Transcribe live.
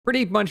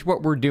pretty much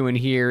what we're doing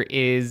here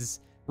is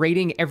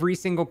rating every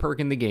single perk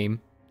in the game.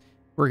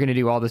 We're going to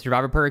do all the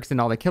survivor perks and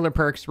all the killer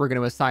perks. We're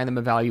going to assign them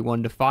a value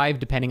 1 to 5,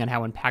 depending on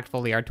how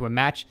impactful they are to a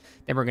match.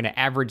 Then we're going to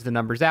average the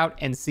numbers out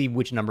and see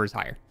which number is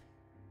higher.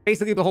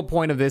 Basically, the whole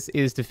point of this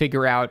is to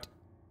figure out,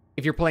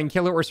 if you're playing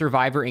killer or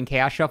survivor in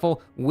Chaos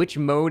Shuffle, which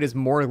mode is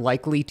more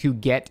likely to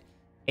get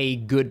a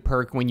good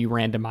perk when you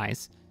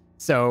randomize.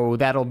 So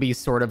that'll be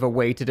sort of a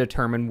way to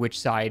determine which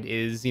side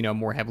is,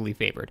 more heavily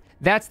favored.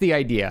 That's the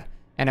idea.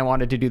 And I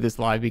wanted to do this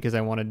live because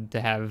I wanted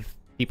to have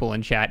people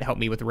in chat help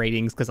me with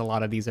ratings, because a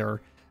lot of these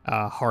are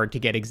hard to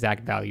get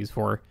exact values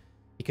for,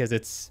 because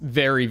it's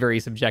very, very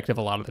subjective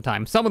a lot of the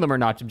time. Some of them are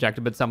not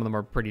subjective, but some of them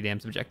are pretty damn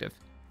subjective.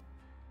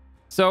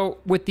 So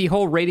with the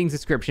whole ratings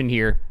description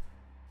here,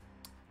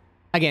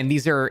 again,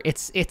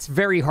 it's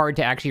very hard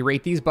to actually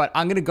rate these, but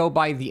I'm going to go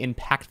by the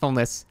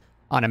impactfulness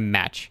on a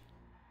match.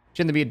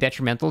 Shouldn't there be a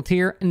detrimental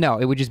tier? No,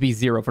 it would just be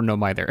 0 for no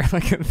mither.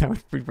 Like, that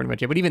would be pretty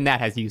much it. But even that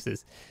has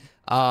uses.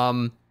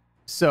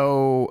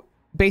 So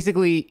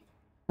basically,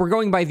 we're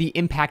going by the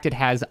impact it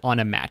has on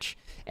a match.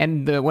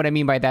 And what I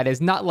mean by that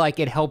is not like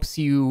it helps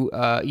you,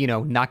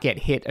 not get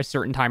hit a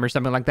certain time or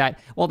something like that.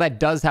 Well, that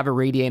does have a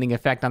radiating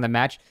effect on the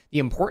match. The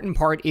important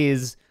part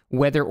is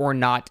whether or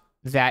not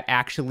that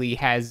actually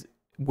has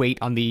weight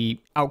on the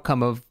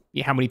outcome of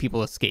how many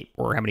people escape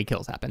or how many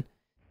kills happen.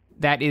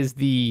 That is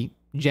the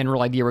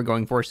general idea we're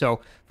going for.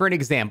 So, for an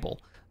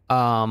example,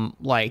 a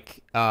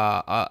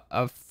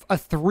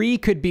 3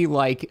 could be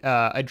like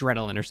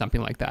adrenaline or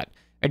something like that.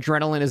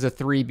 Adrenaline is a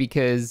 3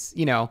 because,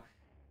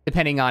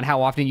 depending on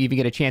how often you even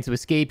get a chance to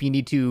escape, you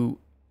need to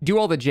do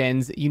all the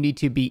gens, you need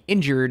to be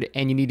injured,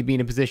 and you need to be in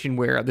a position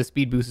where the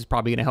speed boost is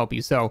probably going to help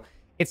you. So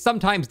it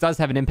sometimes does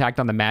have an impact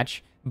on the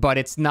match, but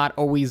it's not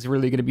always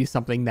really going to be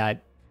something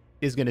that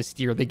is going to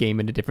steer the game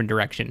in a different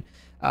direction.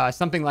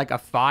 Something like a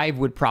 5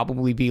 would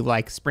probably be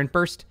like Sprint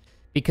Burst,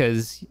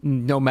 because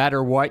no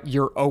matter what,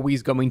 you're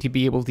always going to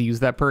be able to use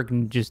that perk,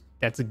 and just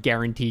that's a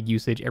guaranteed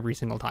usage every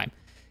single time.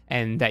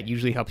 And that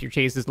usually helps your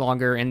chases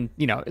longer, and,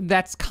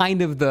 that's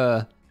kind of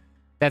the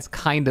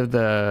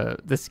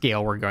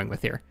scale we're going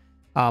with here.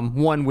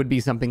 1 would be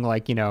something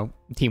like,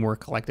 teamwork,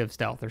 collective,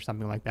 stealth, or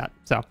something like that.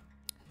 So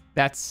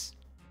that's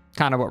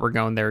kind of what we're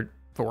going there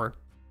for.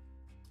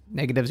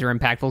 Negatives are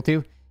impactful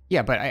too.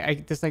 Yeah, but I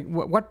just like,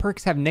 what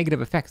perks have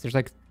negative effects? There's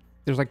like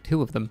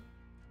 2 of them.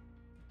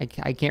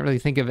 I can't really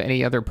think of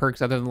any other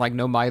perks other than like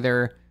no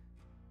mither.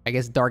 I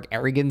guess Dark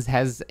Arrogance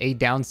has a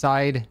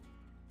downside.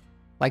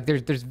 Like,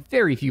 there's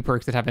very few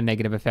perks that have a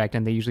negative effect,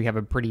 and they usually have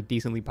a pretty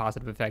decently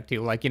positive effect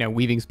too. Like,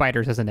 Weaving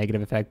Spiders has a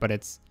negative effect, but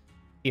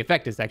the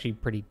effect is actually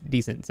pretty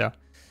decent. So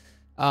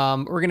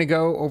we're going to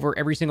go over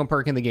every single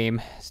perk in the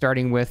game,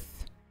 starting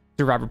with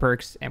survivor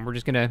perks, and we're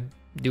just going to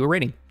do a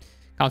rating.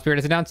 Calm Spirit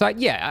has a downside?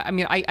 Yeah, I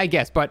mean, I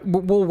guess, but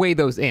we'll weigh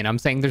those in. I'm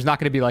saying there's not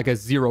going to be like a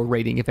 0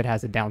 rating if it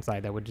has a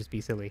downside. That would just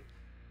be silly.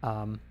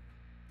 I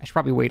should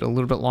probably wait a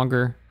little bit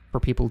longer for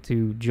people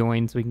to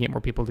join so we can get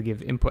more people to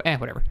give input.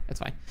 Whatever. That's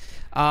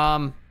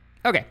fine.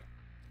 Okay.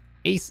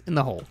 Ace in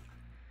the Hole.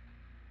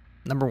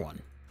 Number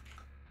 1.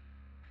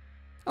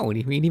 Oh, it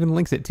even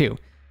links it too.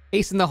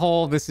 Ace in the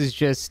Hole, this is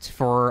just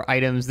for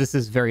items. This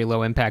is very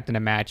low impact in a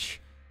match.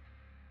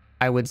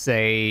 I would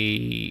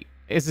say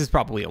this is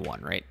probably a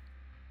 1, right?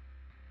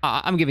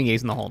 I'm giving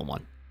Ace in the Hole a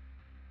 1.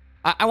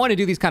 I want to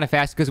do these kind of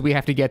fast because we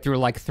have to get through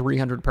like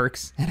 300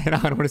 perks, and I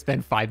don't want to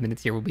spend 5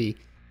 minutes here. We'll be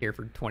here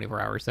for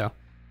 24 hours, so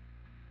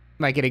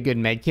might get a good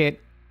med kit.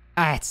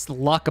 It's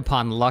luck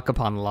upon luck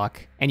upon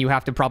luck, and you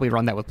have to probably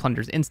run that with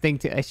Plunder's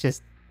Instinct. It's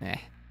just,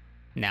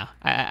 no.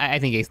 I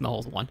think Ace in the Hole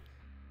is a 1.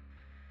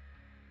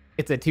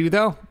 It's a 2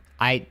 though.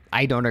 I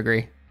don't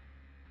agree.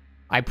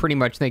 I pretty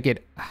much think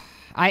it.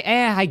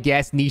 I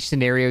guess niche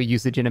scenario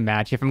usage in a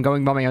match. If I'm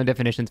going by my own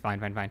definitions, fine.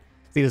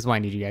 See, this is why I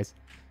need you guys.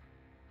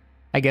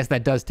 I guess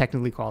that does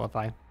technically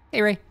qualify.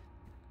 Hey, Ray.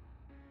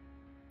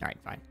 All right,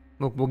 fine.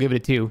 We'll give it a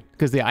 2,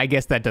 because I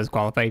guess that does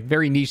qualify.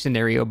 Very niche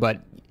scenario,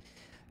 but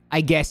I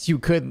guess you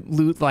could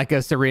loot like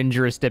a syringe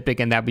or a Styptic,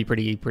 and that'd be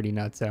pretty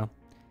nuts. So,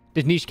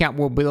 does niche count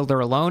world builder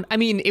alone? I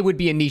mean, it would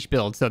be a niche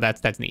build, so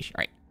that's niche.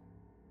 All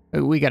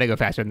right, we got to go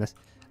faster than this.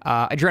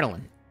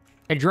 Adrenaline.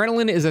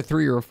 Adrenaline is a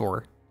 3 or a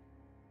 4.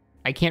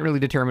 I can't really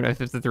determine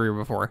if it's a 3 or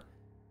a 4.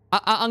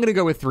 I'm going to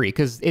go with 3,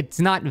 because it's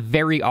not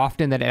very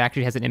often that it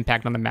actually has an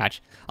impact on the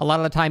match. A lot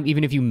of the time,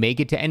 even if you make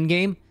it to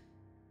endgame,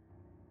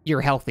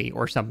 you're healthy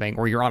or something,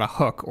 or you're on a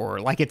hook, or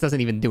like it doesn't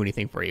even do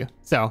anything for you.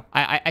 So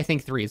I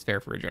think 3 is fair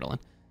for Adrenaline.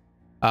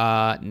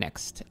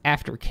 Next,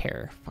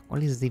 Aftercare. Fuck, what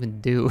does this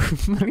even do? I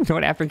don't even know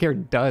what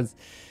Aftercare does.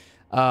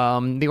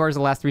 The orders of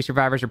the last 3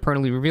 survivors are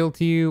permanently revealed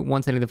to you.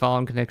 Once any of the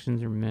following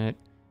connections are met,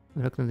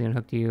 the hook and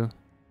unhook to you.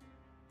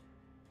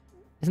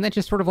 Isn't that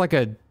just sort of like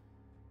a...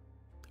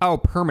 Oh,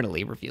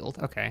 permanently revealed.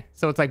 Okay.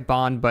 So it's like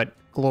Bond, but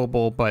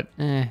global, but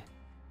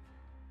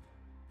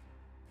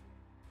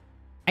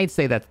I'd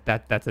say that's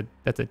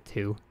a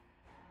 2.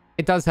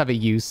 It does have a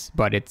use,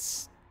 but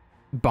it's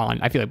Bond.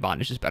 I feel like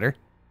Bond is just better.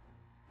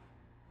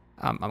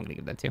 I'm going to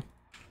give that 2. All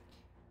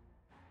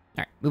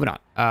right, moving on.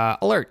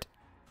 Alert.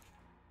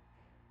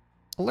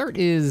 Alert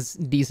is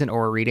decent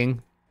aura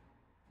reading.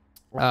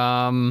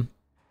 I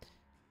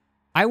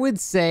would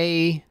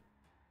say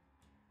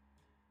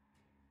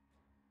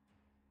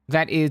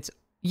that it's,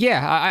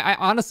 yeah, I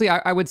honestly,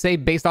 I would say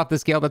based off the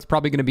scale, that's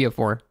probably going to be a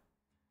 4.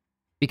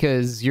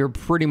 Because you're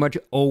pretty much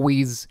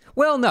always,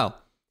 well, no.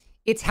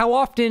 It's how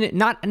often,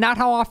 not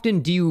how often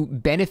do you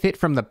benefit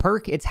from the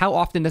perk, it's how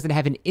often does it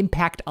have an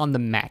impact on the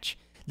match.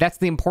 That's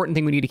the important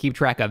thing we need to keep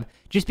track of.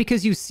 Just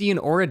because you see an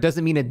aura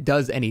doesn't mean it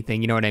does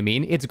anything, you know what I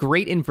mean? It's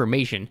great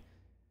information.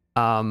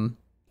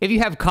 If you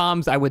have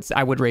comms,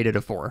 I would rate it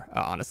a 4,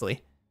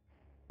 honestly.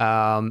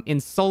 In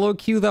solo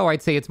queue though,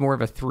 I'd say it's more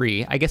of a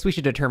 3. I guess we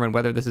should determine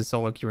whether this is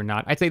solo queue or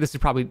not. I'd say this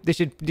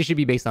should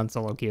be based on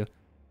solo queue.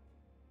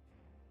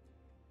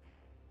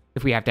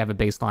 If we have to have a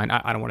baseline,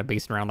 I don't want to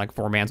base it around like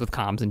 4-mans with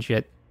comms and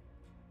shit.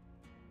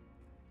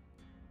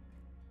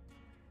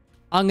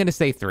 I'm gonna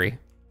say 3.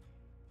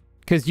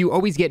 Because you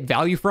always get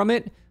value from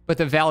it, but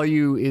the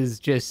value is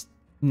just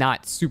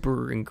not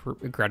super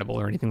incredible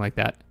or anything like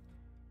that.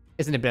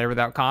 Isn't it better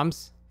without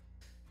comms?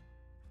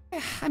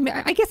 I mean,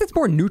 I guess it's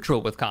more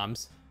neutral with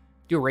comms.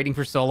 Do a rating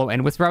for solo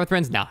and with Survive with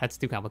Friends? No, that's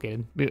too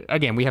complicated.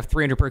 Again, we have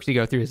 300 perks to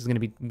go through. This is going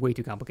to be way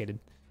too complicated.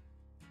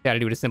 Gotta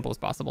do it as simple as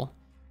possible.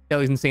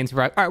 Deli's Insane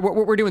Survive. All right,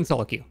 we're doing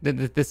solo queue.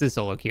 This is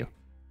solo queue.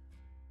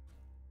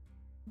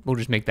 We'll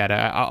just make that,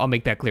 I'll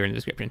make that clear in the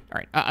description. All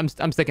right,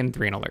 I'm sticking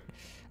 3 in Alert.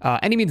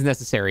 Any means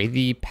necessary.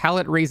 The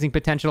palette raising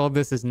potential of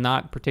this is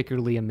not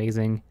particularly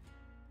amazing.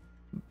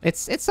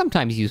 It's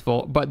sometimes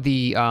useful, but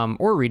the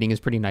aura reading is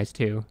pretty nice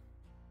too.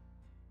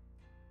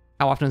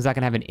 How often is that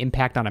going to have an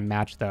impact on a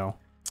match, though?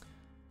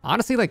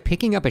 Honestly, like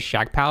picking up a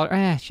Shack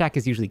palette, Shack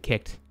is usually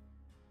kicked.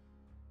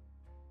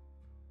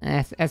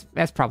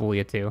 That's probably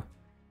a 2.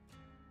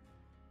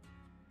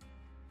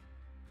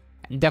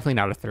 Definitely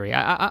not a 3.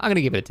 I'm going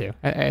to give it a 2.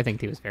 I think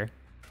 2 is fair.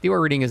 The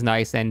aura reading is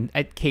nice, and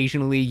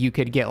occasionally you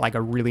could get like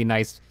a really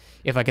nice,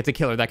 if like it's a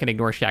killer that can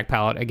ignore Shack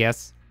palette, I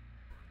guess.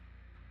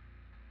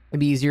 It'd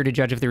be easier to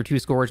judge if there were 2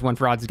 scores, one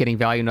for odds getting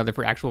value, another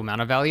for actual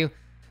amount of value.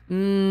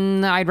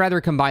 I'd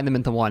rather combine them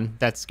into one.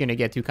 That's going to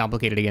get too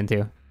complicated again,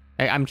 too.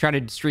 I'm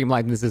trying to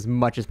streamline this as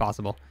much as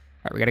possible. All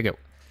right, we got to go.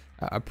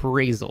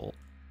 Appraisal.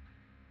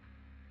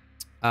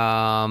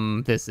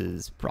 This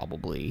is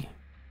probably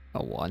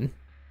a 1.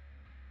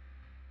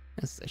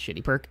 That's a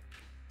shitty perk.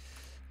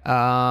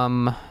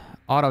 Autodidact.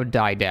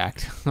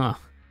 Huh.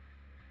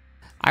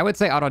 I would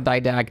say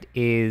Autodidact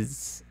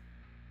is...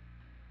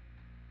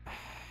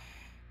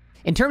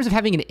 In terms of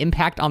having an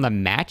impact on the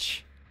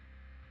match,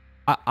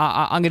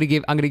 I'm gonna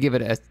give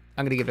it a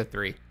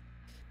 3,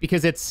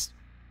 because it's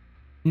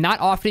not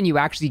often you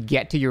actually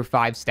get to your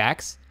 5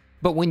 stacks,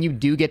 but when you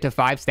do get to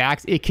 5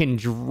 stacks, it can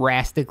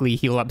drastically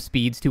heal up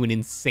speeds to an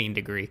insane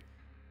degree.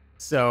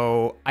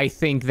 So I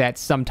think that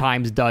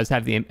sometimes does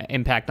have the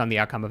impact on the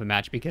outcome of a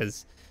match,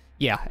 because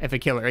yeah, if a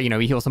killer, you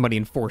heal somebody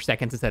in 4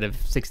 seconds instead of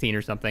 16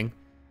 or something.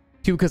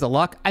 2 because of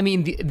luck. I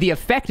mean, the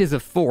effect is a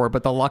 4,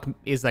 but the luck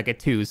is like a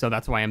 2, so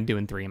that's why I'm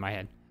doing 3 in my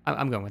head.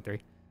 I'm going with 3.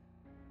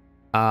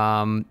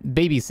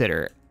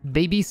 Babysitter.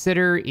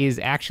 Babysitter is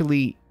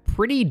actually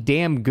pretty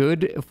damn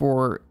good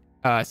for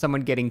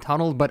someone getting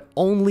tunneled, but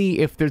only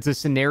if there's a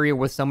scenario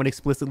with someone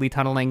explicitly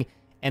tunneling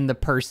and the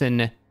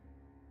person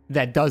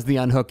that does the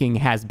unhooking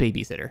has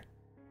babysitter.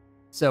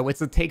 So it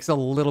takes a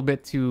little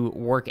bit to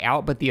work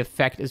out, but the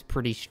effect is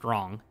pretty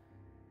strong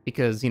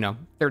because,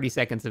 30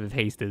 seconds of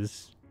haste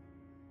is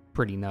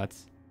pretty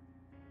nuts.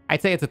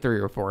 I'd say it's a 3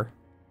 or 4.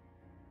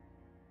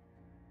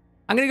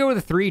 I'm going to go with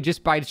a 3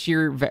 just by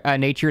sheer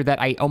nature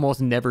that I almost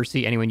never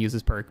see anyone use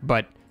this perk,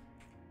 but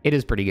it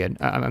is pretty good.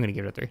 I'm going to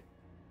give it a 3.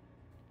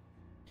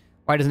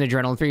 Why doesn't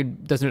Adrenaline 3,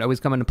 doesn't it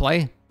always come into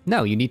play?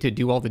 No, you need to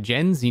do all the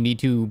gens, you need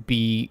to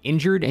be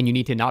injured, and you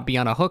need to not be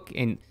on a hook,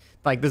 and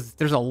like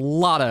there's a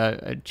lot of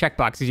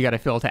checkboxes you got to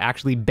fill to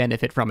actually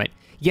benefit from it.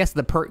 Yes,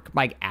 the perk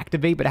might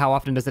activate, but how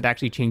often does it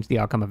actually change the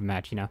outcome of a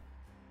match,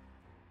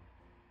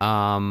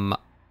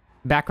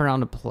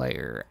 Background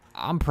player.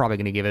 I'm probably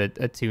going to give it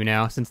a 2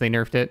 now, since they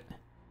nerfed it.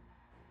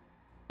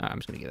 I'm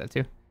just going to give that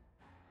a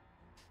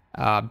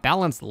 2.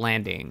 Balanced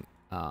landing.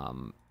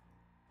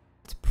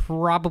 It's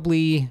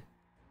probably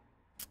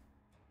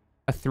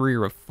a 3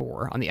 or a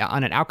 4.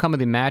 On an outcome of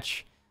the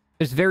match,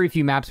 there's very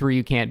few maps where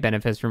you can't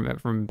benefit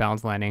from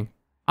balanced landing.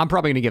 I'm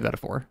probably going to give that a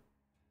 4.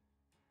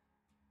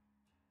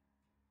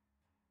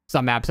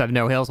 Some maps have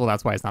no hills, well,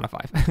 that's why it's not a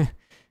 5.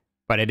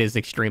 But it is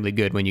extremely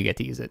good when you get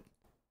to use it.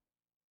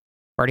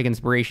 Bardic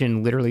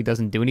Inspiration literally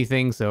doesn't do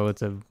anything, so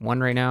it's a 1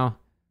 right now.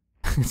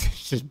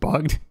 It's just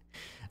bugged.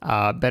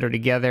 Better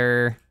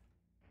Together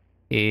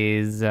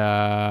is...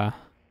 that's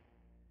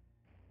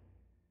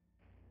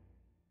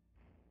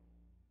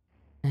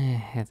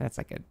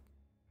like a...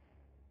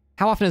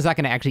 How often is that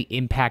going to actually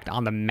impact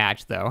on the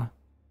match, though?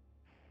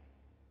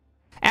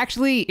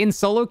 Actually, in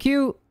solo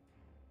queue,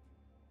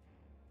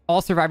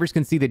 all survivors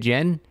can see the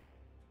gen.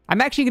 I'm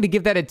actually going to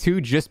give that a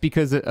 2 just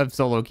because of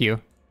solo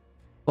queue.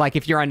 Like,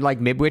 if you're on, like,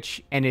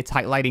 Midwich and it's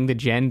highlighting the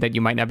gen that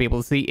you might not be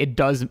able to see,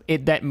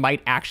 that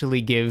might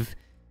actually give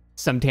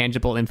some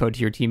tangible info to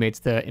your teammates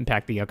to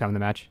impact the outcome of the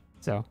match.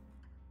 So,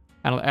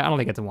 I don't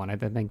think it's a 1. I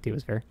think 2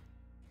 is fair.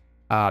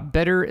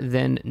 Better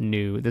than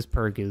new. This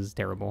perk is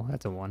terrible.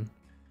 That's a 1.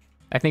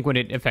 I think when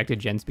it affected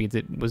gen speeds,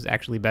 it was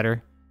actually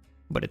better.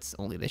 But it's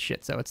only this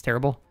shit, so it's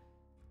terrible.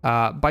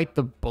 Bite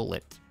the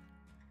bullet.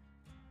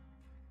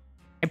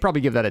 I'd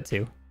probably give that a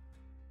 2.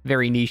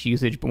 Very niche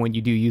usage, but when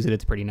you do use it,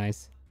 it's pretty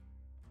nice.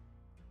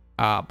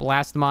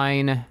 Blast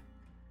Mine.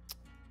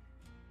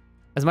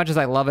 As much as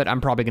I love it, I'm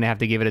probably going to have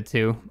to give it a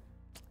 2.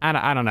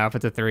 I don't know if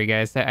it's a 3,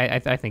 guys.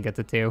 I think it's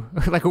a 2.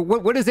 Like,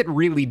 what does it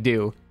really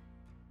do?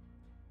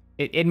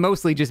 It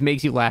mostly just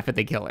makes you laugh at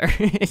the killer.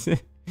 You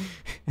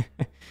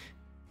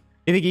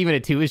think even a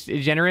 2 is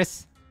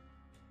generous?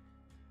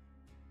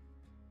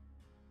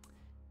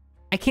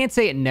 I can't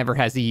say it never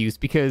has a use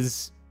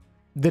because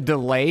the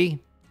delay,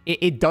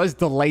 it does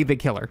delay the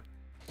killer.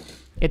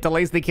 It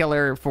delays the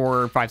killer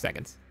for 5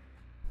 seconds.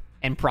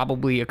 And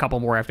probably a couple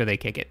more after they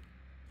kick it.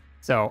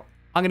 So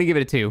I'm gonna give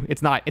it a 2.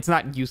 It's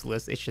not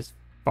useless. It's just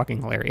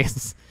fucking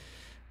hilarious.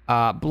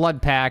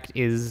 Blood Pact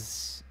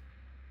is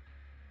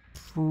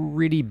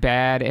pretty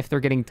bad. If they're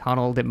getting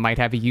tunneled, it might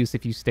have a use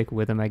if you stick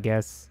with them, I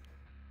guess.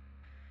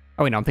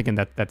 Oh wait, no, I'm thinking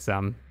that's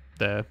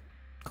the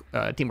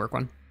teamwork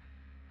one.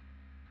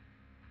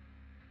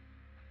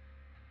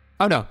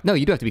 Oh no,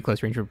 you do have to be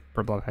close range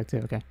for Blood Pact too.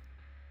 Okay.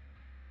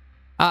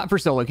 For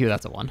solo queue,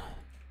 that's a 1.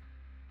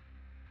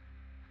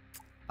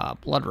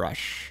 Blood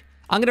Rush.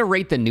 I'm gonna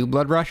rate the new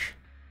Blood Rush.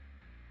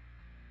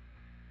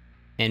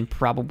 And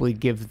probably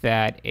give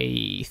that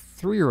a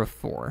 3 or a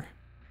 4. What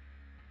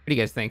do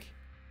you guys think?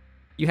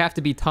 You have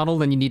to be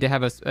tunneled and you need to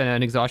have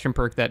an exhaustion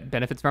perk that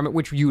benefits from it,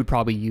 which you would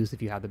probably use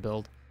if you had the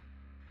build.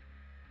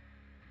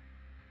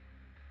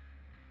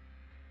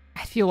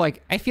 I feel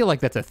like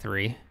that's a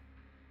 3.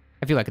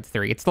 I feel like it's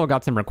 3. It's still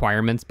got some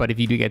requirements, but if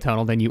you do get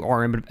tunneled and you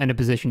are in a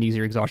position to use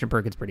your exhaustion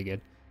perk, it's pretty good.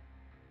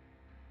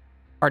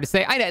 Hard to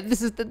say. I know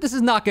this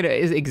is not gonna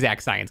is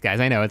exact science,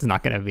 guys. I know it's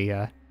not gonna be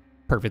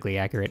perfectly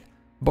accurate.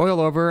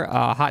 Boil over,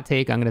 hot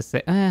take, I'm going to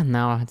say,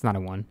 no, it's not a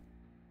 1.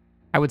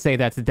 I would say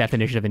that's the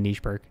definition of a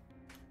niche perk.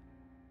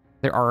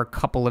 There are a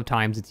couple of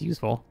times it's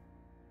useful.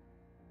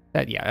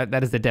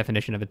 That is the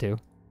definition of a 2.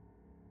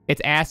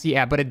 It's ass,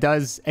 yeah, but it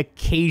does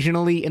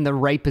occasionally in the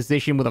right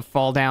position with a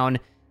fall down,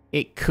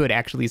 it could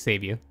actually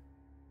save you.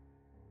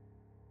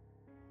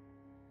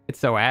 It's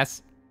so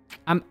ass.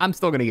 I'm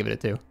still going to give it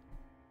a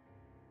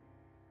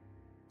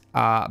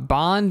 2.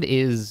 Bond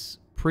is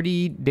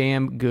pretty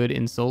damn good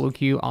in solo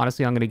queue.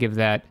 Honestly, I'm pretty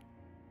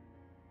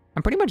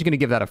much going to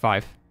give that a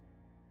 5.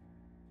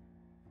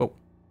 Oh.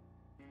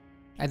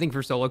 I think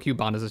for solo queue,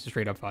 Bond is a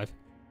straight up 5.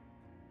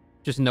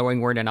 Just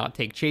knowing where to not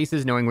take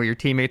chases, knowing where your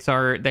teammates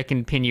are, that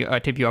can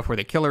tip you off where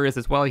the killer is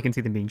as well. You can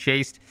see them being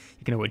chased.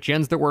 You can know what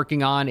gens they're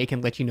working on. It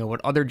can let you know what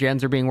other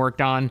gens are being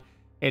worked on.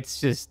 It's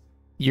just,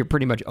 you're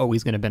pretty much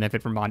always going to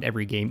benefit from Bond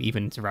every game,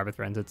 even Survive with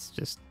Friends.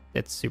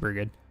 It's super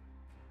good.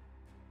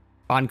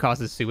 Bond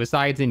causes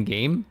suicides in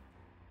game.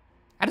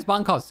 How does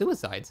Bond cause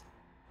suicides?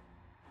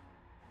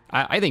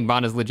 I think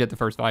Bond is legit the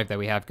first 5 that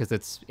we have because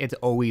it's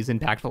always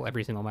impactful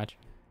every single match.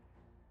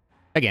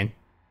 Again,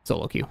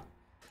 solo queue.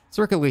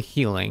 Circle of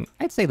Healing.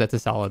 I'd say that's a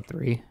solid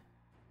 3.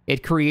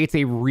 It creates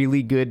a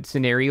really good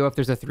scenario if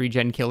there's a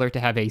 3-gen killer to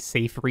have a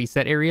safe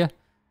reset area.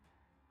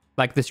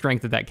 Like the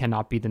strength of that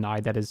cannot be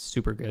denied. That is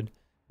super good.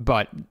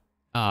 But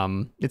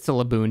it's still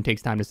a boon.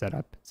 Takes time to set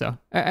up. So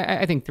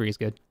I think 3 is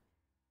good.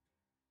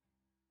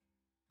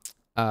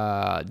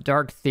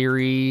 Dark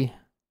Theory.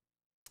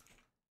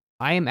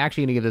 I am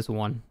actually going to give this a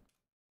 1.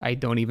 I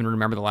don't even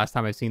remember the last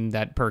time I've seen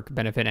that perk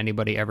benefit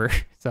anybody ever.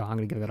 So I'm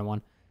going to give that a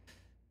 1.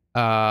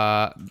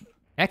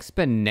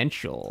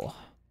 Exponential.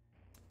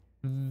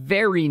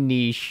 Very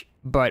niche,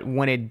 but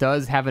when it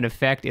does have an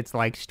effect, it's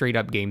like straight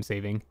up game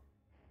saving.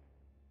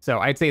 So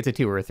I'd say it's a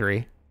 2 or a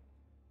 3.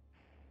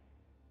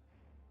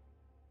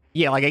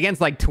 Yeah, like against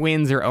like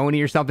Twins or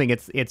Oni or something,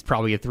 it's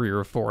probably a 3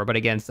 or a 4, but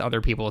against other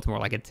people, it's more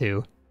like a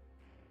 2.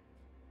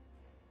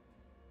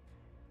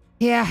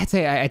 Yeah, I'd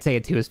say a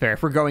 2 is fair.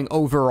 If we're going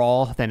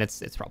overall, then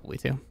it's probably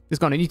 2.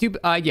 Just going on YouTube.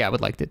 Yeah, I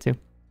would like it too.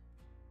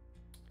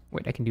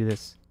 Wait, I can do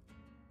this.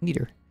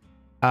 Neater.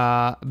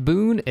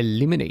 Boon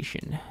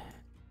Elimination.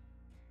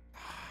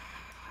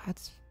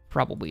 That's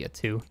probably a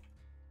 2.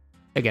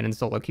 Again, in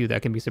solo queue,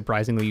 that can be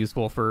surprisingly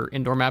useful for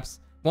indoor maps.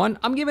 1,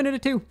 I'm giving it a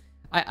 2.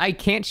 I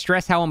can't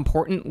stress how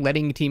important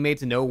letting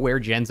teammates know where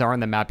gens are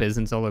on the map is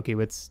in solo queue.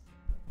 It's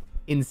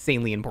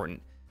insanely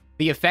important.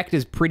 The effect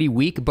is pretty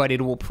weak, but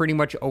it will pretty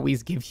much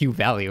always give you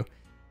value.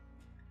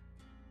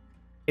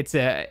 It's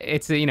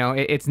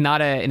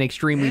not an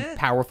extremely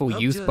powerful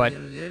use, but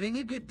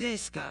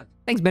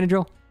thanks,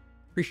 Benadryl.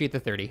 Appreciate the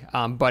 30.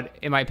 But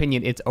in my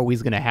opinion, it's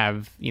always gonna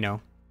have,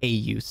 a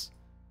use.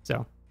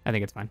 So I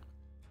think it's fine.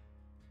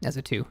 As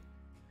a 2.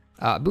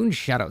 Boon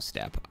Shadow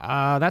Step.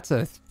 That's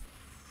a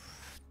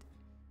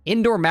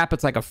indoor map.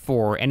 It's like a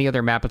 4. Any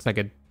other map, it's like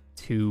a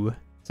 2.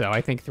 So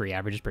I think 3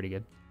 average is pretty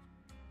good.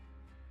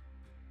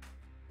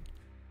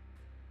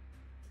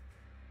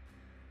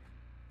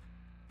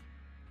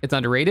 It's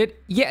underrated?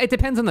 Yeah, it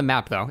depends on the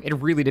map, though. It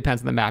really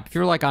depends on the map. If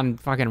you're, like, on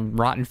fucking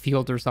Rotten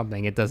Field or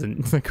something, it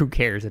doesn't... Like, who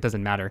cares? It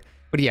doesn't matter.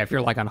 But yeah, if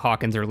you're, like, on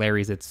Hawkins or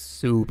Larry's, it's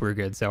super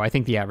good. So I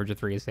think the average of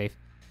 3 is safe.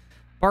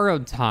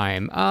 Borrowed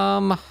time.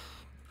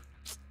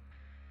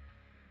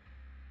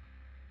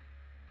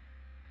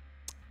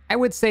 I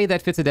would say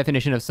that fits the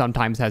definition of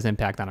sometimes has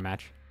impact on a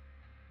match.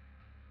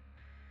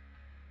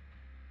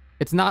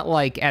 It's not,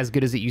 like, as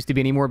good as it used to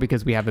be anymore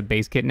because we have a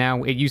base kit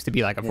now. It used to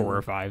be, like, a 4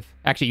 or 5.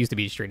 Actually, it used to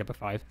be straight up a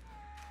 5.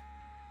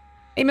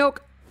 Hey,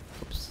 Milk.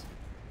 Oops.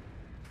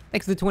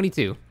 Thanks to the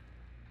 22.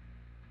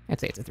 I'd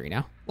say it's a 3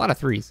 now. A lot of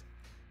 3s.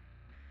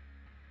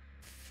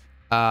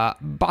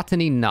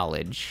 Botany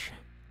knowledge.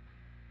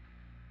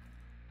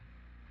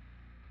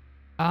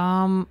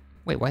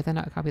 Wait, why did that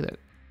not copy that?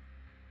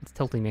 It's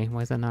tilting me.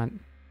 Why is that not?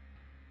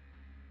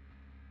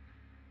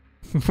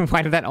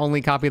 Why did that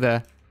only copy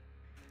the...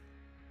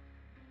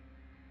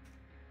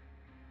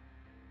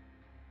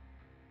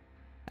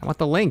 I want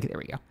the link. There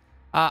we go.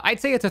 I'd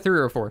say it's a 3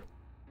 or a 4.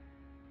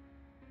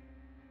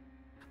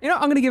 You know,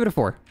 I'm going to give it a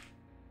 4.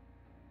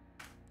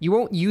 You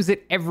won't use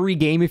it every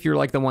game if you're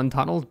like the one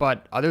tunnels,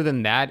 but other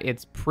than that,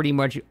 it's pretty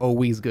much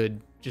always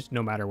good, just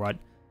no matter what.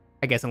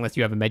 I guess unless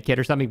you have a med kit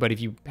or something, but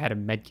if you had a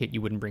med kit,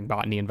 you wouldn't bring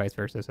botany and vice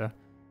versa, so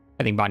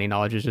I think botany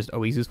knowledge is just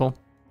always useful.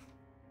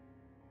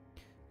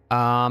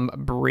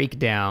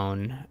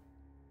 Breakdown.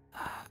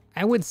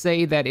 I would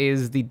say that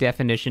is the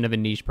definition of a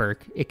niche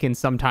perk. It can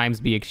sometimes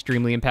be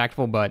extremely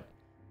impactful, but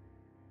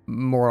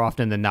more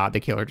often than not, the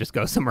killer just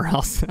goes somewhere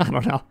else. I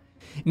don't know.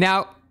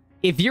 Now,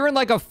 if you're in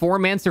like a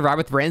 4-man survive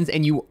with friends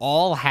and you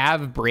all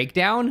have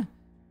breakdown,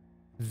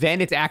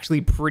 then it's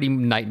actually pretty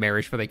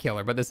nightmarish for the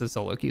killer. But this is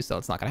solo queue, so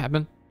it's not going to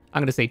happen.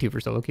 I'm going to say 2 for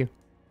solo queue.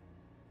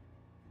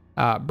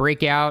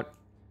 Breakout.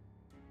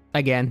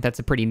 Again, that's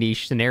a pretty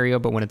niche scenario,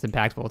 but when it's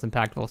impactful, it's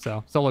impactful.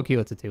 So solo queue,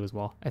 it's a 2 as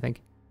well, I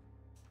think.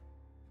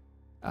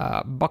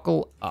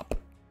 Buckle up.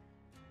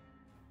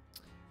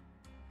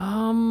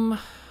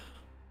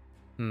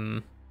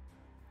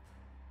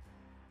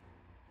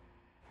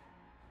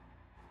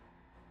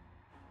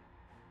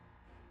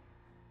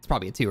 It's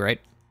probably a 2,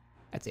 right?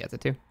 I'd say that's a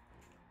 2.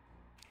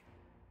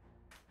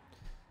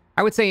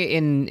 I would say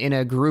in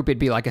a group, it'd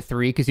be like a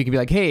 3, because you can be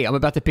like, hey, I'm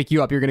about to pick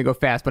you up. You're going to go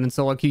fast. But in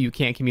solo queue, you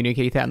can't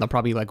communicate that, and they'll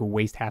probably like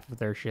waste half of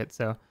their shit.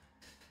 So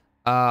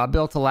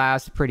built to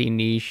last, pretty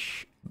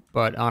niche,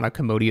 but on a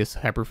commodious,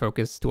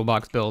 hyper-focused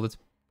toolbox build, it's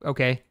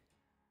okay.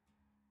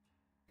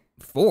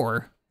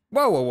 4?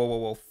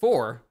 Whoa.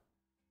 4?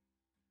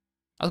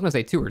 I was going to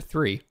say 2 or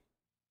 3.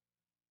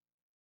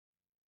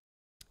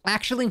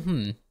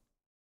 Actually,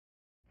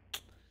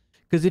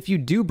 because if you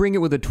do bring it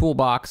with a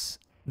toolbox,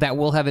 that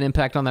will have an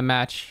impact on the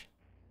match.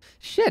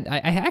 Shit,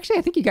 I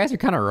think you guys are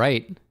kind of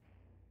right.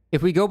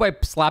 If we go by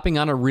slapping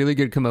on a really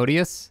good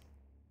Commodious,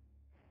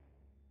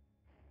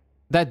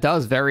 that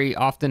does very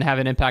often have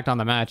an impact on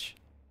the match.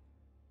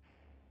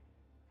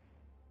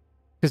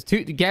 Because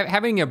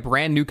having a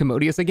brand new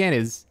Commodious again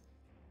is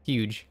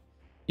huge.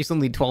 You still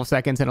need 12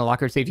 seconds, and a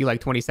locker saved you like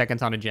 20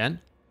 seconds on a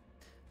gen.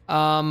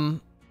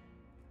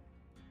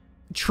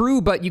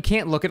 True, but you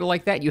can't look at it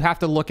like that. You have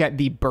to look at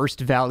the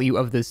burst value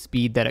of the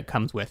speed that it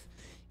comes with.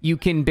 You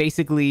can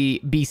basically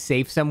be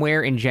safe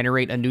somewhere and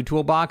generate a new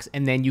toolbox,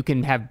 and then you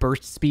can have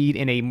burst speed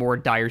in a more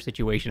dire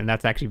situation, and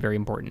that's actually very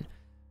important.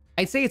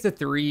 I'd say it's a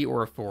 3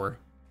 or a 4.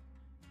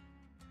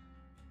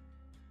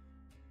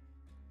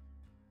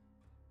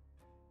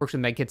 Works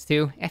with medkits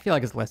too. I feel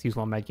like it's less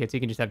useful on medkits.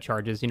 You can just have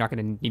charges. You're not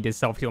going to need to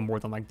self-heal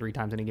more than like 3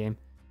 times in a game.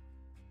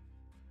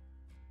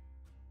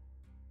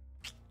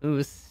 Ooh,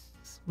 this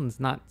one's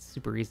not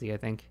super easy, I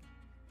think.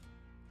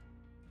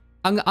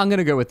 I'm going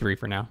to go with 3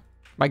 for now.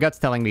 My gut's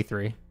telling me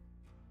 3.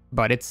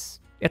 But it's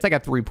like a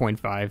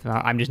 3.5.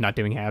 I'm just not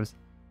doing halves.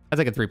 That's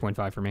like a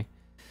 3.5 for me.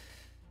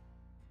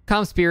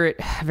 Calm Spirit,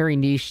 very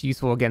niche,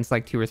 useful against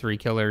like 2 or 3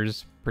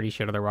 killers. Pretty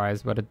shit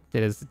otherwise, but it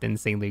is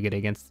insanely good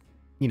against,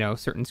 you know,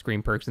 certain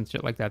scream perks and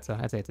shit like that. So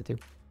I'd say it's a 2.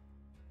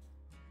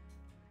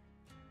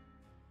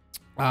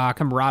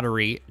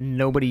 Camaraderie.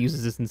 Nobody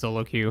uses this in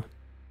solo queue.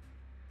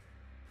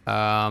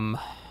 I'd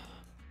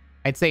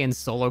say in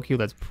solo queue,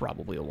 that's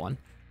probably a 1.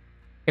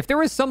 If there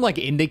was some like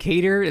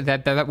indicator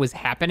that was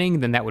happening,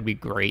 then that would be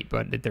great,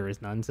 but there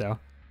is none, so.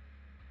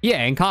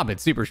 Yeah, in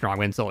combat, super strong,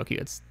 but in solo queue,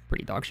 it's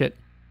pretty dog shit.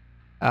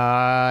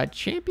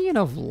 Champion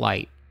of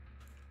Light.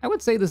 I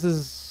would say this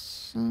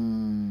is...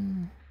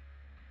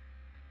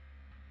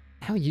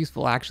 how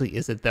useful actually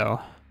is it, though?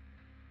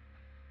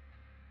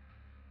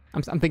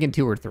 I'm thinking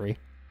 2 or 3.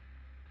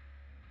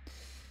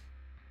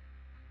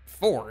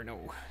 4?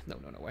 No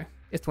way.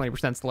 It's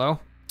 20%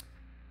 slow.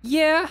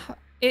 Yeah,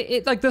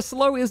 it like the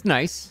slow is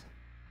nice.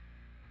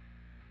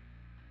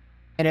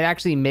 And it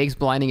actually makes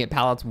blinding at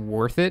pallets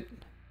worth it.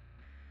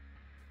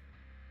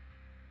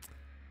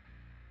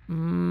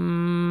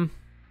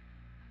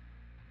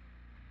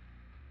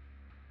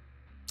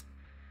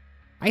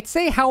 I'd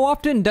say how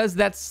often does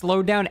that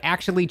slowdown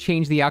actually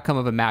change the outcome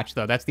of a match,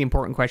 though? That's the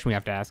important question we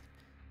have to ask.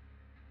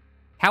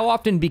 How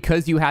often,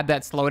 because you had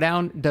that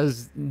slowdown,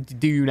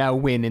 do you now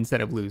win instead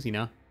of lose, you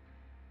know?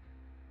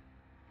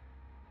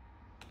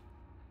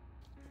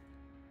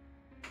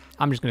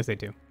 I'm just gonna say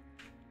 2.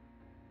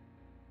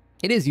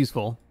 It is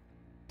useful.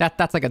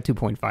 That's like a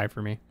 2.5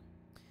 for me.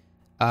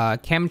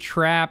 Chem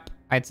Trap,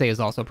 I'd say, is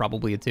also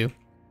probably a 2.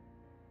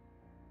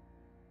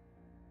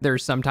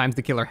 There's sometimes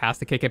the killer has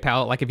to kick a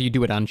pallet. Like if you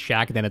do it on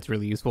Shack, then it's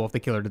really useful if the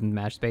killer doesn't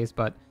match space.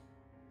 But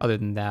other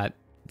than that,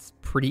 it's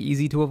pretty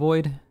easy to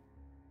avoid.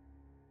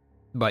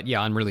 But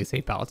yeah, on really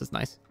safe pallets, it's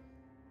nice.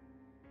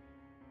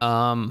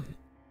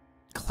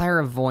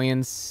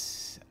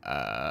 Clairvoyance,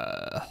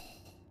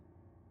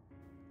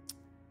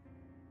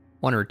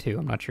 1 or 2,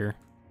 I'm not sure.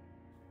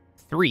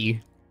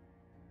 3.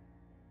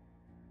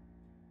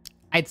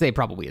 I'd say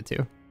probably a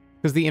 2,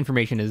 because the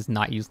information is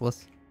not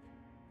useless.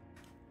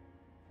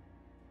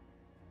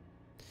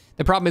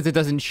 The problem is it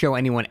doesn't show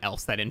anyone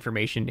else that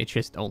information. It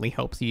just only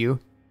helps you.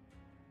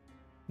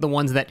 The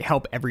ones that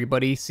help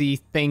everybody see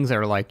things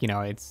are like, you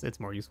know, it's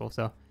more useful.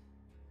 So,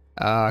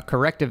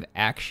 corrective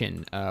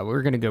action.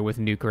 We're gonna go with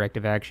new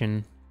corrective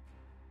action.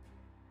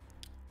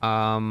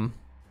 And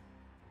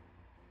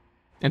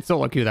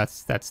solo queue,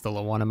 that's still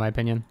a 1 in my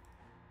opinion.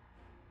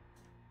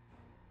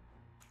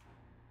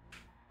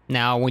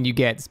 Now, when you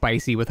get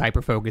spicy with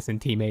hyperfocus and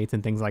teammates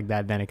and things like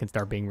that, then it can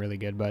start being really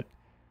good. But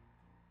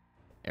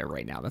yeah,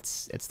 right now,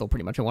 it's still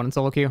pretty much a 1 in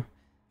solo queue.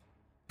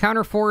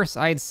 Counterforce,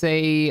 I'd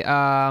say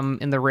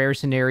in the rare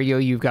scenario,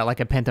 you've got like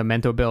a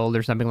Pentamento build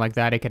or something like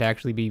that. It could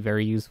actually be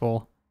very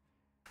useful.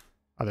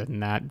 Other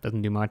than that, it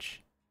doesn't do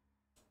much.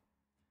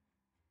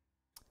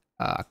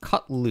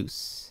 Cut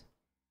Loose.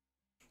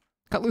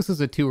 Cut Loose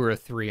is a 2 or a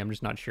 3. I'm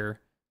just not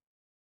sure.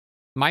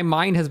 My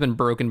mind has been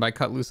broken by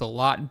Cut Loose a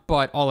lot,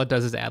 but all it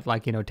does is add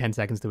like, 10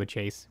 seconds to a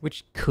chase,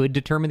 which could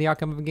determine the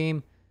outcome of a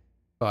game.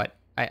 But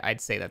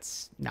I'd say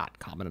that's not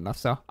common enough,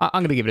 so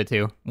I'm going to give it a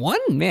 2. 1?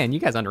 Man, you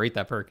guys underrate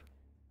that perk.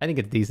 I think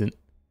it's decent.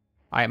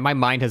 My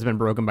mind has been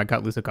broken by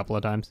Cut Loose a couple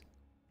of times.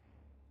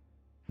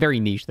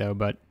 Very niche, though,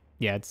 but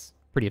yeah, it's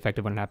pretty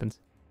effective when it happens.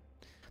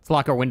 Let's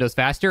lock our windows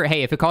faster.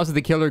 Hey, if it causes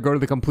the killer to go to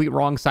the complete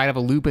wrong side of a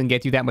loop and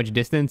gets you that much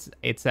distance,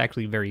 it's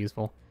actually very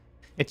useful.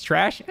 It's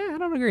trash? I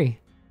don't agree.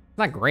 It's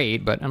not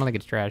great, but I don't think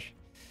it's trash.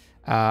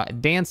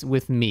 Dance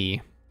with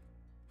Me.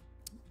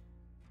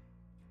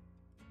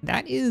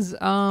 That is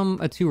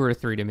a 2 or a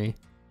 3 to me.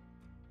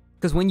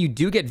 Because when you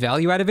do get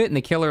value out of it and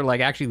the killer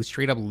like actually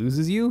straight up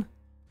loses you,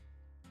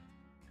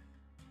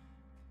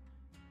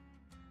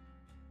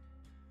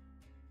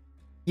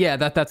 yeah,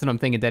 that's what I'm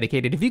thinking,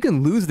 Dedicated. If you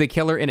can lose the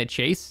killer in a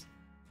chase,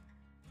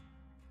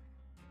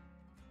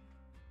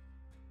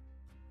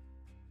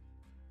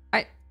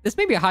 this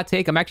may be a hot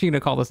take. I'm actually going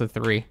to call this a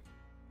 3.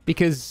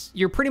 Because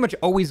you're pretty much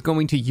always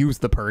going to use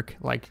the perk.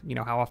 Like,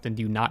 how often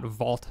do you not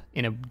vault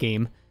in a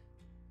game?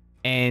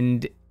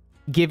 And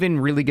given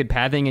really good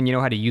pathing and you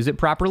know how to use it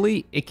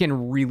properly, it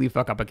can really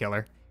fuck up a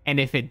killer. And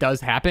if it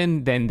does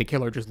happen, then the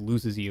killer just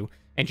loses you.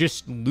 And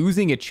just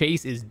losing a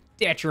chase is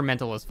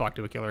detrimental as fuck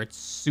to a killer. It's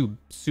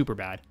super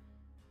bad.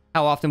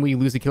 How often will you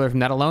lose a killer from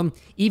that alone?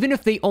 Even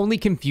if they only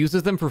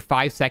confuses them for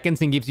 5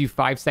 seconds and gives you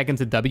 5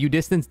 seconds of W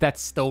distance, that's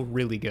still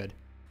really good.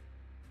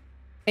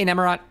 Hey,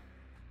 Nemarot.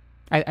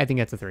 I think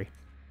that's a 3.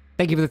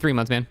 Thank you for the 3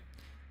 months, man.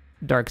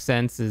 Dark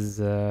Sense is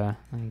 2,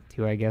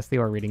 I guess. The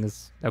aura reading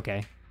is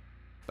okay,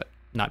 but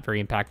not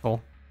very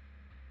impactful.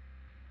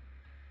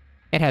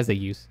 It has a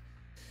use.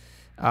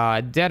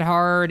 Dead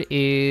Hard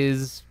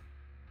is,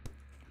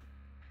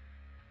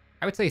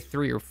 I would say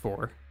 3 or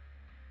 4.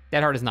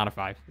 Dead Hard is not a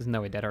 5. There's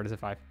no way Dead Hard is a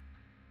 5.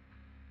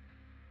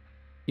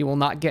 You will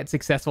not get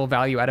successful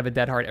value out of a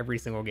Dead Hard every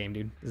single game,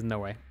 dude. There's no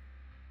way.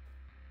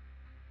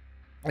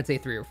 I'd say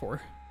 3 or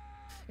 4.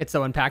 It's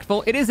so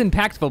impactful. It is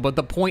impactful, but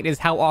the point is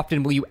how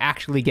often will you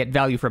actually get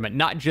value from it?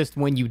 Not just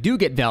when you do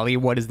get value,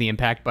 what is the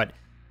impact, but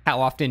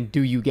how often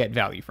do you get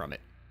value from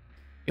it?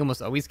 You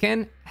almost always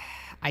can.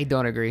 I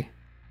don't agree.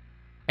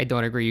 I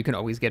don't agree you can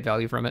always get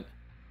value from it.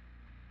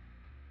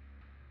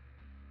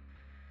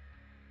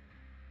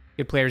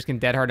 Good players can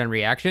Dead Hard on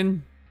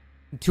reaction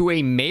to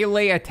a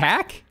melee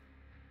attack?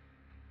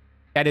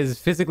 That is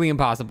physically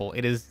impossible.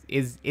 It is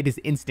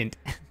instant.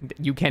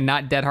 You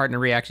cannot Dead Hard in a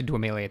reaction to a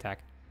melee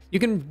attack. You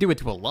can do it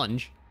to a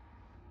lunge,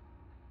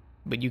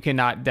 but you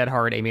cannot Dead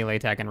Hard a melee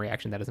attack in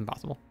reaction. That is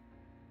impossible.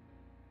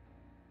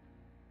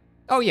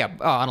 Oh yeah,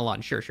 on a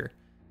lunge, sure.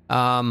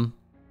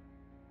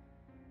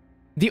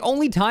 The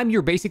only time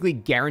you're basically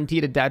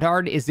guaranteed a Dead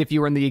Hard is if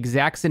you're in the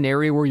exact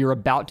scenario where you're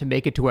about to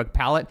make it to a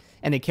pallet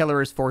and the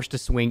killer is forced to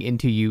swing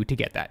into you to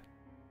get that.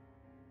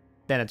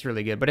 Then it's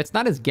really good, but it's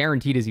not as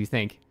guaranteed as you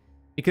think.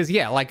 Because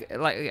yeah, like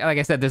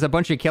I said, there's a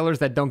bunch of killers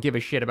that don't give a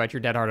shit about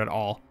your Dead Hard at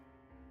all.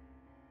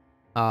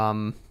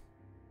 I'm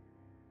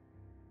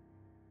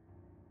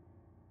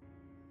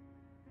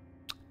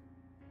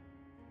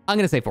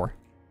gonna say 4.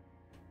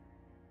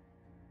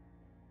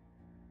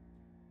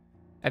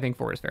 I think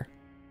 4 is fair.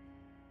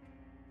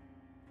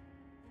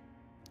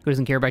 Who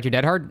doesn't care about your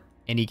Dead Hard?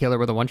 Any killer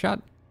with a one-shot?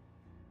 Am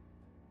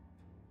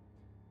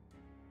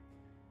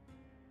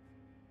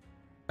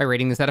I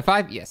rating this out of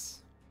 5?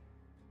 Yes.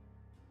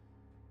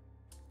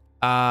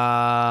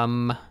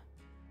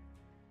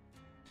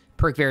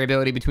 perk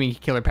variability between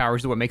killer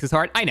powers is what makes this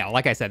hard. I know,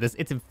 like I said,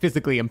 it's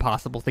physically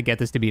impossible to get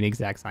this to be an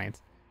exact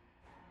science.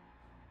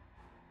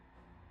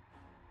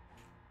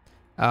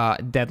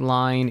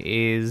 Deadline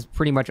is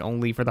pretty much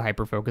only for the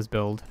hyper focus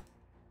build.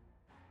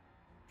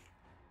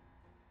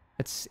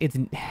 It's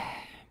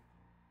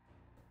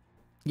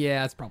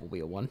yeah, it's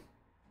probably a 1.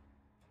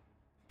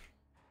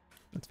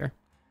 That's fair.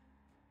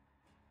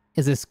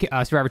 Is this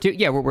Survivor 2?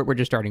 Yeah, we're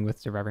just starting with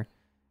Survivor.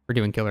 We're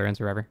doing Killer and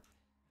Survivor.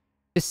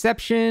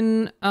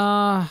 Deception,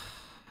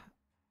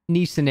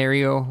 niche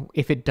scenario.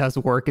 If it does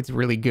work, it's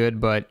really good,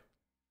 but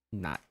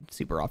not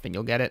super often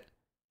you'll get it.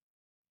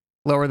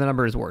 Lower the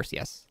number is worse,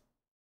 yes.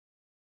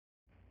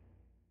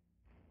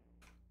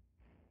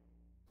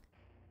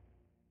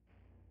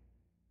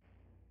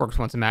 Works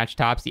once a match,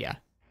 tops, yeah.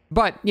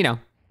 But, you know,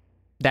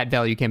 that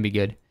value can be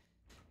good.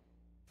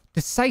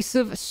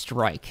 Decisive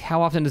Strike.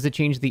 How often does it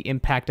change the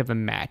impact of a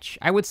match?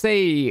 I would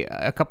say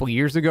a couple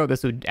years ago,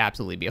 this would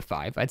absolutely be a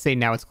 5. I'd say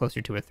now it's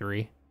closer to a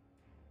 3.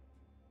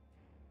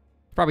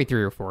 Probably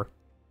 3 or 4.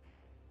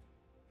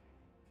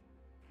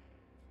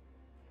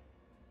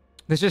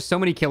 There's just so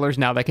many killers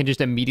now that can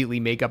just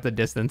immediately make up the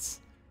distance.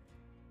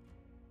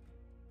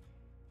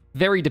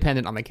 Very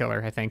dependent on the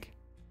killer, I think.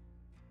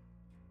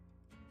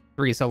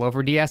 3 solo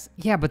for DS.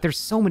 Yeah, but there's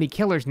so many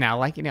killers now.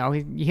 Like, you know,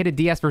 you hit a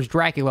DS versus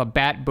Dracula,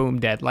 bat, boom,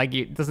 dead. Like,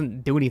 it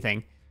doesn't do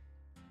anything.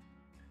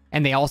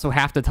 And they also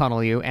have to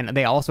tunnel you, and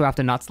they also have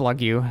to not slug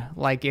you.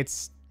 Like,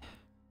 it's...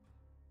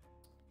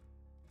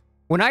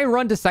 When I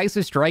run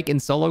Decisive Strike in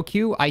solo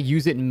queue, I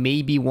use it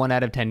maybe 1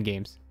 out of 10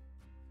 games.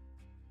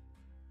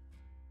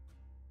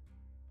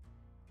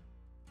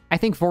 I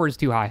think 4 is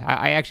too high.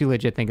 I actually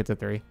legit think it's a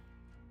 3.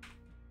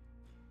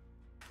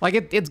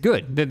 Like, it's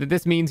good.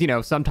 This means, you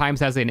know, sometimes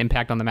has an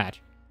impact on the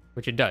match,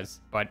 which it does.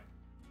 But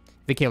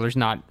the killer's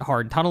not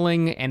hard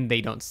tunneling, and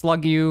they don't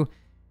slug you,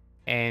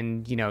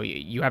 and, you know,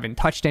 you haven't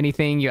touched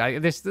anything.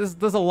 There's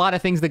a lot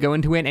of things that go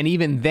into it, and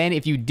even then,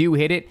 if you do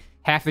hit it,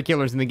 half the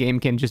killers in the game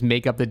can just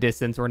make up the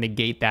distance or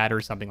negate that or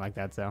something like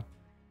that, so.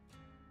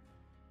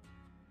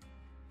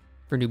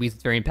 For newbies,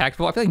 it's very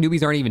impactful. I feel like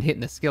newbies aren't even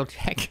hitting the skill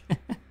check.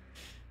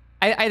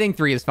 I think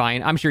 3 is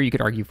fine. I'm sure you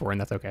could argue 4,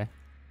 and that's okay.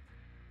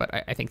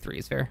 But I think 3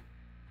 is fair.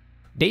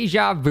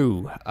 Deja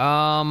Vu. It's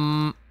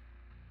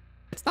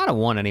not a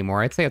 1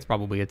 anymore. I'd say it's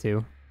probably a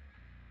 2.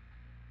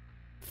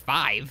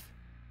 5.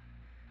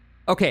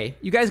 Okay,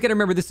 you guys gotta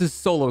remember this is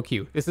solo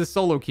queue. This is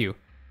solo queue.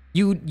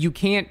 You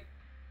can't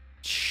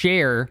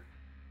share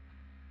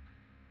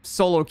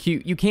solo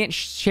queue. You can't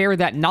share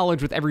that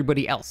knowledge with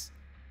everybody else.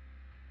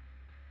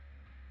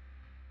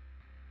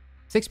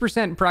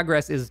 6%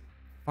 progress is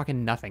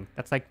fucking nothing.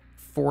 That's like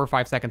 4 or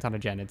 5 seconds on a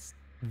gen. It's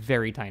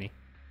very tiny.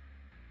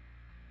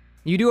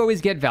 You do always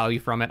get value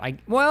from it. I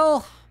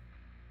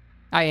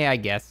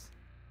guess.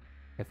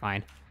 Okay,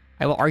 fine.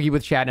 I will argue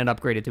with chat and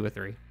upgrade it to a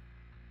 3.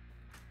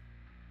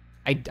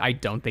 I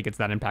don't think it's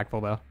that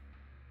impactful, though.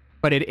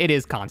 But it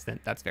is constant.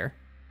 That's fair.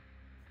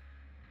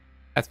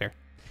 That's fair.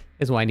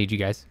 Is why I need you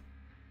guys.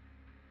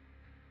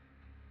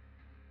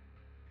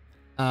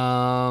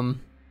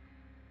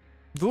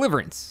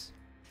 Deliverance.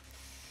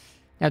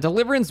 Now,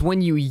 Deliverance,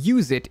 when you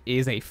use it,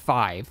 is a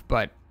 5,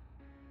 but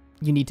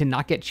you need to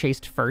not get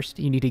chased first.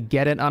 You need to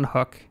get it on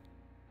hook.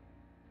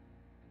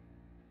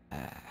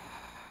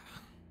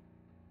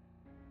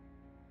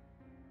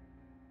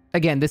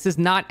 Again, this is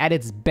not at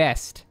its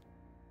best.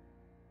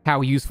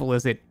 How useful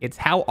is it? It's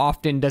how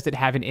often does it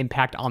have an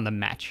impact on the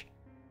match?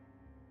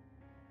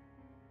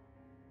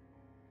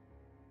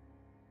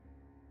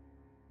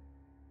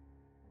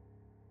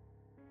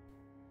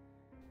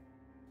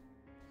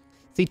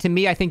 See, to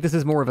me, I think this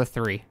is more of a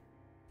 3.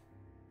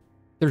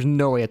 There's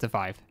no way it's a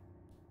 5.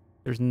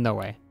 There's no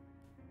way.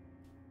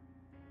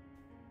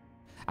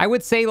 I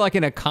would say, like,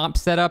 in a comp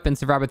setup in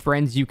Survive with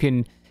Friends, you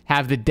can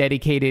have the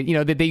dedicated, you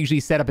know, that they usually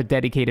set up a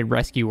dedicated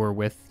rescuer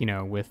with, you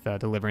know, with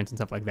Deliverance and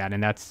stuff like that,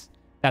 and that's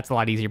a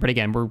lot easier. But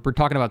again, we're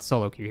talking about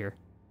solo queue here.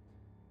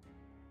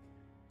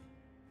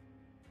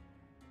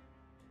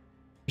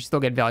 You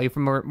still get value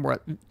from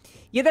more.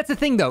 Yeah, that's the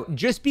thing, though.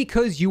 Just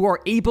because you are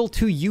able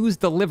to use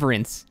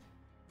Deliverance,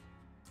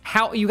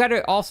 how you got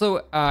to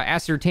also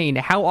ascertain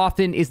how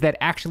often is that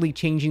actually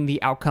changing the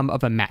outcome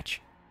of a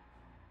match.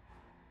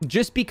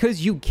 Just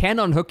because you can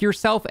unhook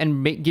yourself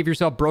and give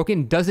yourself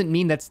broken doesn't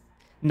mean that's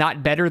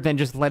not better than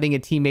just letting a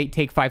teammate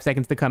take 5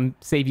 seconds to come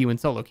save you in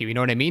solo queue. You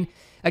know what I mean?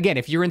 Again,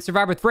 if you're in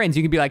Survive with Friends,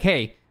 you can be like,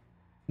 hey,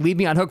 leave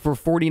me on hook for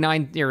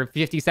 49 or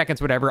 50 seconds,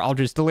 whatever. I'll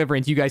just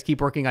Deliverance. You guys keep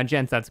working on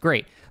gens. That's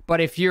great.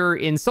 But if you're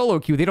in solo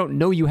queue, they don't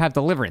know you have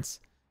Deliverance.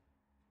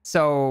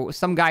 So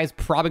some guy's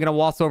probably going to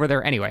waltz over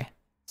there anyway.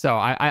 So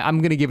I'm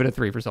going to give it a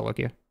 3 for solo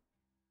queue.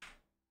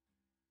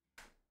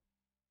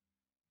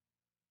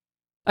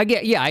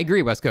 Again, yeah, I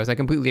agree, West Coast. I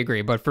completely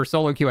agree. But for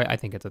solo queue, I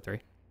think it's a 3.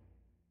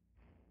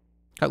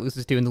 Cut Loose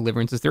is 2 and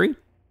Deliverance is 3.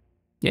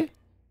 Yeah.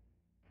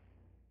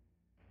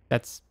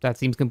 That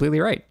seems completely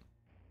right.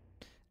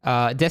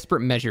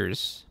 Desperate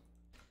Measures.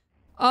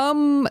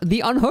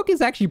 The unhook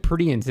is actually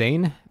pretty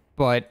insane,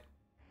 but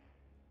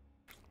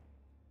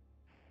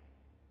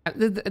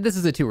this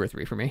is a 2 or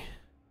 3 for me.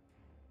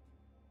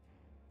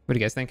 What do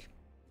you guys think?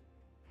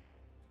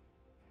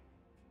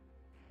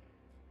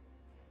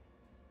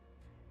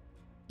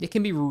 It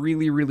can be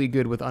really, really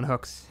good with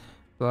unhooks,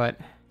 but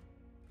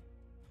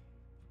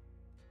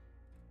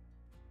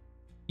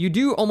you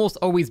do almost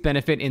always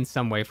benefit in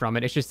some way from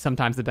it. It's just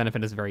sometimes the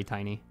benefit is very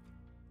tiny.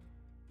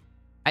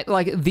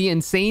 Like, the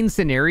insane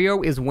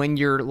scenario is when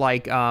you're,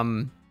 like,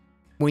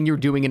 when you're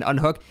doing an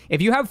unhook.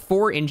 If you have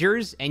 4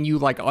 injures and you,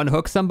 like,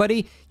 unhook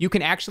somebody, you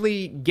can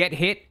actually get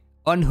hit,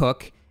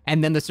 unhook,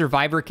 and then the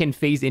survivor can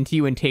phase into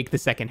you and take the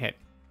second hit.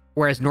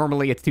 Whereas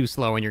normally it's too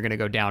slow and you're going to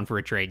go down for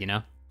a trade, you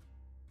know?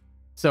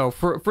 So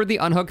for the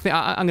unhook thing,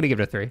 I'm going to give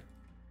it a 3.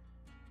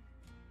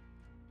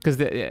 Because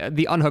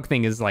the unhook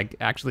thing is, like,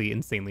 actually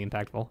insanely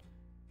impactful.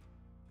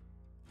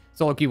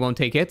 Solo queue won't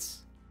take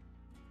hits.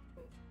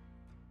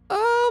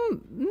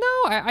 No,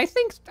 I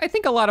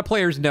think a lot of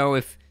players know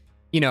if,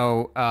 you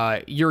know,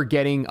 you're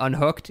getting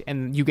unhooked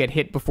and you get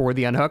hit before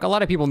the unhook. A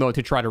lot of people know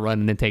to try to run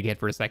and then take a hit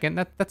for a second.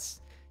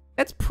 That's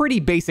pretty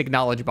basic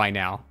knowledge by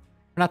now.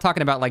 We're not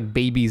talking about, like,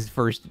 baby's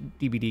first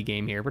DBD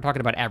game here. We're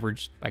talking about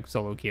average, like,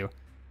 solo queue.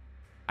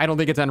 I don't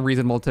think it's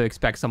unreasonable to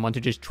expect someone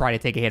to just try to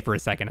take a hit for a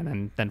second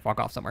and then fuck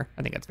off somewhere.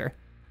 I think that's fair.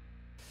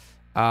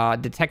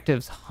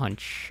 Detective's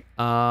Hunch.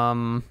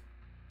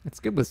 It's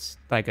good with,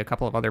 like, a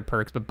couple of other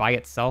perks, but by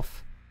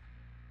itself...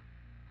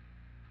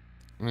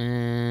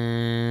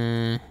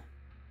 It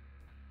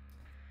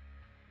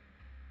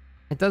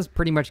does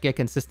pretty much get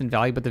consistent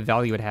value, but the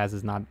value it has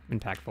is not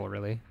impactful,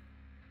 really.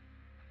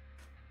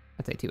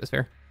 I'd say 2 is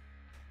fair.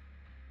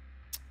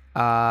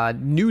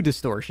 New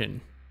Distortion.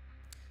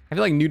 I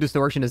feel like New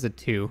Distortion is a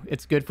 2.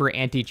 It's good for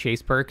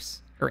anti-chase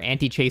perks, or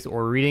anti-chase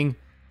or reading,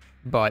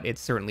 but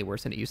it's certainly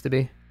worse than it used to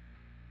be.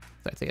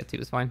 So I'd say a 2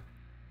 is fine.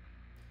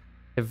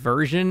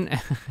 Diversion.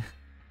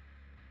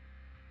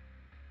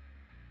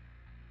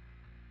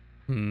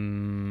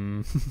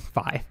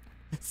 5.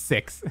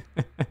 6.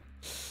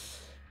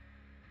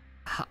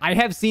 I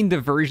have seen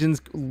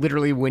diversions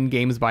literally win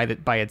games by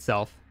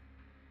itself,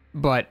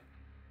 but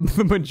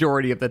the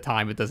majority of the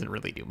time it doesn't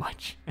really do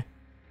much.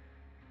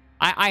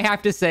 I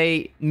have to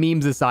say,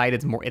 memes aside,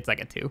 it's like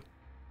a 2.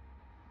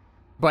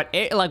 But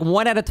like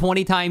 1 out of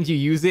 20 times you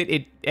use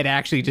it, it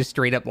actually just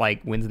straight up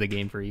like wins the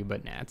game for you.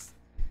 But nah,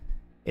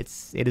 it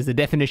is the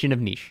definition of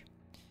niche.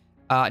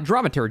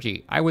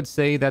 Dramaturgy, I would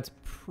say that's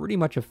pretty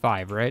much a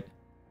 5, right?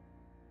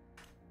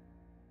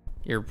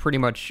 You're pretty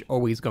much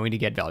always going to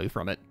get value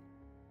from it.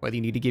 Whether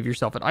you need to give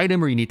yourself an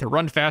item, or you need to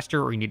run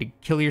faster, or you need to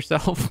kill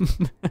yourself.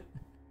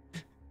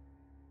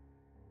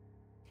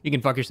 You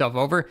can fuck yourself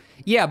over.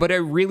 Yeah, but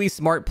a really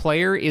smart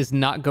player is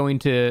not going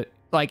to...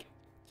 Like,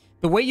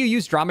 the way you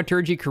use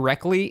Dramaturgy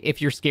correctly,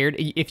 if you're scared...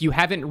 If you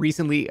haven't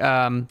recently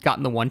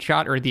gotten the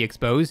one-shot or the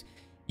expose,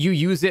 you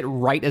use it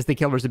right as the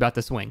killer's about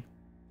to swing.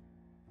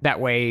 That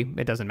way,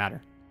 it doesn't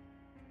matter.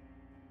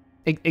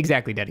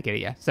 Exactly,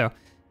 Dedicated, yeah. So,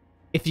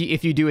 if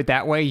you do it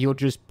that way, you'll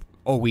just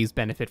always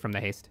benefit from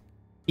the haste.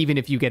 Even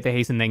if you get the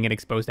haste and then get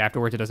exposed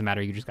afterwards, it doesn't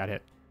matter, you just got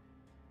hit.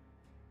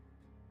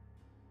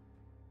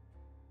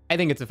 I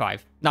think it's a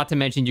 5. Not to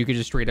mention, you could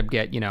just straight up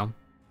get, you know,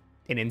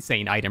 an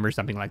insane item or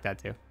something like that,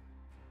 too.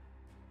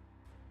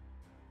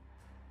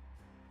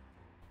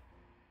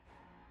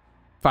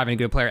 Five and a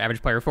good player,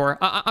 average player 4.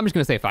 I'm just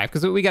going to say 5,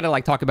 because we got to,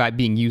 like, talk about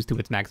being used to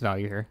its max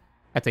value here.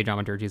 I'd say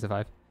Dramaturgy is a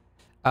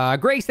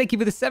 5. Grace, thank you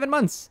for the 7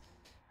 months.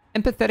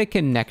 Empathetic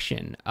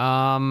Connection.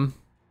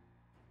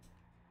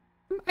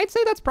 I'd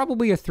say that's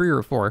probably a 3 or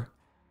a 4.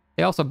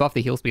 They also buffed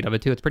the heal speed of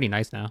it, too. It's pretty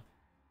nice now.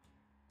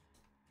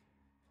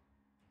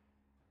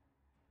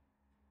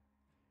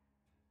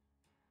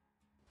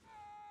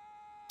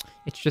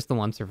 It's just the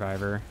one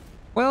survivor.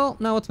 Well,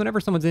 no, it's whenever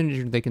someone's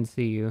injured, they can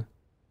see you.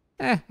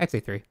 I'd say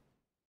 3.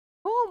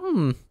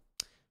 Oh,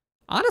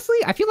 honestly,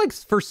 I feel like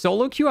for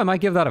solo queue, I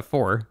might give that a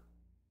 4.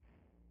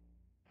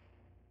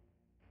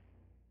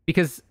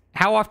 Because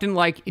how often,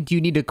 like, do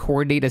you need to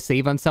coordinate a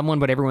save on someone,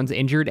 but everyone's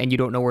injured and you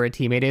don't know where a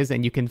teammate is,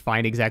 and you can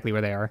find exactly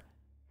where they are?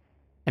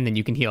 And then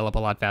you can heal up a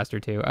lot faster,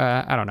 too.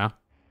 I don't know.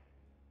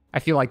 I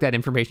feel like that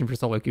information for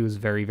solo queue is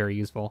very, very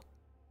useful.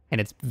 And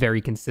it's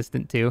very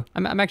consistent, too.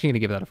 I'm actually going to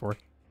give that a 4.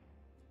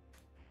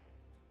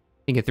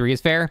 Think a 3 is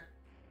fair?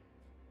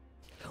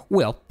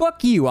 Well,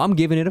 fuck you. I'm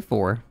giving it a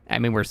 4. I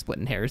mean, we're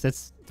splitting hairs.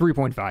 That's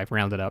 3.5,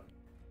 rounded up.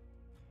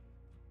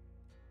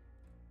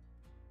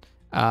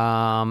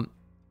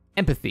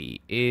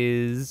 Empathy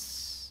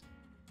is...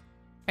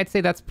 I'd say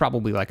that's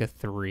probably like a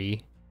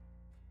 3.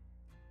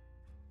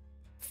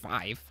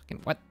 5?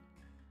 Fucking what?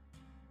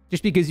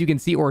 Just because you can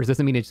see ores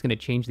doesn't mean it's going to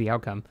change the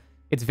outcome.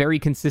 It's very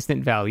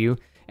consistent value,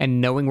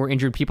 and knowing where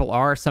injured people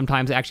are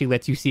sometimes actually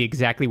lets you see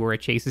exactly where a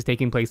chase is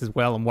taking place as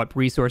well and what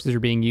resources are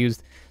being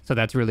used, so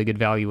that's really good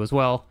value as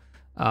well.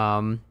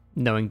 Knowing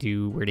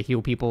where to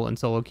heal people in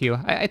solo queue,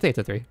 I'd say it's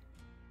a 3.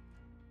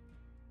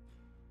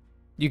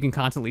 You can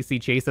constantly see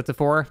chase, that's a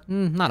 4.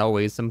 Not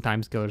always.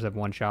 Sometimes killers have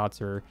one-shots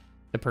or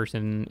the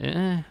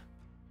person...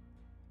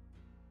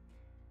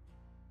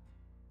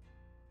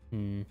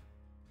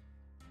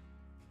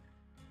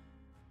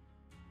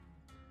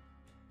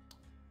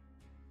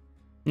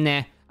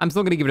 Nah, I'm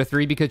still going to give it a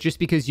 3 because just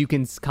because you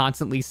can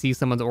constantly see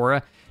someone's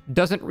aura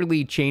doesn't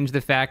really change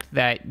the fact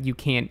that you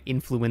can't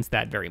influence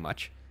that very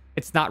much.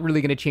 It's not really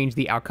going to change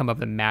the outcome of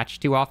the match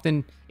too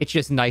often. It's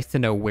just nice to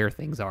know where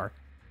things are.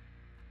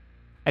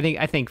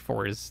 I think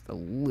 4 is a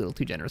little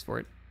too generous for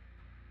it.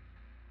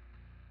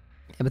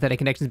 Empathetic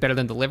connection is better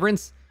than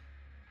deliverance.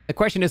 The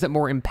question is it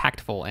more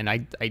impactful, and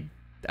I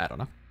don't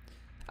know.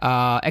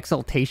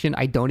 Exaltation.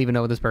 I don't even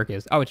know what this perk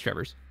is. Oh, it's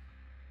Trevor's.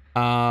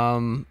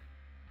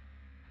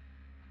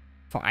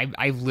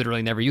 I've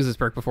literally never used this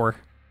perk before.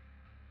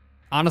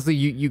 Honestly,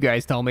 you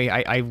guys tell me.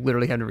 I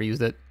literally have never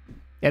used it.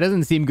 It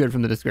doesn't seem good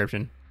from the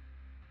description.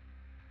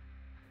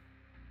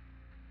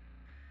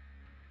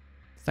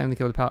 It's time to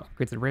kill the power.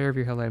 Upgrades the rare of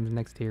your held items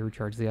next tier.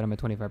 Recharges the item at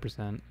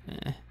 25%.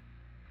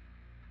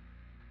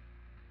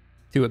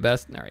 2 at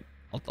best. All right.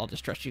 I'll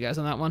just trust you guys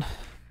on that one.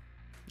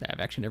 I've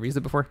actually never used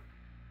it before.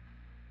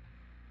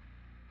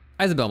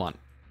 Eyes of Belmont.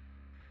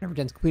 Never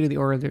gens completed the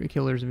aura of the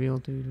killer's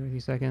revealed to 20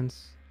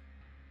 seconds.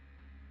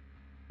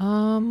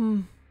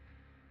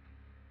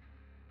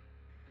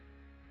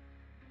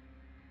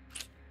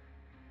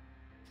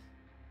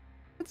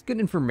 That's good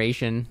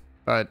information,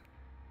 but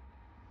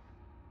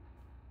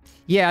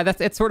yeah,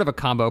 it's sort of a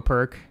combo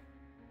perk.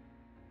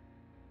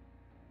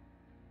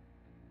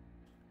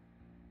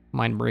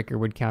 Mindbreaker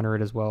would counter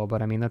it as well,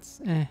 but I mean,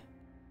 that's eh.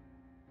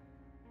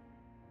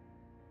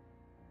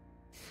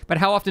 But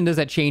how often does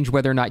that change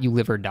whether or not you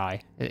live or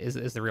die,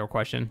 is the real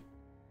question.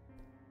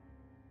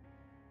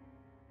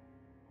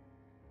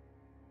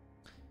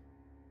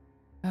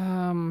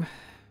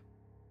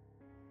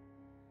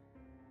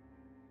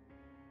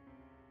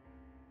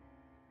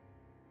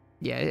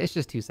 Yeah, it's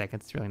just 2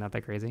 seconds. It's really not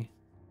that crazy.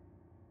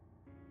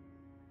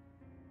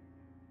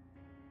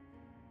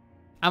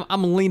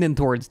 I'm leaning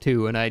towards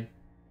 2, and I...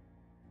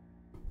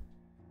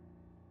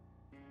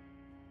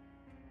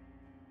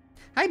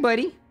 Hi,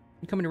 buddy.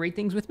 You coming to rate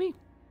things with me?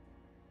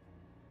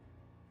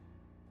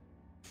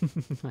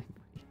 All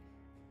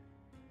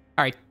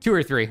right, 2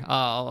 or 3.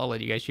 I'll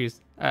let you guys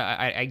choose.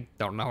 I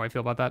don't know how I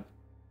feel about that.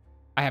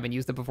 I haven't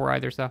used it before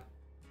either, so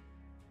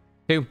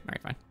 2. All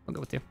right, fine. We'll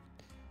go with 2.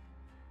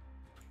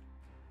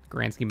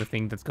 Grand scheme of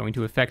things, that's going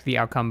to affect the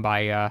outcome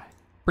by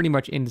pretty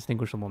much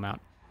indistinguishable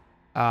amount.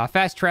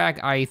 Fast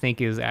track, I think,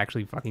 is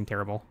actually fucking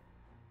terrible.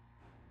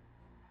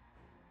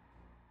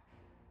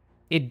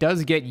 It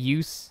does get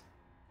use.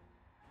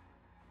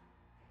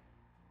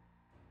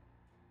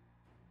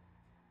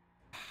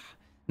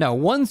 No,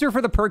 1s are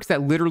for the perks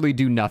that literally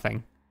do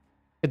nothing.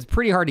 It's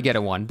pretty hard to get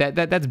a 1.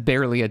 That's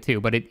barely a 2,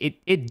 but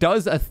it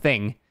does a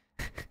thing.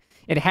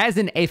 It has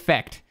an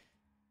effect.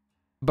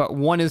 But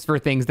 1 is for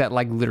things that,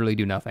 like, literally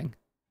do nothing.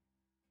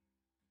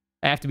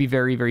 I have to be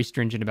very, very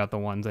stringent about the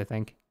 1s, I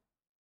think.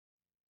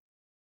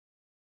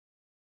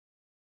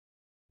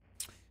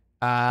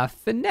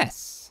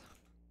 Finesse.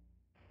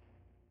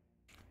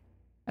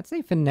 I'd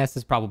say Finesse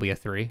is probably a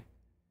 3.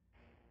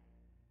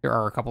 There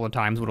are a couple of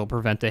times when it'll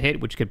prevent a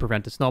hit, which could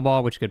prevent a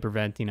snowball, which could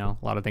prevent, you know,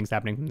 a lot of things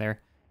happening from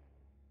there.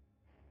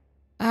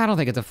 I don't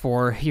think it's a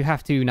 4. You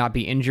have to not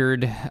be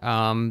injured.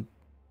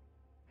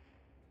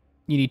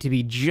 You need to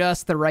be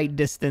just the right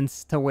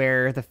distance to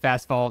where the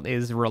fast vault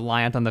is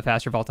reliant on the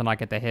faster vault to not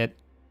get the hit.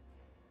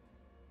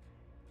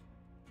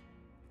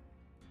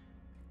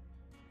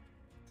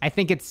 I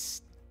think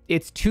it's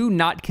too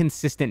not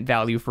consistent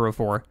value for a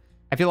 4.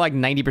 I feel like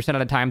 90% of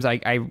the times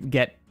I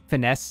get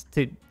Finesse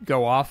to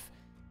go off.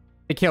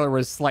 The killer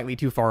was slightly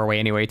too far away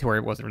anyway to where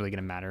it wasn't really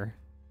going to matter.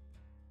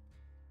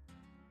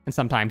 And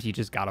sometimes you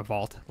just gotta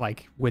vault,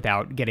 like,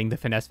 without getting the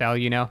Finesse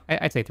value, you know?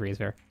 I'd say 3 is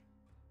fair.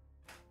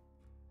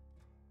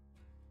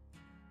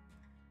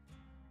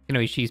 You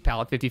know, she's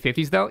palette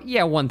 50/50s, though?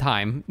 Yeah, 1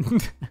 time.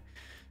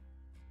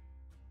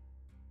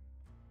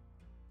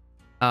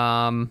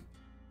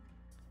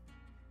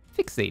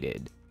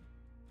 Fixated.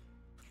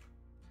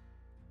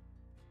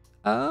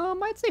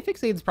 I'd say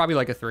Fixated is probably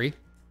like a 3.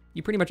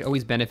 You pretty much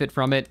always benefit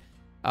from it.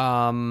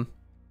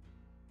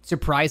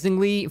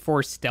 Surprisingly,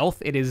 for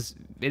stealth, it is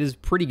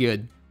pretty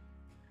good.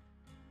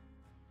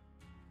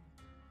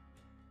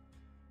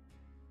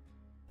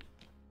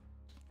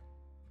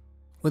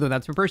 Whether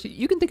that's for person,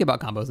 you can think about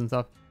combos and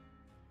stuff.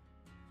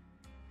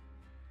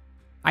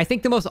 I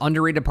think the most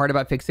underrated part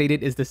about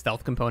Fixated is the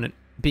stealth component.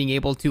 Being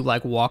able to,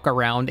 like, walk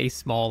around a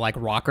small, like,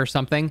 rock or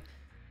something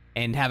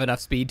and have enough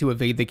speed to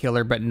evade the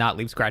killer but not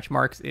leave scratch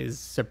marks is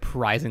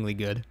surprisingly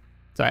good.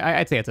 So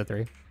I'd say it's a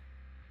 3.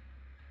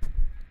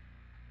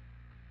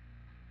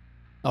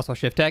 Also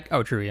shift tech.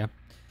 Oh, true, yeah.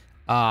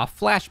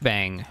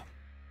 Flashbang.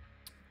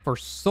 For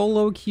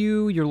solo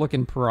queue, you're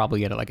looking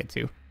probably at it like a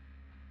 2.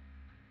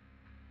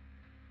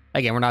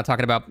 Again, we're not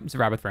talking about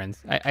survive with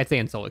friends. I'd say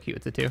in solo queue,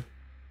 it's a 2.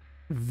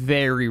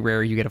 Very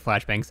rare you get a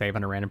flashbang save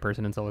on a random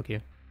person in solo queue.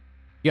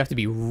 You have to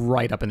be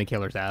right up in the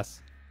killer's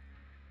ass.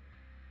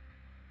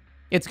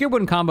 It's good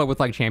when combo with,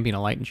 like, Champion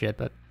of Light and shit,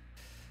 but...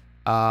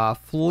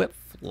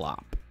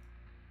 Flip-flop.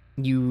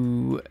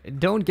 You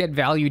don't get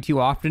value too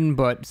often,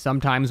 but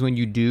sometimes when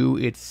you do,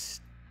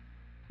 it's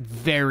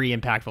very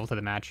impactful to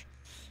the match.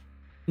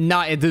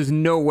 There's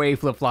no way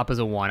flip-flop is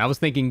a 1. I was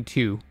thinking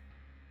 2.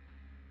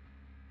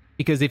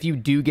 Because if you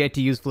do get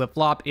to use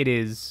flip-flop, it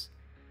is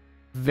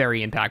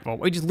very impactful.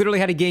 We just literally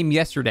had a game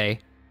yesterday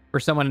where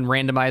someone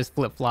randomized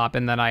flip-flop,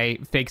 and then I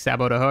fake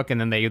saboed a hook, and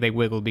then they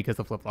wiggled because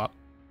of flip-flop.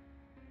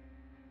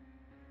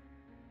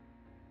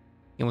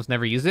 You almost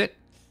never use it?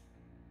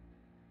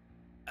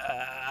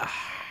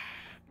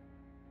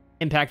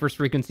 Impact versus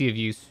frequency of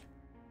use.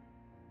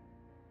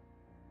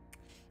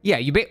 Yeah,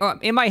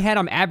 in my head,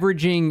 I'm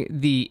averaging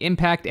the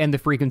impact and the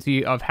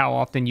frequency of how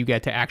often you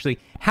get to actually...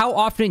 How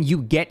often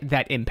you get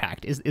that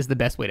impact is the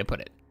best way to put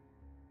it.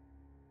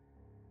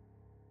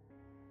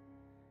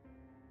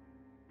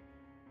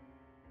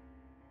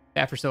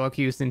 After solo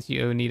queue, since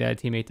you need a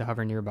teammate to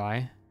hover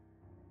nearby.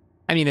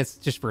 I mean, it's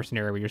just for a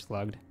scenario where you're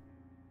slugged.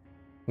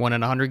 1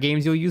 in 100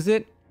 games you'll use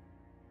it.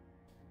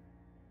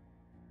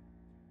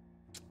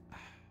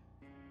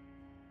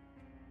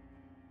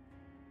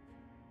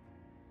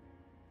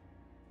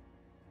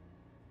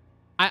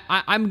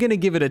 I'm going to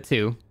give it a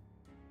 2.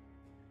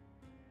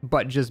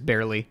 But just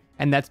barely.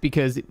 And that's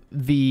because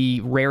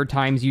the rare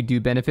times you do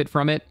benefit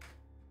from it,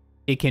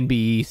 it can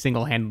be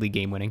single-handedly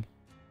game-winning.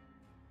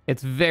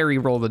 It's very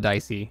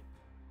roll-the-dicey.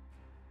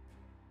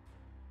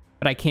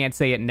 But I can't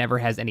say it never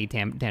has any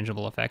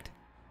tangible effect.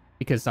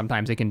 Because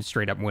sometimes it can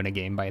straight up win a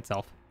game by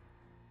itself.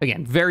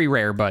 Again, very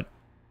rare, but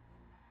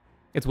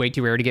it's way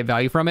too rare to get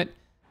value from it.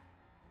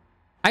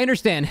 I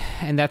understand,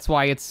 and that's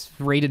why it's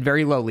rated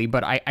very lowly,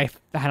 but I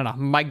don't know.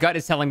 My gut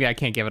is telling me I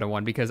can't give it a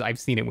 1 because I've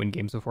seen it win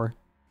games before.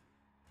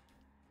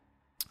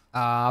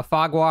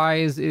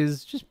 Fog-wise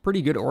is just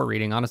pretty good ore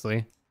reading,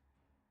 honestly.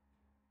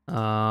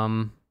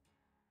 I'd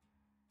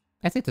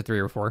say it's a 3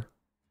 or 4.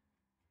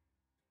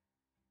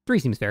 3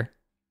 seems fair.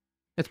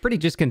 It's pretty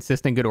just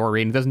consistent good ore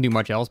reading. It doesn't do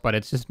much else, but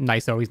it's just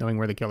nice always knowing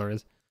where the killer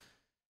is.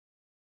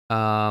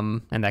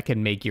 And that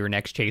can make your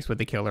next chase with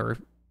the killer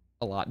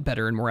a lot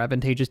better and more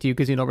advantageous to you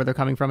because you know where they're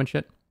coming from and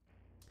shit.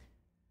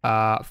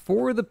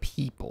 For the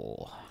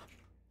people,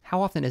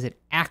 how often is it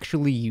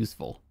actually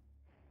useful?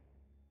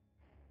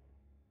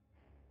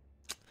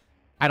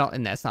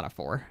 And that's not a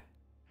 4.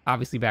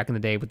 Obviously, back in the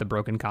day with the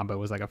broken combo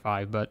was like a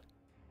 5, but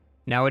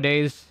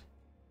nowadays,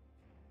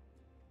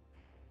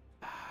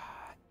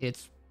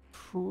 it's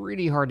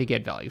pretty hard to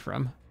get value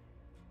from.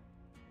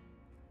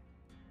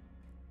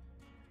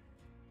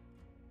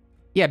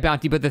 Yeah,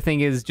 Bounty, but the thing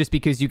is, just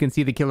because you can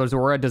see the killer's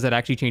aura, does it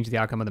actually change the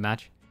outcome of the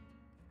match?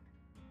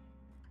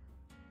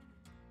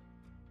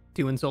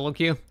 2 in solo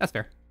queue? That's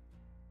fair.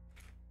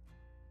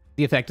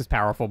 The effect is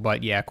powerful,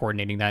 but yeah,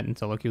 coordinating that in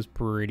solo queue is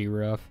pretty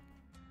rough.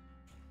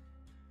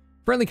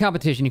 Friendly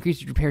competition.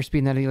 Increases repair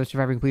speed and that other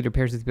survivor complete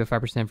repairs with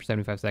 5% for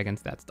 75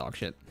 seconds. That's dog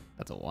shit.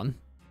 That's a 1.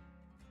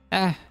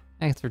 I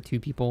guess for 2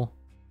 people.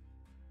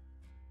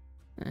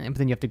 But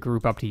then you have to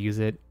group up to use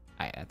it.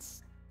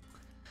 That's...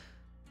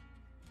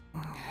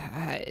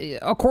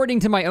 according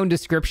to my own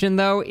description,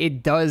 though,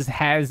 it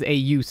has a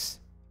use.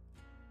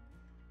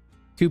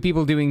 2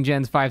 people doing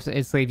gens 5,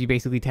 it saves you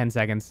basically 10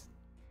 seconds.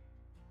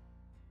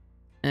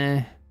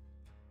 I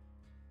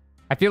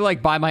feel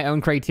like by my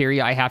own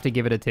criteria, I have to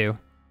give it a 2.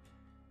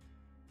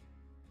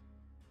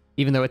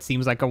 Even though it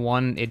seems like a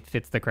 1, it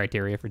fits the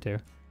criteria for 2.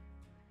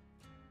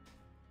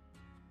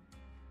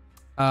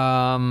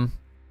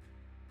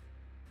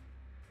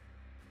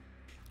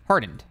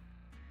 Hardened.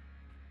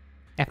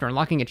 After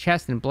unlocking a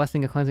chest and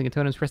blessing a cleansing of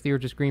totems, press the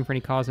urge screen for any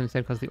cause and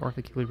instead cause the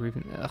orphicular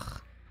breathing.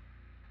 Ugh.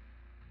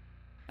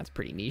 That's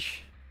pretty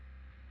niche.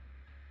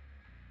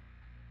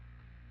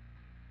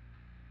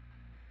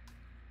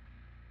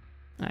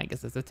 I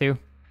guess that's a 2.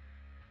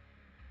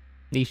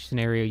 Niche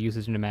scenario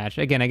usage in a match.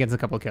 Again, against a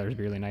couple of killers would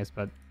be really nice,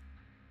 but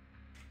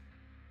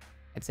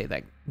I'd say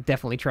that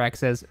definitely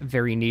tracks as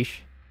very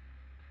niche.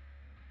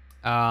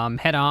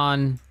 Head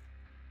on.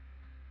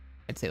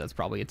 I'd say that's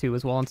probably a 2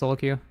 as well in solo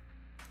queue.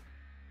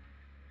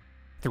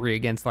 3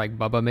 against like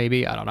Bubba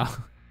maybe. I don't know.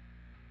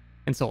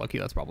 In solo queue,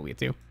 that's probably a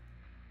 2.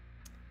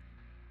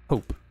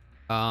 Hope.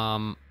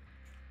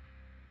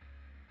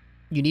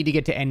 You need to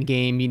get to end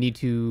game. You need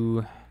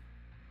to...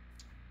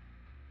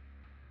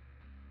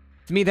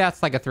 To me,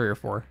 that's like a 3 or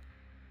 4.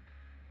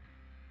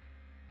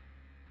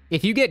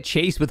 If you get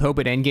chased with Hope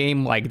at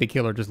endgame, like, the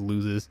killer just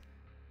loses.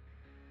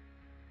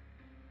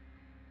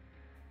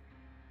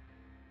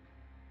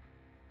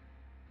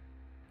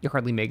 You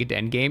hardly make it to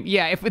endgame.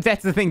 Yeah, if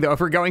that's the thing, though. If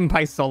we're going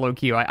by solo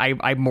queue,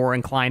 I'm more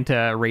inclined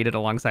to rate it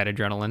alongside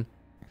Adrenaline.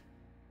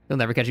 You'll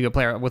never catch a good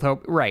player with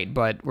Hope. Right,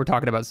 but we're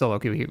talking about solo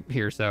queue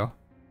here, so...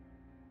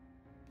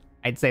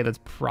 I'd say that's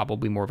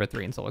probably more of a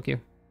 3 in solo queue.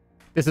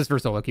 This is for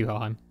solo queue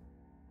Helheim.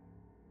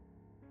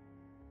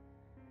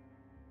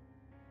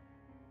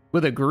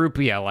 With a group,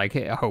 yeah, like,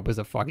 Hope is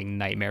a fucking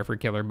nightmare for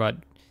killer, but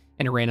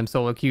in a random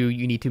solo queue,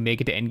 you need to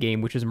make it to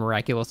endgame, which is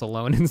miraculous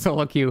alone in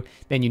solo queue.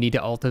 Then you need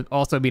to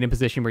also be in a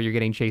position where you're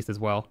getting chased as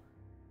well.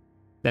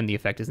 Then the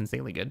effect is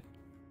insanely good.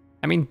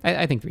 I mean,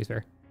 I think 3 is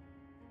fair.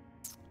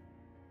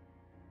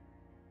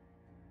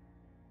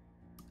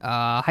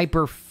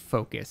 Hyper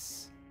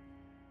focus.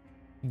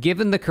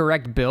 Given the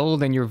correct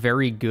build and you're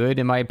very good,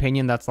 in my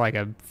opinion, that's like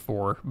a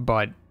 4.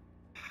 But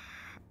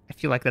I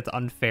feel like that's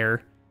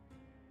unfair.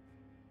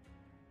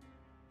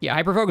 Yeah,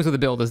 Hyper Focus with a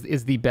build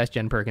is the best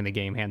gen perk in the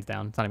game, hands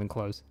down. It's not even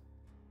close.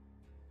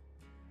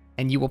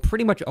 And you will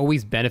pretty much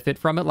always benefit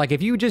from it. Like,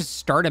 if you just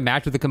start a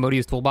match with the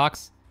Commodious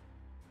Toolbox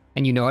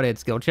and you know how to hit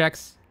skill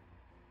checks,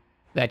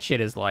 that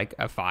shit is like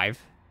a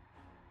 5.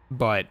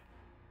 But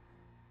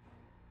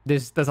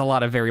there's a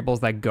lot of variables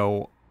that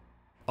go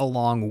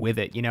along with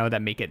it, you know,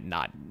 that make it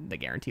not the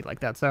guarantee like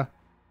that. So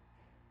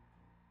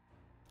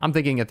I'm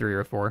thinking a 3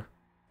 or a 4.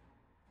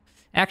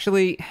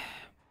 Actually,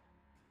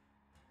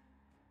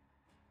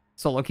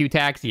 solo Q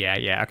tax.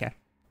 Yeah, okay.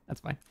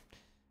 That's fine.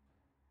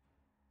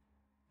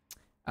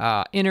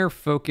 Inner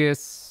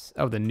focus.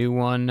 Oh, the new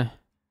one.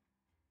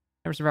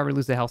 Never survivor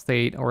lose the health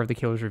state or if the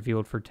kill is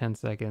revealed for 10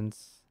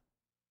 seconds.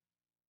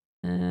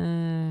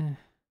 That's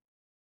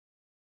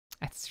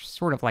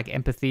sort of like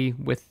empathy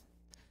with...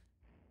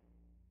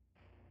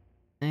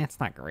 it's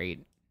not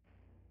great.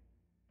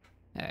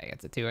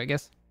 It's a 2, I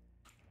guess.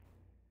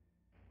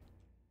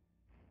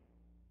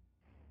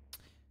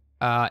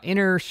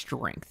 Inner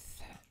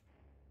strength.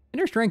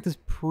 Inner strength is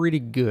pretty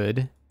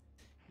good.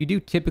 You do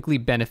typically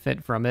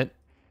benefit from it.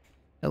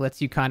 It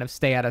lets you kind of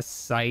stay out of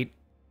sight.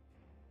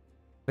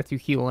 Lets you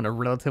heal in a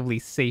relatively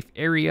safe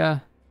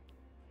area.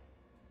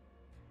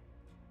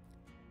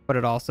 But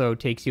it also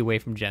takes you away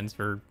from gens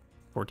for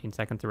 14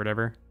 seconds or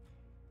whatever.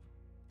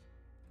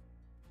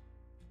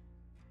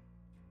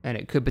 And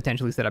it could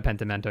potentially set up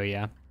Pentimento,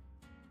 yeah.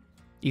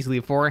 Easily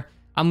a 4.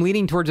 I'm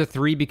leaning towards a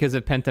 3 because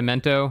of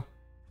Pentimento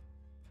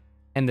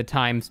and the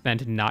time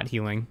spent not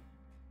healing.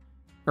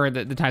 Or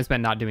the time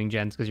spent not doing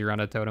gens because you're on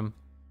a totem.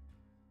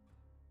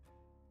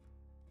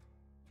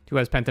 Who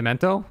has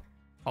Pentimento?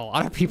 A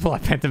lot of people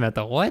have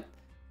Pentimento. What?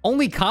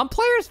 Only comp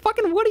players?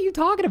 Fucking what are you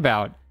talking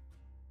about?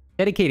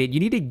 Dedicated,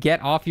 you need to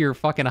get off your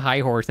fucking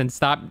high horse and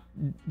stop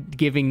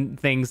giving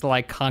things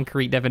like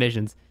concrete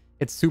definitions.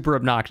 It's super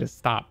obnoxious.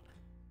 Stop.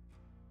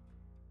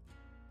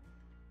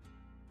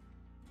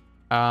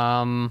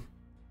 I'm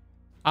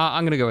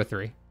gonna go with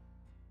 3.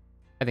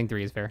 I think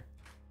 3 is fair.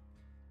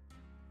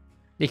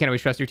 You can't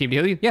always trust your team to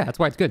heal you. Yeah, that's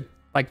why it's good.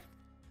 Like,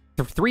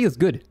 3 is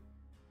good.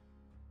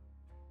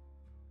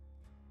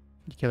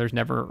 Killers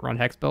never run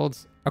hex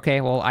builds.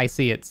 Okay, well, I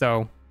see it,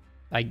 so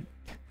I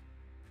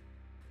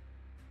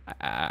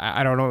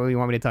don't know what you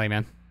want me to tell you,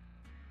 man.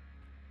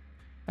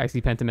 I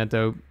see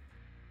Pentimento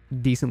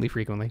decently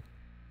frequently.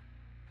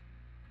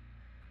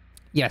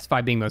 Yes,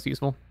 5 being most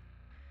useful.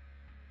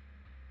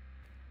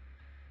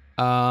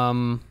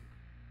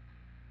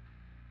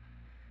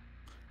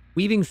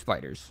 Weaving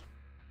Spiders.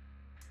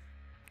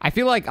 I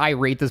feel like I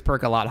rate this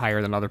perk a lot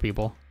higher than other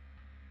people.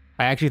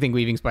 I actually think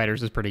Weaving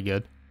Spiders is pretty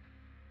good.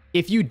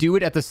 If you do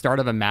it at the start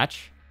of a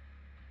match,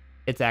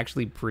 it's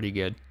actually pretty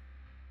good.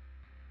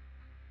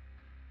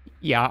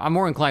 Yeah, I'm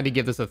more inclined to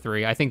give this a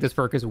 3. I think this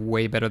perk is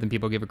way better than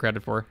people give it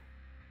credit for.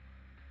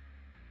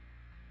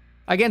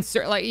 Against,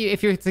 like,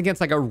 if it's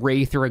against like a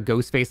Wraith or a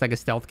Ghostface, like a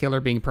Stealth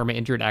Killer, being perma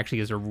injured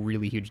actually is a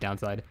really huge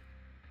downside.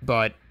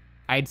 But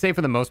I'd say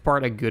for the most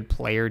part, a good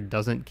player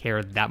doesn't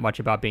care that much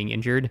about being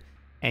injured,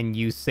 and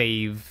you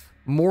save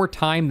more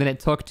time than it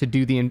took to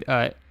do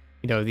the,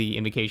 the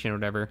invocation or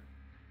whatever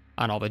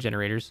on all the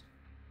generators.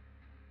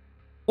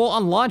 Well,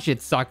 on launch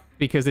it sucked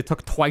because it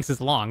took twice as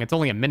long. It's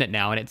only a minute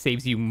now, and it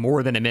saves you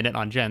more than a minute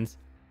on gens.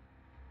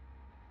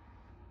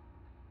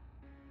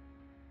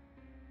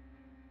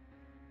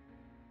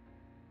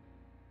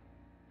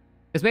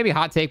 This may be a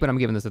hot take, but I'm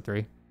giving this a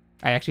 3.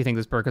 I actually think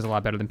this perk is a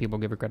lot better than people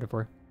give it credit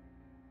for.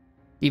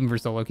 Even for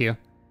solo queue.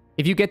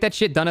 If you get that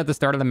shit done at the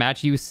start of the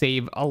match, you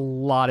save a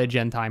lot of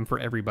gen time for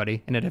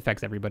everybody, and it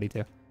affects everybody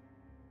too.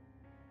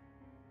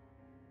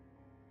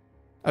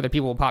 Other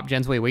people will pop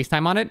gens away, waste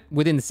time on it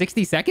within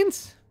 60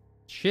 seconds?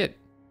 Shit.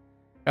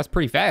 That's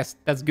pretty fast.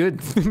 That's good.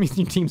 That means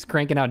your team's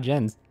cranking out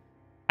gens.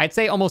 I'd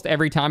say almost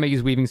every time I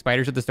use Weaving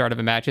Spiders at the start of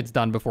a match, it's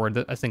done before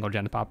a single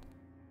gen pop.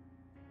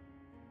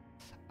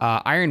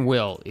 Iron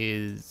Will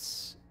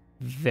is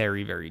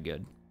very, very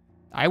good.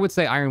 I would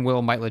say Iron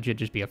Will might legit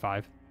just be a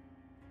 5.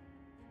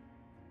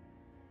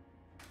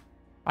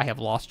 I have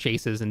lost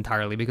chases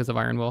entirely because of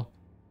Iron Will.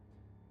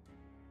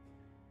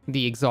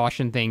 The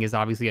exhaustion thing is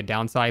obviously a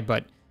downside,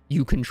 but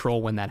you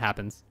control when that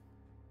happens.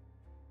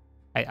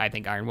 I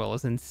think Iron Will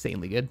is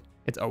insanely good.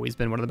 It's always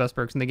been one of the best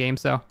perks in the game,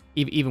 so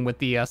even with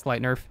the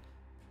slight nerf,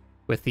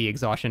 with the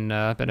exhaustion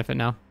benefit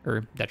now,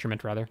 or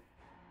detriment rather.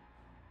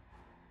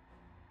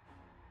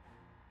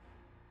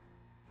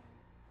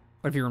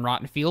 What if you're in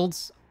Rotten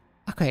Fields?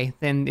 Okay,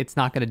 then it's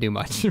not going to do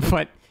much,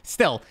 but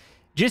still,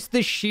 just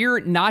the sheer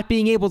not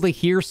being able to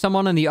hear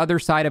someone on the other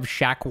side of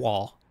shack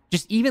wall.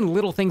 Just even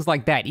little things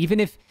like that. Even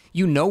if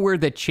you know where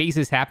the chase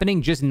is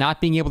happening, just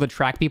not being able to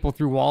track people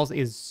through walls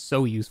is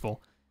so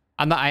useful.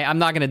 I'm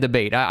not going to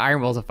debate.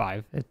 Iron Will's a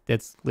 5.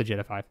 It's legit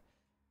a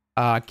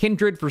 5.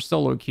 Kindred for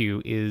solo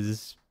queue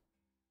is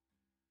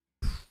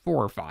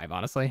 4 or 5,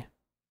 honestly.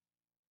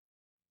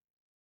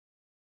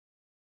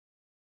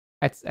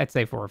 I'd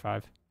say 4 or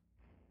 5.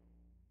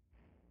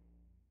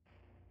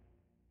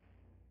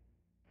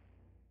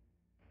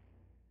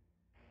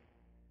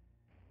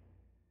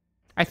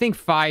 I think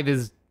 5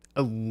 is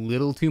a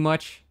little too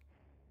much.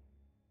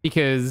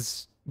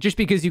 Because just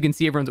because you can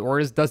see everyone's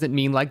auras doesn't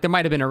mean, like, there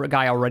might have been a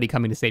guy already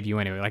coming to save you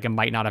anyway. Like, it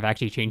might not have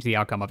actually changed the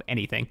outcome of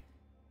anything.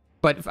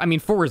 But, I mean,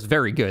 4 is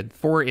very good.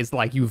 4 is,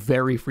 like, you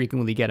very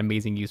frequently get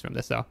amazing use from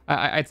this, so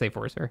I'd say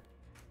 4 is fair.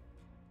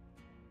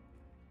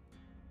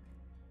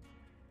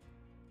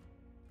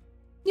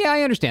 Yeah,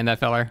 I understand that,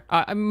 feller.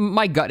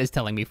 My gut is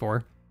telling me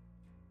 4.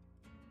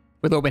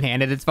 With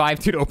open-handed, it's 5.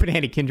 Dude,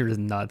 open-handed Kindred is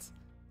nuts.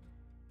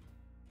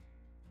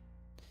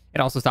 It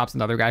also stops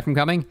another guy from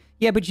coming.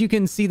 Yeah, but you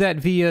can see that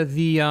via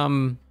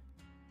the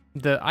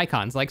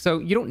icons. Like, so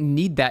you don't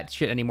need that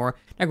shit anymore.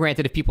 Now,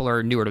 granted, if people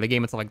are newer to the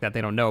game and stuff like that,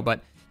 they don't know,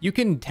 but you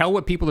can tell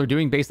what people are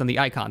doing based on the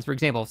icons. For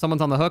example, if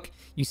someone's on the hook,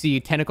 you see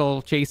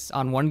tentacle chase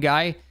on one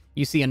guy,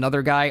 you see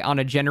another guy on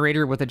a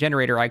generator with a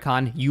generator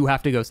icon, you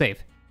have to go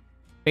save.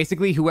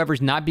 Basically,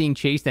 whoever's not being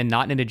chased and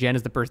not in a gen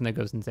is the person that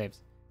goes and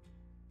saves.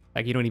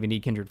 Like, you don't even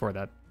need Kindred for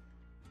that.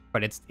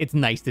 But it's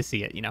nice to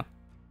see it, you know?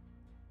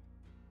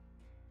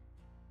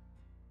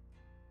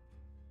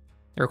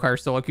 It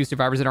requires solo queue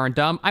survivors that aren't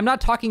dumb. I'm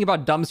not talking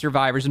about dumb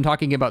survivors. I'm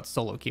talking about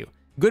solo queue.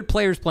 Good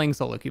players playing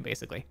solo queue,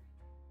 basically.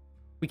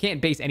 We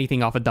can't base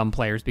anything off of dumb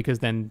players because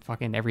then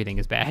fucking everything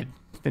is bad.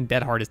 Then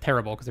Dead Hard is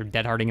terrible because they're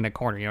dead harding in a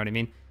corner, you know what I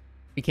mean?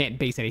 We can't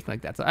base anything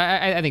like that. So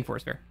I think 4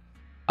 is fair.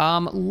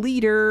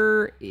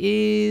 Leader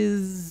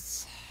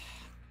is...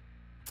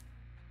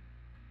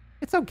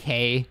 It's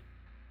okay.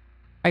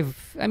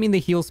 I mean, the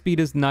heal speed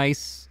is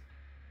nice.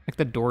 Like,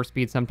 the door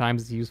speed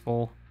sometimes is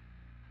useful.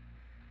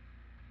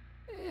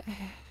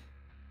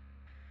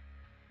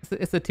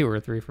 It's a 2 or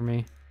a 3 for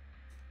me.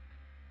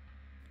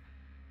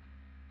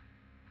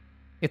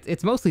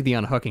 It's mostly the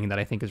unhooking that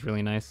I think is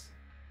really nice.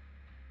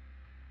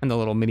 And the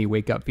little mini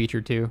wake-up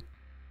feature, too.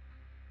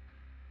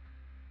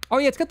 Oh,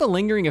 yeah, it's got the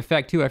lingering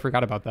effect, too. I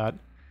forgot about that.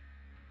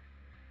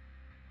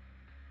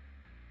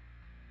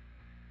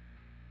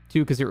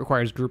 2, because it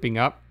requires grouping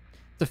up.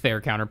 It's a fair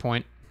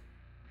counterpoint.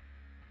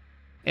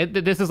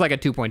 This is like a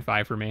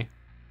 2.5 for me.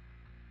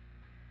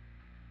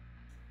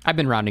 I've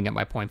been rounding up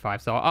my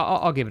 0.5, so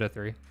I'll give it a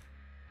 3.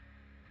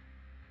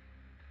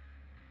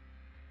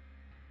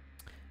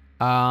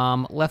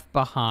 Left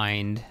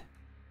Behind.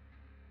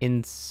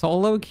 In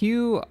solo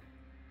queue,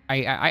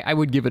 I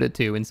would give it a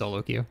 2 in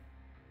solo queue.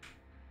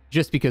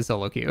 Just because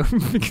solo queue.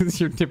 Because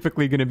you're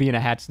typically going to be in a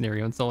hatch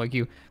scenario in solo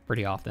queue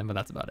pretty often, but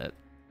that's about it.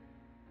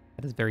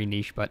 That is very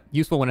niche, but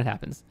useful when it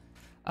happens.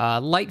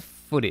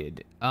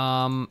 Light-footed.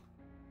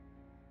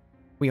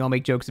 We all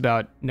make jokes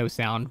about no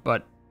sound,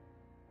 but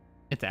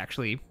it's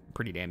actually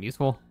pretty damn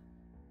useful.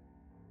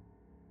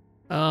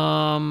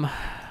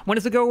 When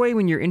does it go away?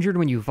 When you're injured,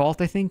 when you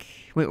vault, I think?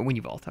 When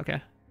you vault,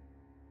 okay.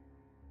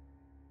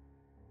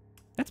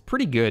 That's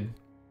pretty good.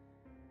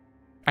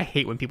 I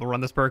hate when people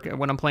run this perk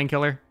when I'm playing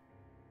killer.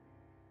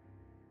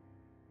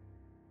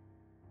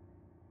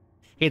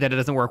 Hate that it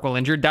doesn't work while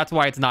injured. That's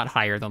why it's not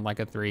higher than like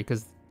a 3,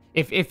 because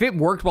if it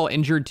worked while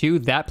injured too,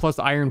 that plus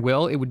Iron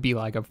Will, it would be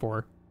like a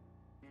 4.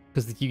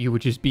 Because you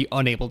would just be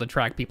unable to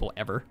track people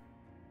ever.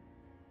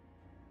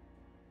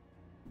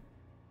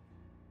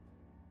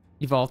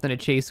 Evolved in a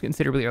chase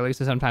considerably early,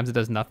 so sometimes it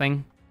does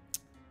nothing.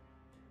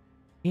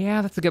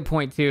 Yeah, that's a good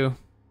point, too.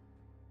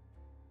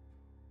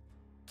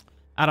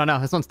 I don't know.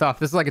 This one's tough.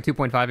 This is like a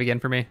 2.5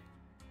 again for me.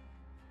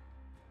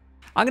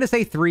 I'm going to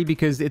say 3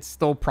 because it's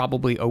still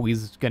probably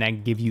always going to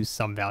give you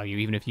some value,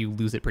 even if you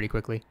lose it pretty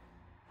quickly.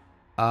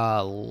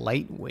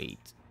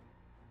 Lightweight.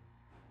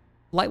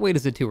 Lightweight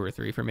is a 2 or a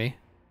 3 for me.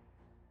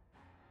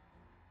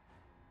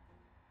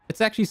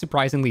 It's actually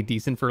surprisingly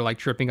decent for, like,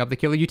 tripping up the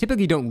killer. You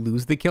typically don't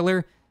lose the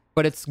killer,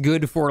 but it's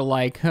good for,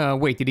 like,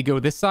 wait, did he go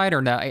this side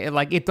or not?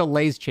 Like, it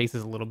delays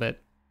chases a little bit.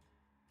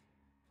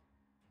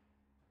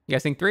 You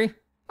guys think 3?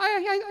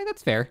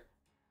 That's fair.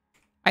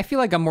 I feel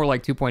like I'm more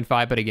like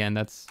 2.5, but again,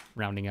 that's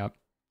rounding up.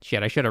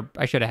 Shit, I should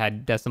have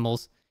had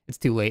decimals. It's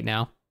too late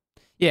now.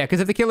 Yeah, because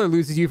if the killer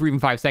loses you for even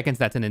 5 seconds,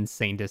 that's an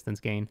insane distance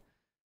gain.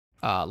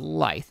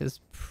 Lithe is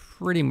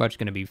pretty much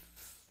going to be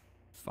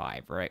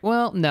 5, right?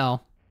 Well,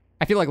 no.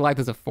 I feel like Lithe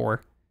is a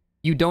 4.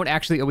 You don't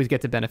actually always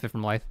get to benefit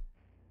from Lithe.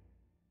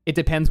 It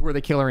depends where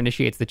the killer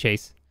initiates the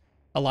chase.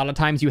 A lot of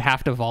times you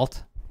have to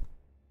vault,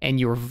 and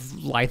you're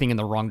lithing in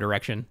the wrong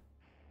direction.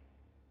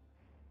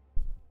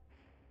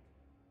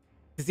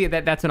 See,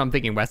 that's what I'm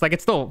thinking, Wes. Like,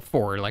 it's still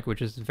 4, like,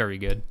 which is very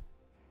good.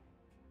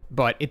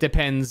 But it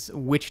depends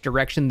which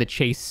direction the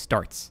chase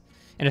starts.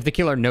 And if the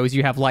killer knows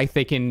you have Lithe,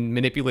 they can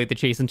manipulate the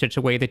chase in such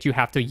a way that you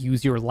have to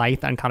use your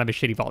Lithe on kind of a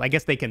shitty vault. I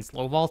guess they can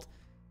slow vault,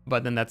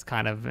 but then that's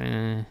kind of...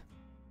 I'm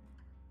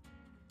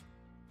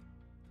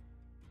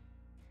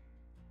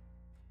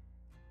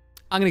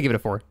going to give it a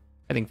 4.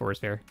 I think 4 is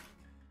fair.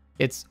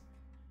 It's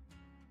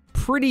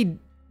pretty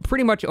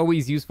much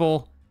always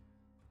useful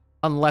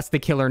unless the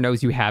killer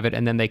knows you have it,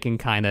 and then they can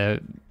kind of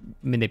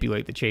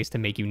manipulate the chase to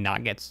make you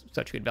not get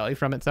such good value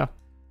from it, so...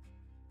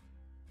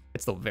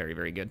 It's still very,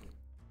 very good.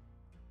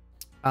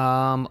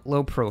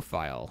 Low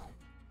profile.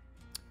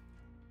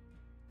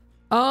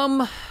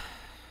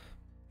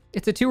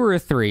 It's a 2 or a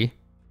 3.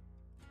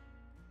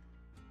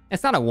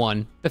 It's not a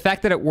 1. The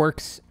fact that it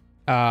works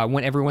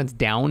when everyone's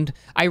downed.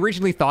 I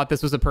originally thought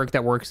this was a perk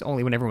that works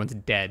only when everyone's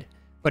dead.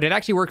 But it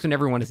actually works when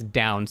everyone is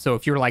down. So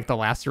if you're like the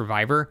last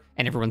survivor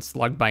and everyone's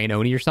slugged by an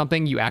Oni or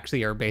something, you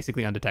actually are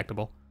basically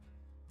undetectable.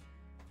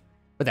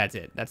 But that's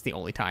it. That's the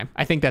only time.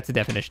 I think that's the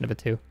definition of it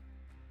too.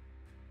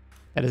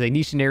 That is a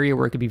niche scenario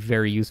where it could be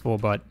very useful,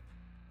 but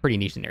pretty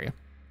niche scenario.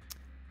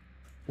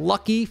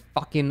 Lucky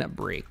fucking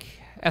Break.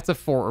 That's a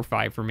 4 or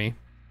 5 for me.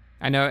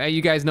 I know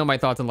you guys know my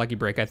thoughts on Lucky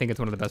Break. I think it's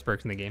one of the best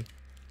perks in the game.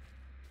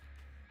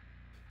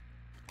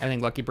 I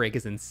think Lucky Break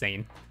is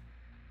insane.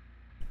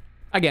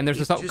 Again,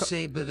 there's a...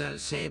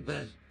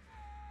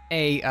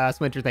 Hey,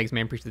 Splinter, thanks,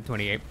 man. Appreciate the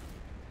 28.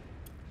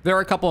 There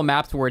are a couple of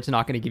maps where it's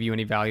not going to give you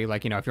any value.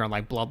 Like, you know, if you're on,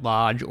 like, Blood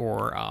Lodge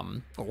or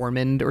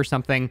Ormond or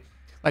something.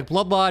 Like,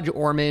 Blood Lodge,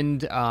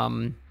 Ormond,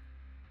 I'm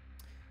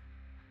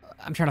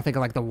trying to think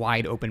of, like, the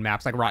wide open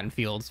maps, like Rotten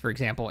Fields, for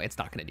example. It's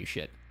not going to do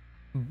shit.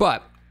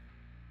 But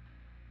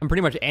on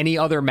pretty much any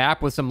other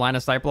map with some line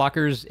of sight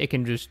blockers, it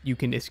can just... You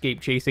can escape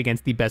chase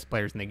against the best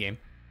players in the game.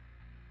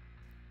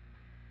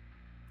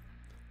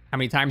 How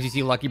many times you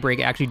see Lucky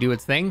Break actually do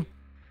its thing?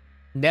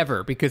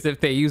 Never, because if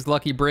they use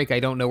Lucky Break, I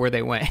don't know where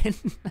they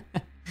went.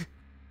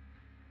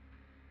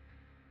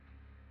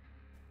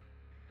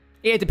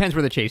 Yeah, it depends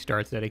where the chase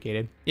starts,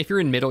 dedicated. If you're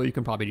in middle, you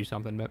can probably do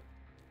something, but...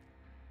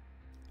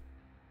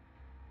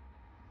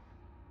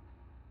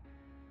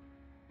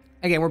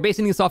 Again, we're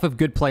basing this off of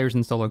good players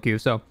in solo queue,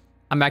 so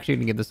I'm actually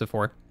going to give this a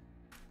 4.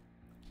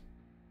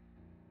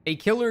 A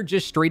killer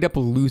just straight up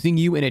losing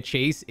you in a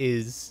chase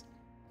is...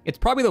 It's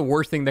probably the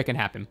worst thing that can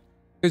happen.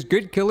 Because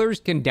good killers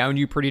can down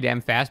you pretty damn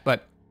fast,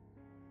 but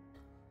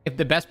if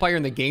the best player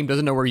in the game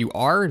doesn't know where you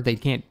are, they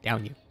can't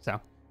down you,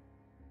 so.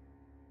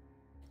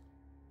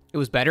 It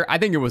was better. I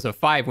think it was a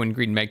 5 when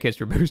Green Medkits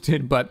were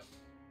boosted, but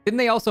didn't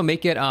they also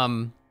make it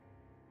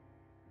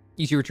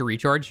easier to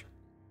recharge?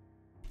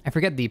 I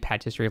forget the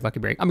patch history of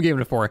Lucky Break. I'm giving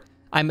it a 4.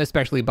 I'm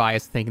especially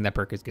biased thinking that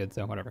perk is good,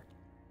 so whatever.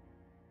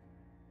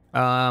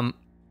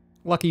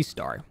 Lucky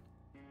Star.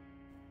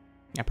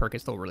 That perk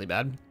is still really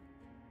bad.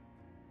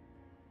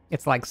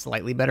 It's like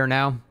slightly better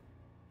now.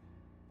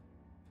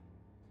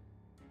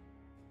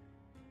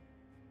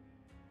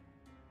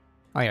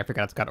 Oh yeah, I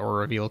forgot it's got Aura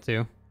Reveal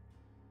too.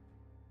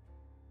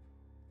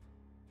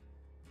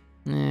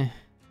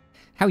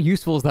 How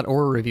useful is that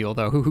Aura Reveal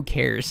though? Who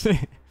cares?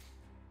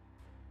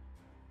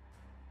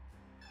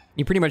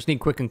 You pretty much need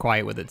Quick and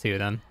Quiet with it too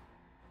then.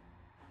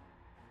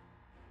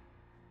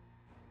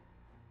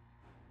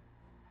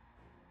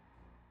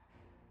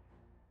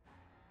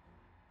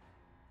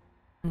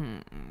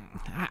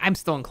 I'm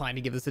still inclined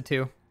to give this a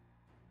 2.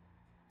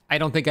 I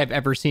don't think I've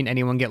ever seen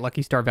anyone get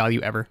Lucky Star value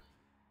ever.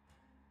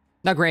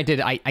 Now, granted,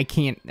 I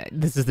can't...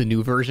 This is the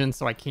new version,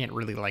 so I can't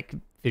really, like,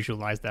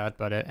 visualize that,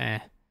 but,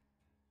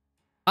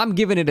 I'm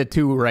giving it a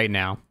 2 right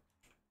now.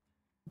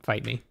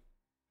 Fight me.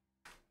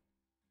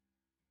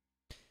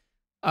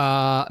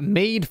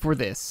 Made for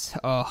this.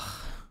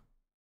 Oh.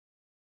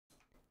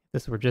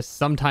 This were just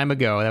some time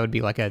ago. That would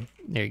be like a...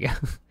 There you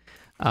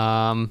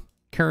go.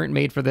 Current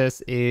made for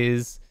this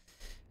is...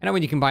 I know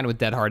when you combine it with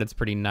Dead Heart, it's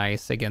pretty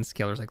nice against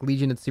killers like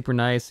Legion. It's super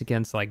nice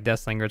against like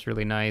Deathslinger. It's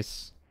really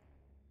nice.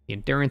 The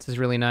endurance is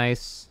really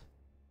nice,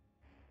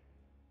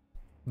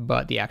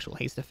 but the actual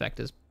haste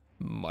effect is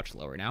much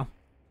lower now.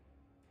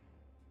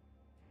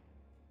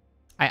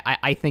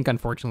 I think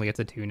unfortunately it's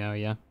a 2 now.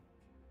 Yeah.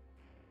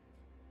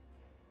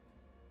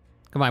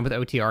 Combined with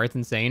OTR, it's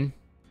insane.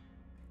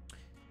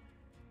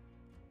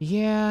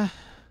 Yeah.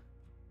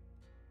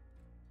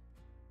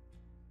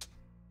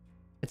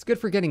 It's good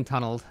for getting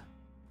tunneled.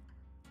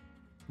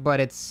 But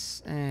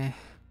it's, I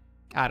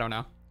don't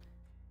know.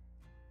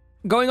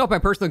 Going off my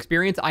personal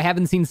experience, I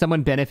haven't seen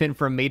someone benefit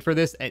from Made for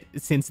this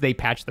since they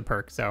patched the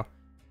perk, so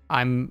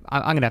I'm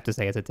gonna have to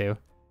say it's a 2.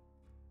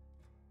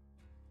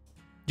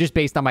 Just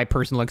based on my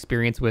personal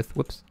experience with,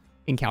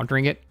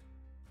 encountering it.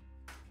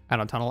 I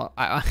don't tunnel.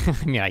 I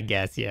mean, I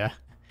guess, yeah.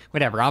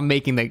 Whatever. I'm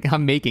making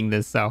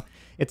this, so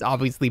it's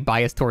obviously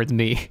biased towards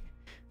me.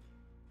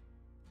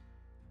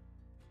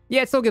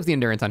 Yeah, it still gives the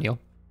endurance on heal.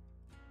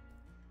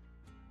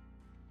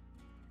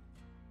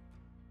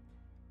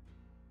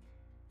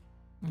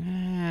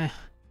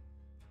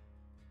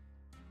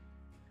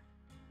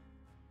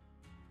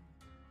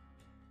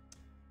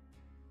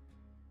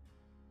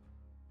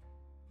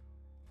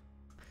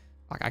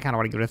 I kind of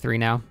want to give it a 3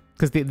 now.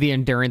 Because the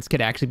endurance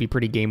could actually be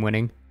pretty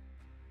game-winning.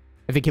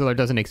 If the killer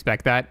doesn't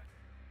expect that,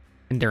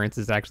 endurance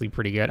is actually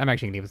pretty good. I'm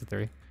actually going to give this a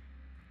 3.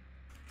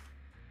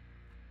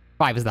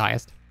 5 is the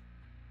highest.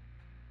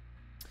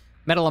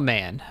 Metal of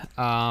Man.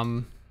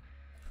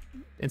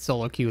 In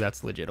solo queue,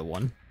 that's legit a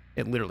 1.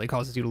 It literally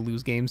causes you to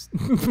lose games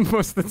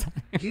most of the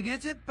time. You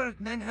get it per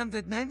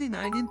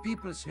 999 in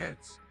people's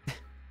heads.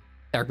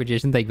 Dark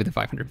Magician, thank you for the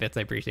 500 bits.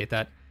 I appreciate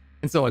that.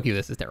 In solo queue,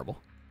 this is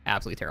terrible.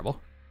 Absolutely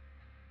terrible.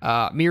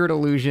 Mirrored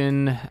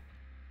Illusion.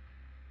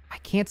 I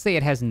can't say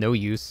it has no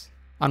use.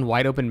 On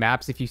wide open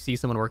maps, if you see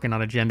someone working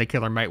on a gen, the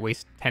killer might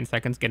waste 10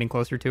 seconds getting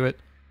closer to it.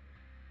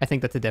 I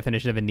think that's a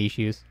definition of a niche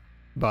use.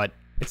 But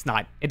it's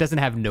not. It doesn't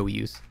have no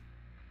use.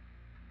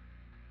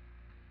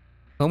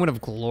 Moment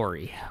of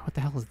Glory. What the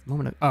hell is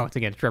Moment of... Oh, it's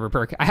again Trevor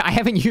perk. I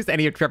haven't used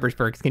any of Trevor's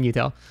perks, can you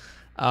tell?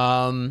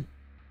 What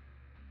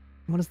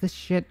is this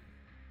shit?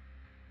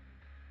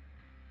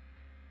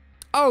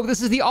 Oh,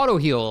 this is the auto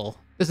heal.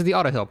 This is the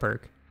auto heal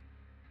perk.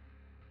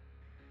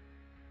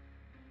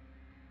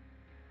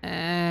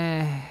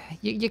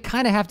 You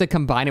kind of have to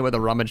combine it with a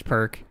rummage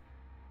perk.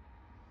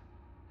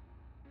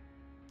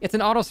 It's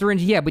an auto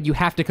syringe, yeah, but you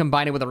have to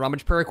combine it with a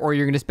rummage perk, or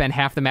you're going to spend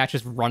half the match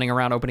just running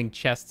around opening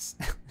chests.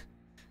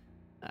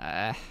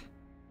 Yeah,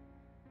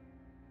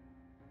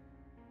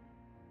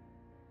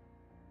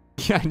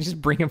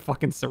 just bring a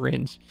fucking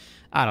syringe.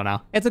 I don't know.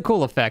 It's a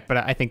cool effect, but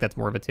I think that's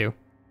more of a 2.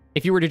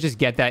 If you were to just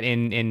get that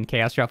in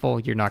Chaos Shuffle,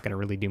 you're not going to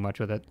really do much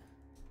with it.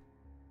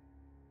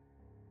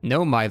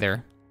 No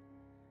Mither.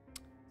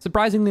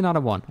 Surprisingly not a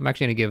 1. I'm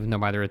actually going to give No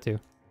Mither a 2.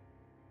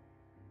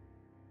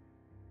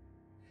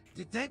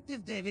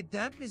 Detective David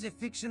Dapp is a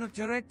fictional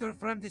character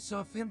from the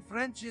Saw film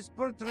franchise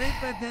portrayed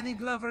by Danny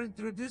Glover,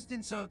 introduced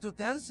in Saw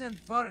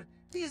 2004.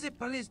 He is a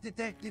police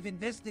detective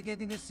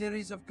investigating a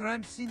series of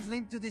crime scenes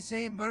linked to the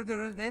same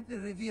murderer that are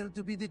revealed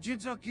to be the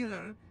Jigsaw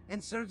Killer,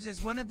 and serves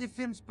as one of the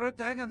film's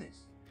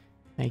protagonists.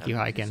 Thank you,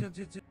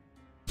 Hyken.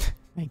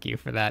 Thank you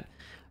for that.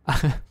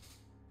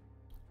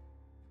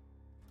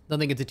 Don't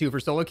think it's a 2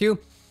 for solo queue.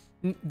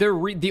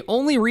 The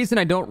only reason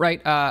I don't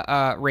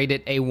rate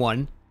it a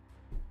 1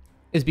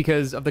 is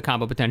because of the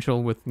combo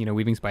potential with, you know,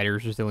 Weaving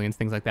Spiders, Resilience,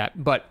 things like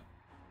that. But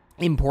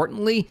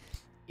importantly,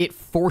 it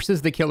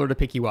forces the killer to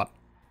pick you up,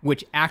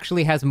 which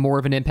actually has more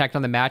of an impact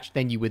on the match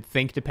than you would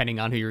think, depending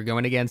on who you're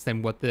going against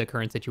and what the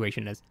current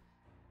situation is.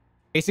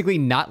 Basically,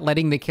 not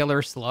letting the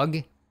killer slug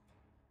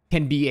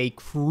can be a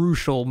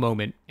crucial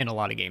moment in a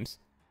lot of games.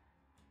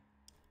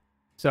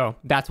 So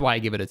that's why I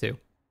give it a 2.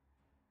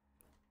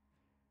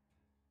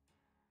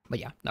 But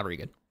yeah, not very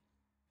good.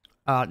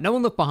 No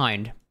One Left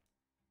Behind.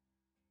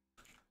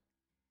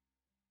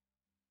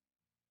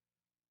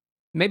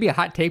 Maybe a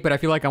hot take, but I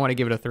feel like I want to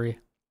give it a 3.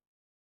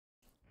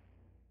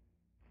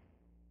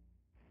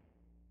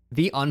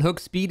 The unhook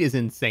speed is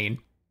insane.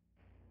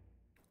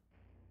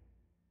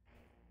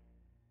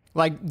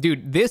 Like,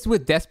 dude, this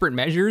with Desperate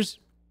Measures,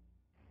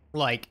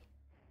 like,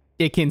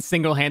 it can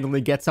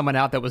single-handedly get someone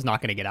out that was not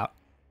going to get out.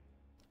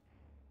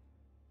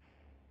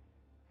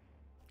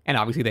 And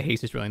obviously the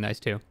haste is really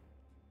nice, too.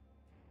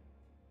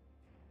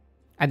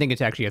 I think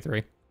it's actually a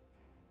 3.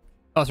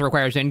 Also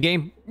requires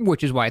endgame,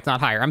 which is why it's not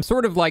higher. I'm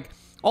sort of like,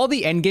 all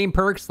the endgame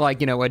perks, like,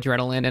 you know,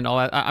 Adrenaline and all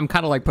that, I'm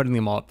kind of like putting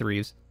them all at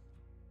 3s.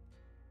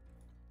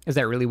 Is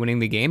that really winning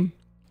the game?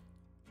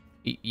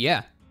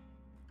 Yeah.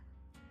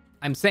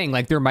 I'm saying,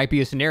 like, there might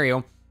be a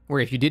scenario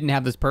where if you didn't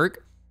have this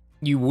perk,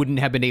 you wouldn't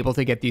have been able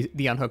to get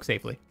the unhook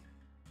safely.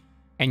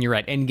 And you're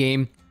at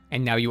endgame,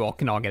 and now you all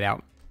can all get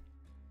out.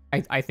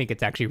 I think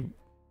it's actually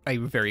a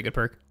very good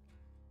perk.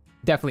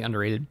 Definitely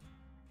underrated.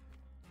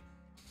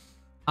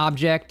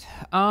 Object.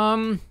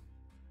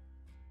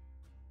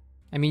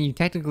 I mean, you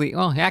technically...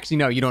 Well, actually,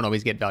 no, you don't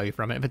always get value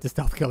from it. If it's a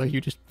stealth killer,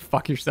 you just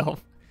fuck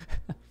yourself.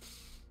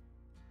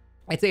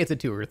 I'd say it's a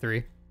 2 or a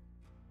 3.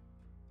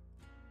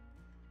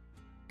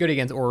 Good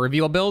against Aura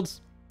Reveal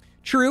builds.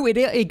 True,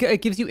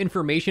 it gives you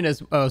information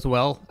as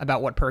well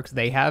about what perks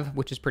they have,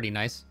 which is pretty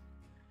nice.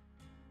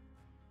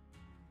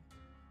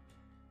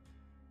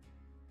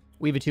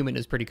 Weave Attunement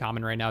is pretty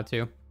common right now,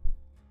 too.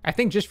 I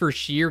think just for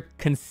sheer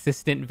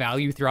consistent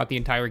value throughout the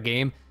entire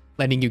game,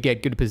 letting you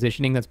get good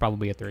positioning, that's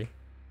probably a 3.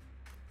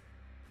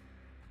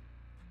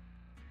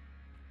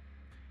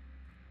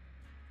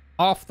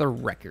 Off the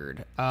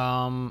record.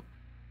 That's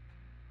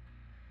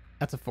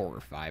a 4 or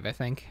 5, I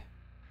think.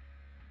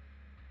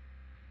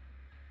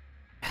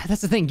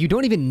 That's the thing. You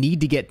don't even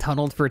need to get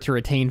tunneled for it to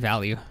retain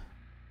value.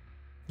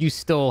 You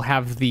still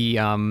have the,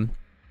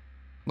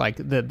 like,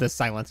 the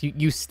silence.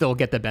 You still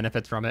get the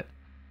benefits from it.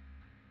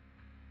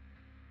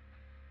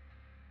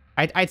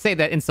 I'd say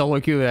that in solo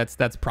queue,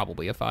 that's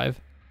probably a 5.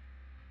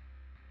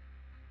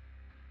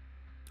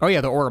 Oh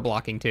yeah, the aura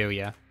blocking too,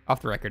 yeah.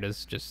 Off the record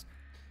is just...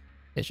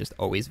 It's just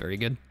always very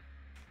good.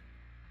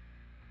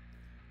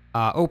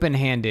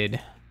 Open-handed.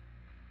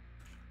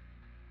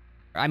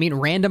 I mean,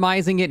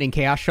 randomizing it in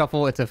Chaos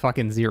Shuffle, it's a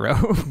fucking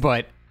 0.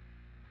 But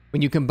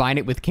when you combine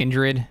it with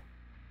Kindred...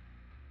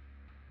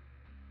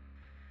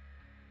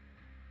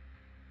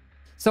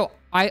 So,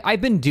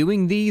 I've been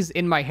doing these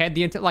in my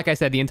head. Like I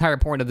said, the entire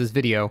point of this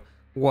video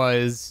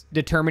was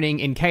determining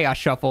in Chaos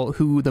Shuffle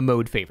who the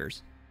mode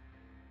favors.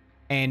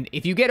 And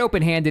if you get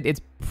open-handed,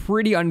 it's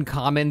pretty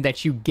uncommon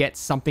that you get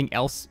something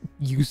else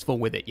useful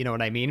with it. You know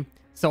what I mean?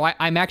 So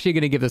I'm actually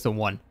going to give this a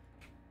 1.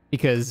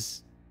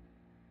 Because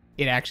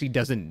it actually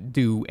doesn't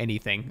do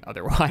anything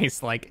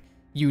otherwise. Like,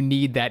 you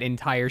need that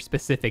entire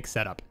specific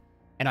setup.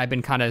 And I've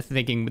been kind of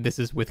thinking this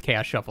is with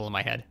Chaos Shuffle in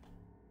my head.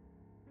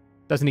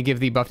 Doesn't it give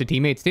the buff to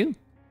teammates too?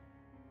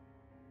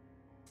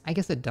 I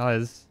guess it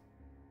does.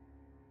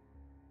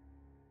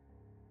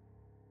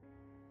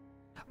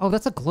 Oh,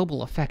 that's a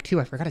global effect too.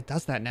 I forgot it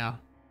does that now.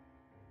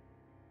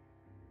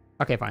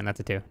 Okay, fine. That's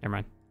a 2. Never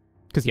mind.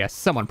 Because yes,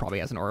 someone probably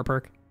has an aura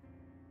perk.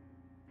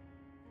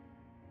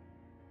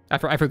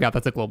 I forgot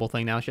that's a global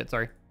thing now. Shit,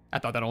 sorry. I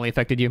thought that only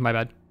affected you. My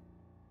bad.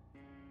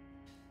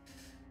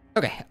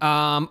 Okay.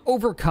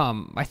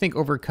 Overcome. I think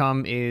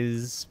Overcome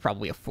is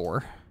probably a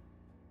 4.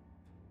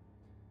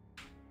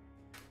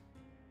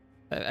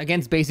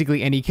 Against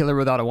basically any killer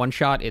without a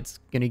one-shot, it's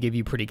going to give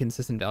you pretty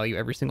consistent value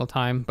every single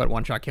time, but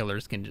one-shot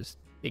killers can just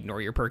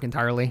ignore your perk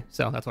entirely,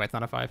 so that's why it's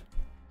not a 5.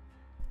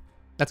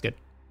 That's good.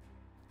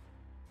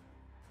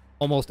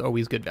 Almost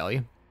always good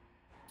value.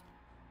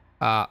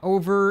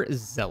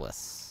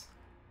 Overzealous.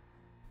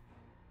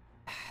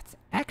 It's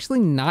actually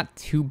not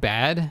too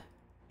bad,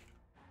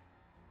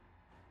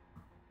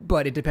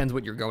 but it depends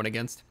what you're going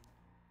against.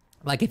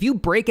 Like, if you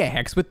break a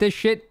hex with this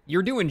shit,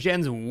 you're doing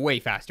gens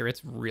way faster.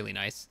 It's really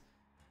nice.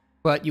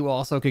 But you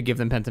also could give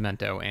them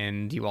Pentimento,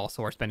 and you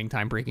also are spending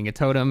time breaking a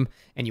totem,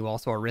 and you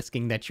also are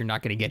risking that you're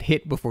not going to get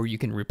hit before you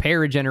can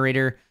repair a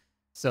generator.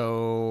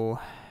 So...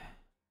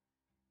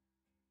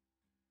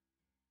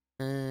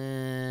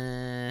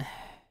 the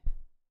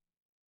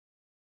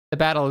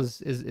battle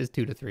is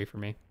 2 to 3 for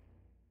me.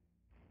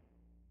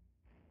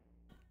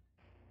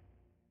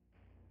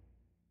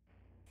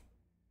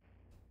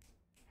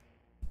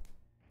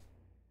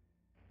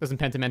 Doesn't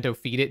Pentimento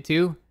feed it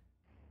too?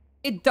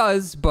 It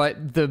does,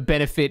 but the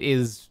benefit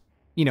is,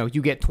 you know,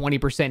 you get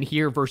 20%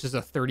 here versus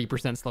a 30%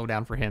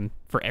 slowdown for him,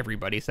 for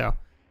everybody, so...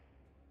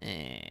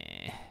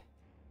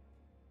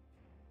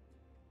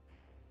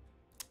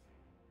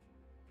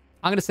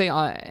 I'm gonna say,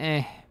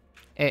 I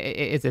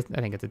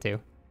think it's a 2.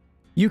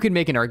 You could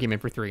make an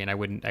argument for 3, and I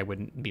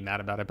wouldn't be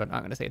mad about it, but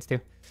I'm gonna say it's 2.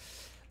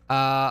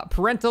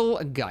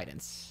 Parental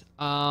guidance.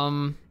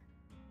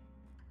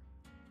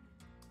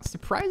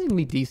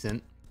 Surprisingly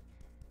decent,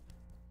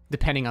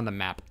 depending on the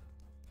map.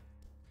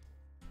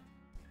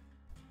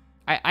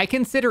 I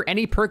consider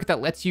any perk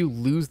that lets you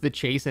lose the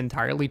chase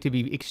entirely to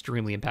be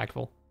extremely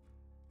impactful.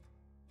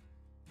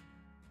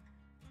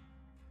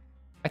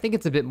 I think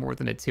it's a bit more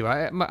than a 2.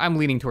 I'm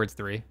leaning towards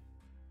 3.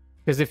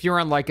 Because if you're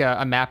on, like,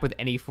 a map with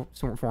any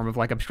form of,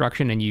 like,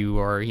 obstruction and you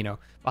are, you know,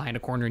 behind a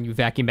corner and you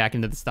vacuum back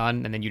into the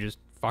stun and then you just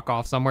fuck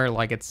off somewhere,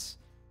 like, it's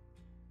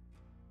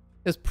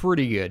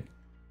pretty good.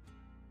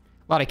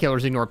 A lot of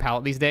killers ignore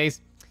pallet these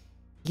days.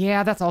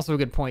 Yeah, that's also a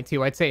good point,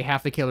 too. I'd say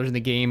half the killers in the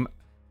game...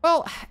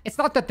 Well, it's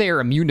not that they're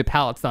immune to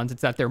pallet stuns,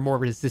 it's that they're more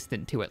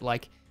resistant to it.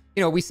 Like,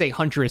 you know, we say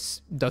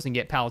Huntress doesn't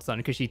get pallet stun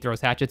because she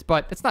throws hatchets,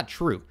 but that's not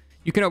true.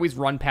 You can always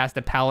run past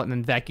the pallet and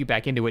then vacuum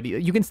back into it.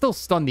 You can still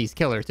stun these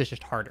killers, it's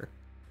just harder.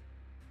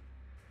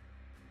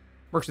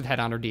 Works with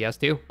head-on or DS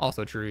too.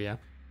 Also true, yeah.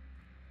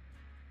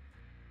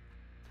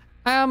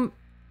 I'm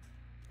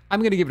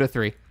gonna give it a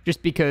 3,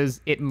 just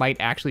because it might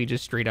actually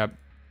just straight up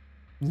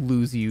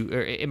lose you,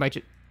 or it might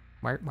just...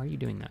 Why are you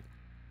doing that?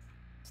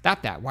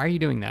 Stop that. Why are you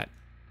doing that?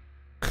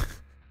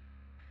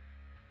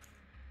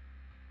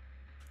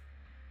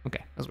 Okay,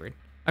 that was weird.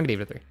 I'm gonna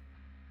give it a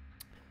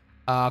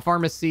 3.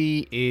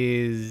 Pharmacy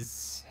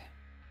is...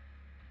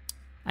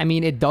 I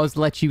mean, it does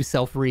let you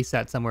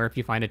self-reset somewhere if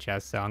you find a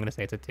chest, so I'm gonna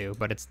say it's a 2,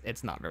 but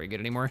it's not very good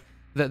anymore.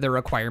 The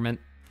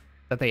requirement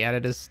that they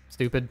added is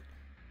stupid.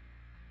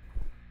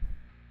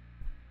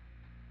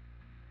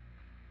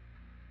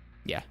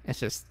 Yeah, it's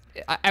just...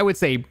 I would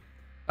say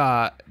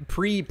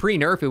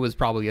pre-nerf, it was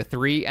probably a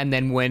 3, and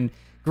then when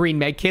green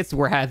medkits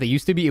were how they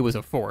used to be, it was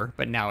a 4,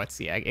 but now it's,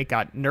 yeah, it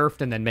got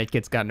nerfed, and then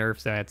medkits got nerfed,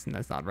 so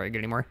that's not very good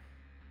anymore.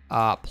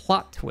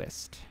 Plot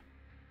twist.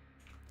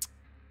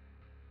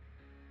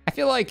 I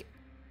feel like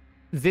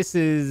this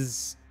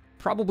is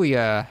probably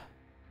a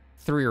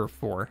 3 or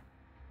 4.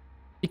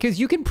 Because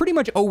you can pretty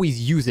much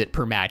always use it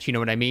per match, you know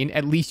what I mean?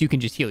 At least you can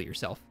just heal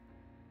yourself.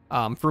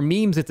 For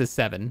memes, it's a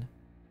 7.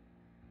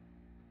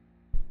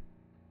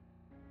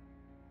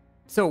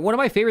 So one of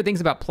my favorite things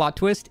about Plot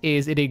Twist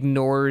is it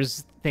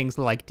ignores things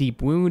like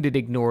Deep Wound, it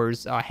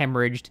ignores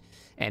Hemorrhaged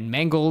and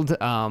Mangled.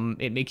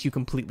 It makes you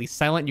completely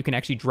silent. You can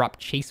actually drop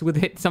chase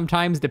with it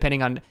sometimes,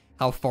 depending on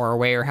how far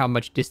away or how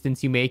much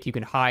distance you make. You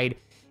can hide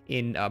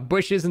in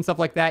bushes and stuff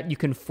like that. You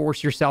can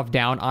force yourself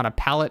down on a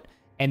pallet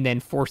and then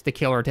force the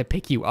killer to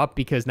pick you up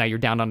because now you're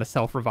down on a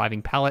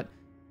self-reviving pallet.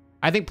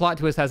 I think Plot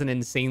Twist has an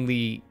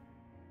insanely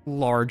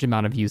large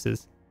amount of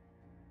uses.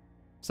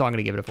 So I'm going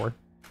to give it a 4.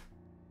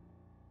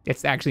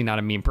 It's actually not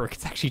a meme perk.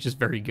 It's actually just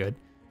very good.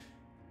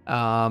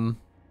 Oh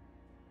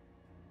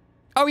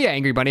yeah,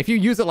 Angry Bunny. If you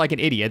use it like an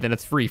idiot, then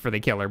it's free for the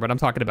killer, but I'm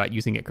talking about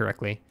using it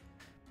correctly.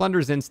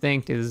 Plunder's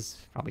Instinct is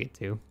probably a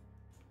 2.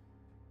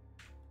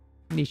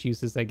 Niche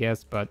uses, I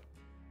guess, but...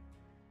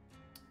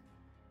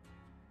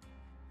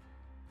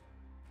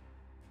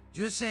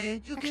 Just say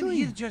you can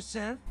heal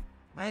yourself.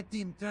 My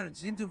team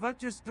turns into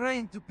vultures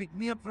trying to pick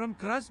me up from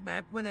cross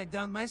map when I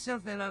down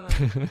myself a lot.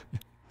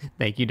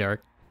 Thank you,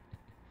 Dark.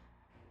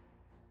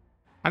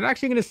 I'm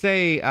actually going to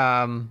say,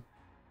 hot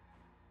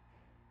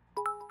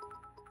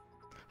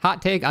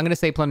take, I'm going to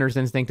say Plunder's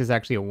Instinct is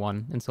actually a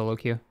 1 in solo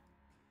queue.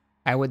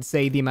 I would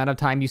say the amount of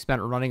time you spent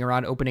running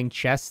around opening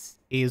chests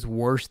is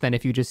worse than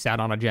if you just sat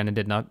on a gen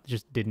and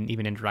didn't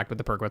even interact with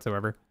the perk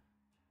whatsoever.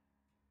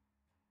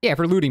 Yeah,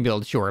 for looting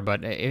build, sure,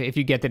 but if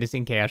you get that it's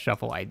in Chaos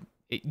Shuffle,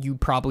 you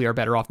probably are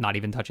better off not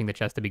even touching the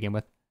chest to begin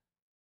with.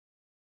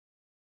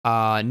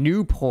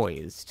 New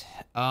Poised.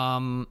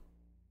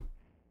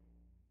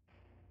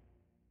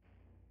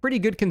 Pretty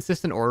good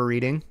consistent aura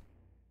reading.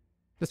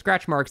 The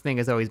scratch marks thing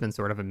has always been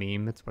sort of a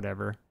meme. It's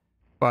whatever.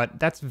 But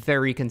that's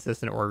very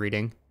consistent aura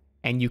reading.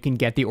 And you can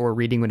get the aura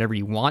reading whenever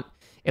you want.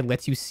 It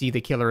lets you see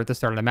the killer at the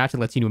start of the match. It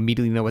lets you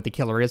immediately know what the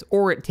killer is.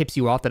 Or it tips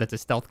you off that it's a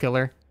stealth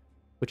killer,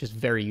 which is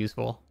very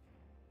useful.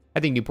 I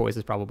think New Poise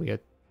is probably a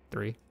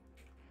 3.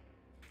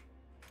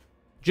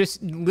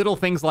 Just little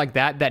things like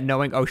that, that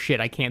knowing, oh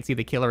shit, I can't see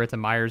the killer, it's a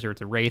Myers or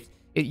it's a Wraith.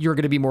 You're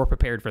going to be more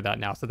prepared for that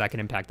now, so that can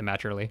impact the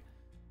match early.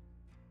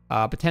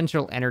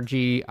 Potential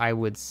energy, I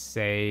would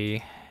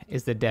say,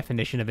 is the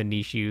definition of a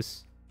niche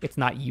use. It's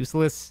not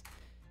useless.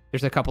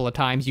 There's a couple of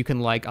times you can,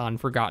 like, on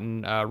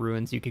Forgotten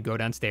Ruins, you could go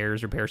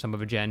downstairs, repair some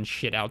of a gen,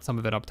 shit out some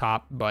of it up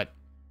top, but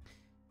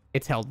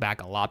it's held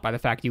back a lot by the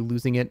fact you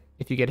losing it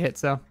if you get hit,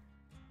 so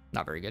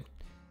not very good.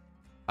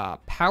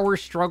 Power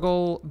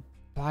Struggle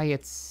by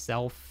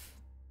itself,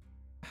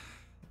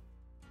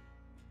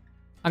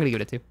 I'm going to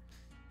give it a 2.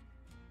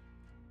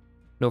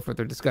 No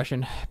further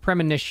discussion.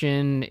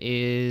 Premonition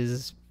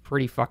is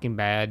pretty fucking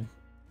bad.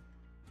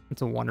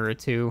 It's a 1 or a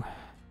 2.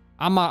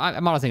 I'm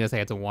honestly going to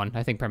say it's a 1.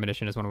 I think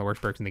Premonition is one of the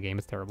worst perks in the game.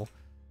 It's terrible.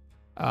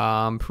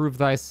 Prove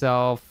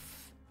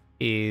Thyself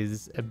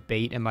is a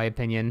bait, in my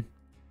opinion.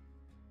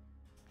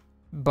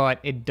 But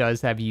it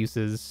does have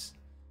uses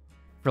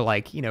for,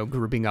 like, you know,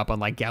 grouping up on,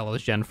 like,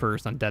 Gallows Gen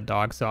first on Dead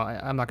Dog. So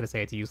I'm not going to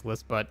say it's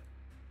useless, but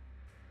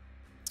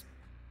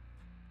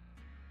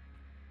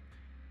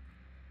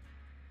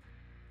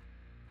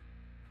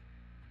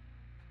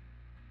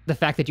the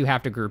fact that you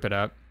have to group it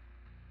up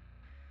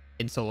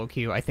in solo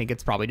queue, I think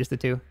it's probably just a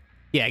 2.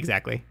 Yeah,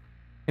 exactly.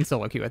 In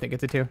solo queue, I think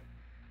it's a 2.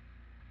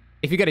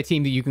 If you got a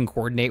team that you can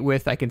coordinate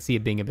with, I can see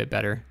it being a bit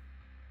better.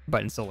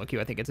 But in solo queue,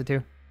 I think it's a 2.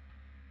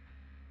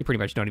 You pretty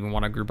much don't even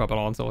want to group up at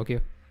all in solo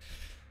queue.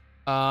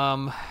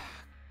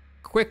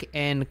 Quick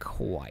and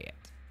Quiet.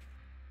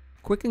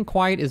 Quick and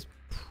Quiet is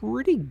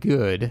pretty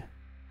good.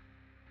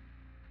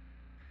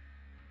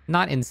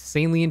 Not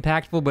insanely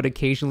impactful, but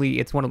occasionally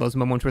it's one of those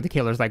moments where the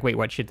killer's like, wait,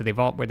 what shit? Did they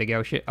vault? Where'd they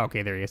go? Shit.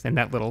 Okay, there he is. And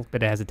that little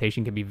bit of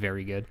hesitation can be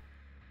very good.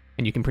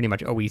 And you can pretty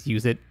much always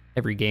use it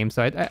every game.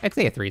 So I'd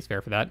say a 3 is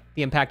fair for that.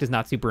 The impact is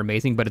not super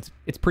amazing, but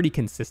it's pretty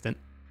consistent.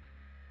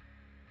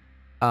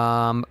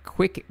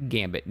 Quick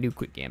Gambit. New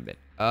Quick Gambit.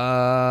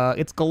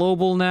 It's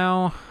global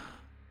now.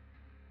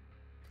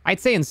 I'd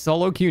say in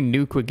solo queue,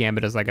 new Quick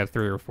Gambit is like a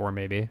 3 or 4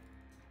 maybe.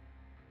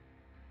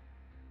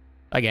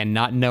 Again,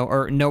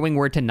 knowing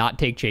where to not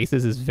take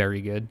chases is very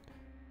good.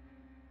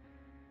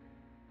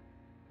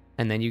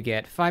 And then you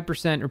get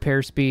 5%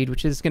 repair speed,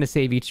 which is going to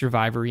save each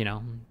survivor, you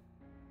know,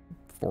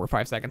 4 or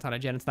 5 seconds on a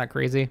gen. It's not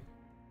crazy.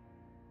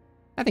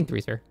 I think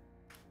 3's fair.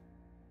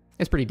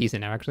 It's pretty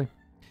decent now, actually.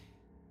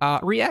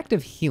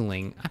 Reactive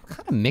Healing. I'm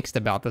kind of mixed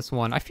about this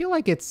one. I feel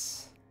like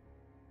it's...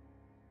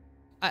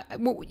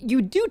 well,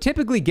 you do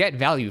typically get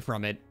value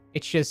from it.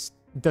 It's just...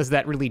 does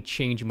that really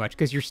change much?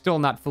 Because you're still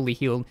not fully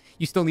healed.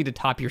 You still need to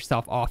top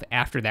yourself off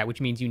after that,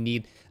 which means you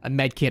need a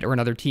med kit or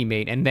another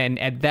teammate. And then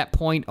at that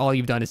point, all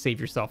you've done is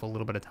save yourself a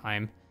little bit of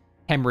time.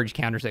 Hemorrhage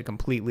counters it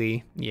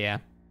completely. Yeah,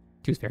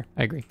 2's fair.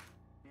 I agree.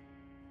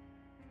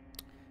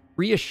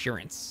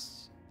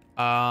 Reassurance.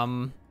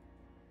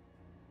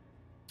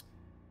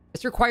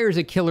 This requires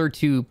a killer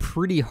to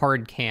pretty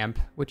hard camp,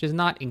 which is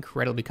not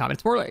incredibly common.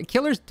 It's more like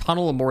killers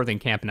tunnel more than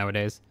camp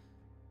nowadays.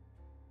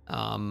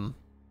 I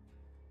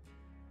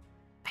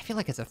feel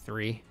like it's a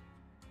 3.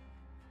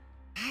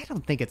 I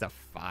don't think it's a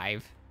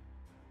 5.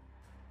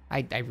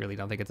 I really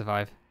don't think it's a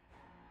 5.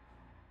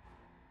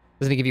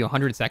 Doesn't it give you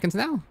 100 seconds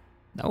now?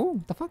 No?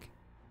 What the fuck?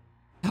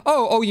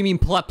 Oh, you mean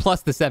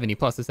plus the 70.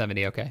 Plus the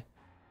 70, okay.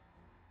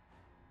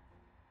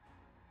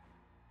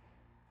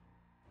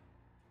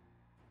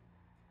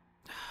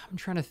 I'm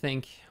trying to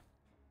think.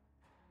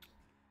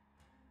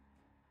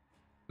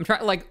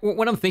 Like,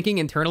 when I'm thinking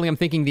internally, I'm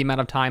thinking the amount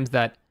of times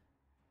that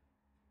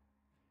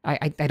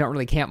I don't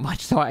really camp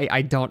much, so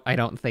I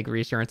don't think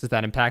reassurance is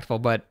that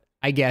impactful, but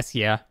I guess,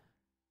 yeah.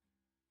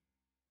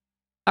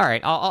 All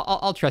right,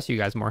 I'll trust you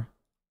guys more.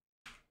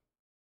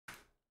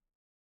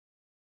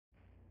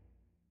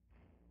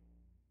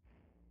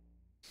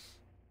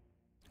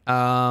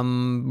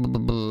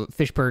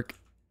 Fish perk.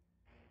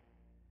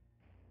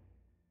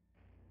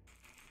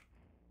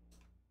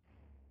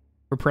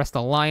 Repressed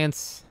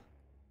Alliance.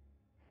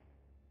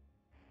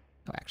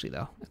 Oh, actually,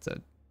 though, it's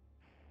a...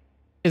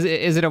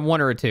 Is it a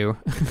 1 or a 2?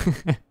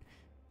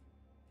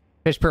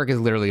 Fish perk is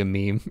literally a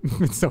meme.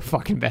 It's so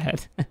fucking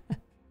bad.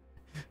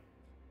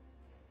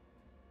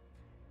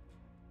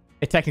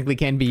 It technically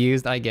can be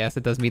used, I guess.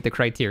 It does meet the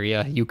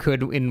criteria. You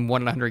could, in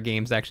 100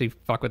 games, actually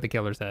fuck with the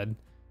killer's head.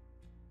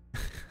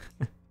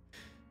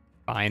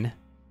 Fine.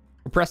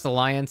 Repressed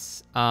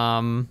Alliance.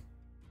 I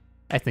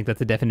think that's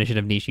the definition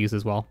of niche use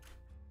as well.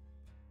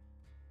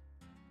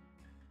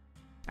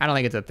 I don't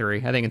think it's a 3.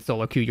 I think in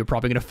solo queue, you're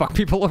probably going to fuck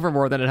people over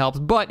more than it helps.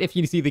 But if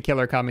you see the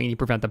killer coming and you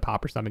prevent the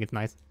pop or something, it's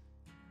nice.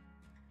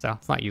 So,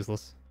 it's not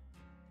useless.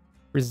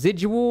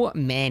 Residual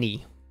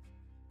Manny.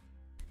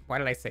 Why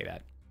did I say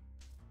that?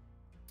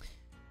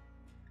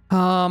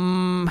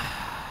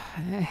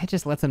 It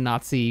just lets them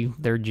not see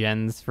their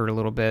gens for a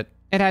little bit.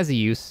 It has a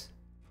use.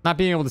 Not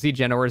being able to see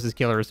gen auras as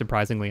killer is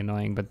surprisingly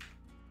annoying, but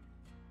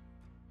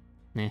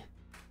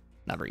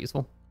not very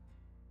useful.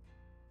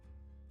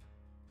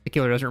 The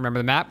killer doesn't remember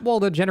the map. Well,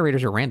 the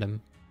generators are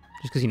random.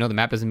 Just because you know the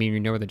map doesn't mean you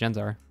know where the gens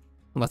are.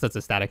 Unless that's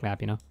a static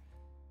map, you know.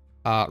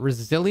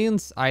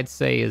 Resilience, I'd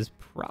say, is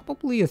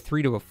probably a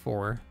 3 to a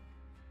 4.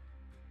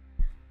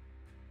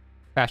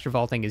 Faster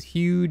vaulting is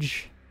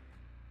huge.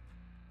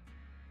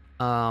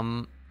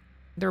 The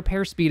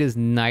repair speed is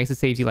nice. It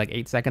saves you like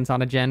 8 seconds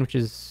on a gen, which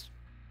is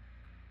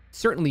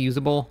certainly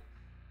usable.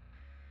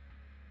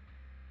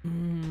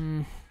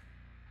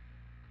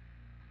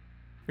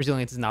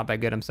 Resilience is not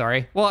that good, I'm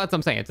sorry. Well, that's what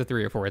I'm saying. It's a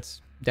 3 or 4.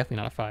 It's definitely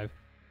not a 5.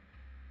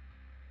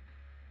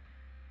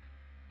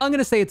 I'm going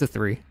to say it's a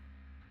 3.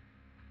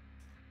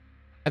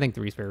 I think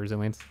 3 is fair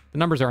resilience. The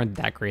numbers aren't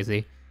that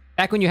crazy.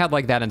 Back when you had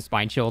like that in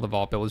Spine Chill, the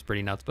vault build was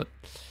pretty nuts, but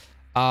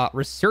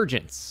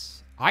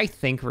Resurgence. I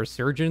think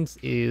Resurgence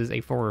is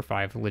a 4 or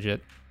 5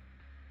 legit.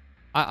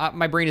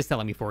 My brain is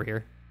telling me 4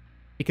 here.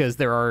 Because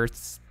there are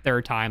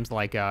times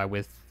like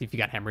with if you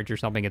got hemorrhage or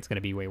something, it's going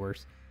to be way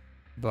worse.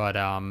 But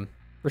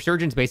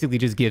Resurgence basically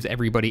just gives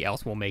everybody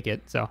else will make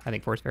it. So I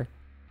think 4 is fair.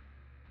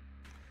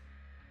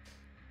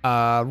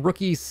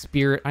 Rookie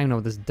Spirit. I don't know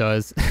what this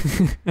does.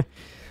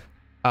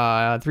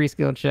 3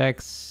 skill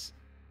checks.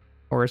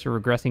 Or so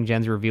regressing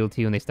gens revealed to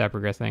you and they stop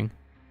regressing.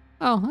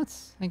 Oh,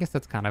 I guess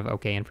that's kind of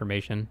okay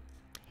information.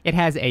 It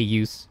has a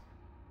use.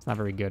 It's not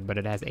very good, but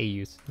it has a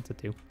use. That's a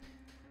 2.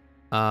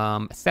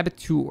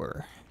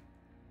 Saboteur.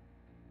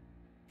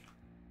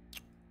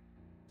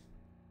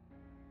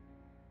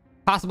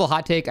 Possible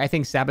hot take, I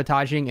think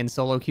sabotaging in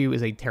solo queue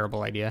is a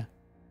terrible idea.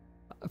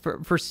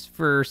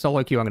 For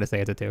solo queue, I'm going to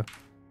say it's a 2.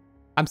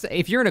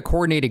 If you're in a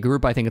coordinated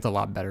group, I think it's a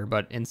lot better,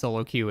 but in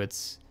solo queue,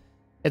 it's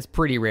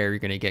pretty rare you're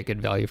going to get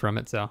good value from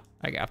it, so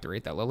I have to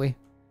rate that lowly.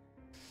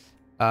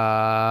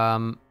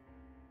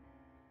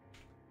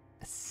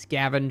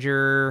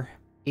 Scavenger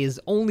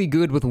is only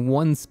good with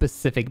one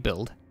specific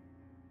build.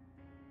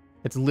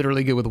 It's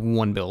literally good with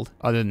one build.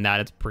 Other than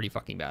that, it's pretty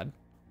fucking bad.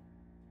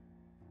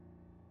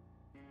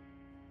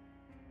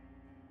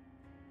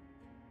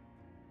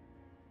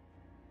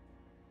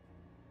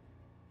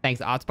 Thanks,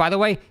 Ots. By the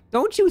way,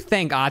 don't you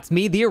thank Ots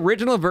me. The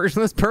original version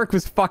of this perk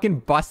was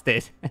fucking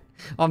busted.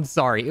 I'm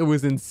sorry. It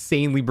was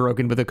insanely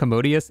broken with a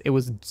Commodious. It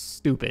was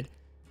stupid.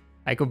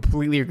 I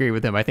completely agree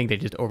with him. I think they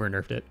just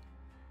over-nerfed it.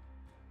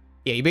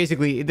 Yeah, you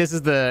basically... This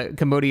is the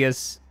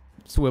Commodious,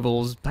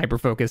 Swivels,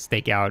 Hyperfocus,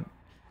 Stakeout,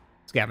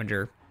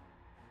 Scavenger.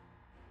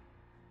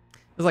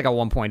 It's like a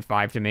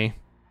 1.5 to me.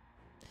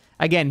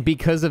 Again,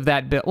 because of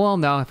that build... Well,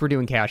 no, if we're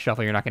doing Chaos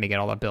Shuffle, you're not going to get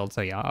all that build.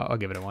 So yeah, I'll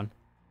give it a 1.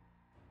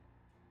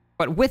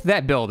 But with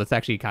that build, it's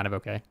actually kind of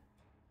okay.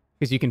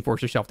 Because you can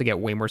force yourself to get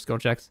way more skill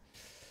checks.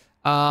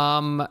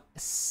 Skeen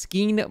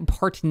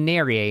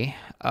Partnere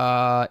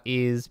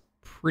is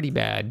pretty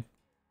bad.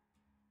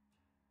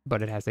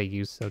 But it has a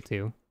use, so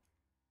too.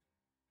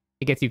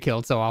 It gets you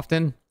killed so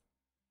often.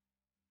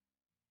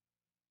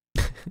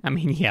 I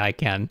mean, yeah, I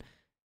can.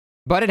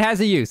 But it has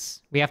a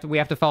use. We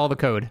have to follow the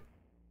code.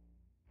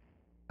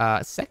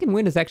 Second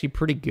Wind is actually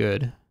pretty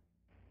good.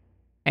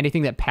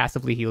 Anything that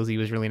passively heals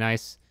you is really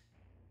nice.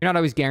 You're not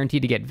always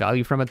guaranteed to get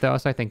value from it, though,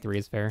 so I think 3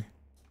 is fair.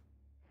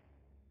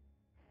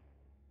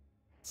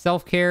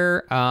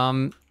 Self-care,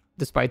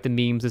 despite the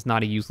memes, is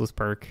not a useless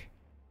perk.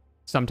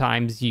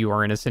 Sometimes you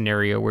are in a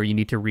scenario where you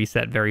need to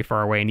reset very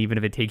far away, and even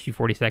if it takes you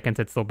 40 seconds,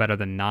 it's still better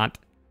than not.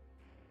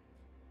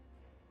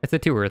 It's a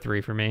 2 or a 3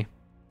 for me.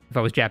 If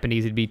I was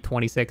Japanese, it'd be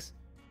 26.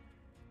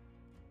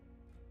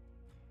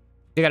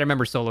 You gotta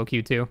remember solo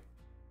queue, too.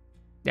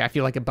 Yeah, I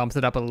feel like it bumps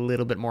it up a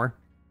little bit more.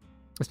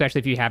 Especially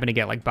if you happen to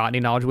get, like,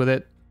 botany knowledge with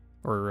it.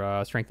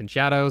 Or Strength in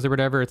Shadows or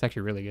whatever. It's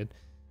actually really good.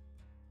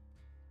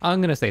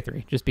 I'm going to say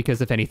 3. Just because,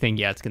 if anything,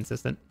 yeah, it's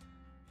consistent.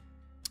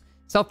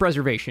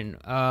 Self-preservation.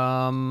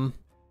 Survivor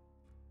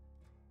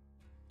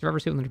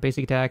suit with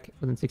basic attack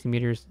within 60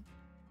 meters.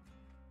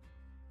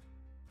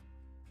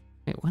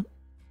 Wait, what?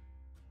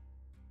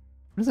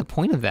 What is the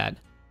point of that?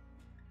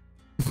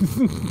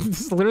 This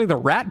is literally the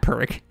rat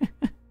perk.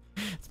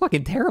 It's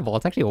fucking terrible.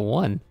 It's actually a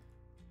 1.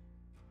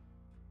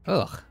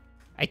 Ugh.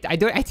 I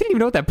didn't even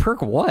know what that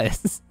perk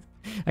was.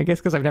 I guess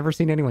because I've never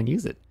seen anyone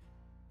use it.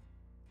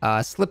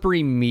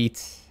 Slippery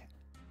Meat.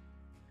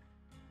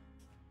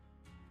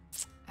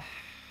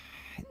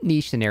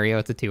 Niche scenario.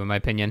 It's a 2 in my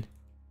opinion.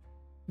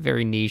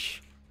 Very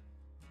niche.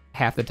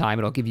 Half the time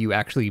it'll give you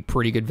actually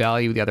pretty good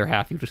value. The other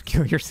half you just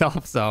kill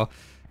yourself. So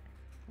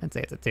I'd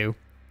say it's a 2.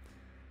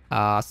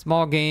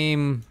 Small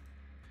game.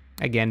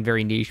 Again,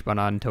 very niche, but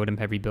on totem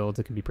heavy builds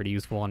it can be pretty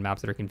useful on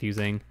maps that are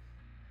confusing.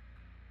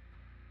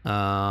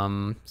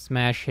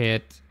 Smash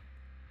Hit.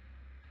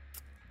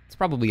 It's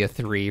probably a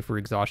 3 for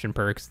exhaustion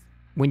perks.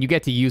 When you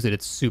get to use it,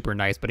 it's super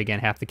nice, but again,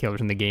 half the killers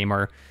in the game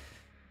are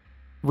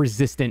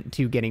resistant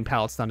to getting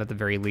pallet stunned at the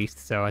very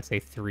least, so I'd say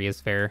 3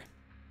 is fair.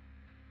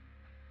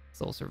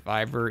 Soul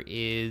Survivor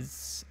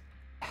is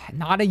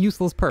not a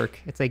useless perk.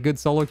 It's a good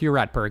solo queue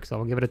rat perk, so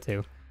I'll give it a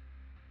 2.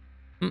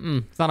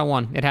 It's not a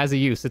 1. It has a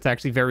use. It's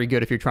actually very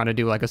good if you're trying to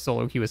do like a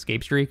solo queue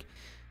escape streak.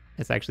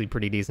 It's actually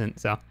pretty decent.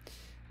 So,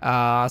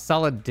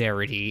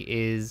 Solidarity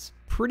is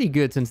pretty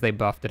good since they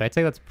buffed it. I'd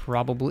say that's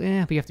probably...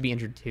 but you have to be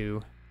injured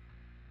too.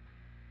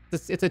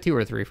 It's a 2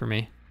 or 3 for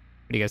me.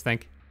 What do you guys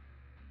think?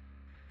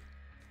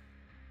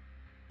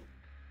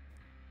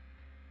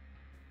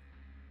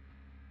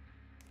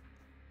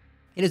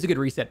 It is a good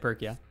reset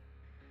perk, yeah.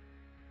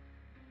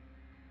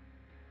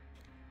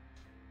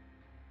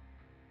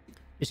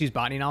 Just use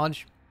botany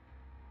knowledge.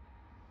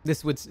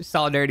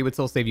 Solidarity would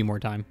still save you more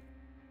time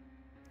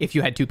if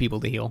you had 2 people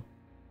to heal.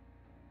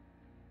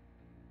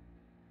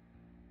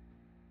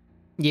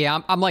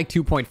 Yeah, I'm like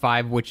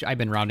 2.5, which I've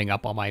been rounding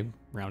up all my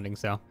rounding,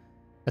 so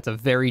that's a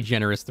very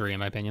generous 3 in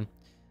my opinion.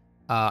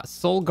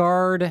 Soul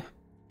Guard,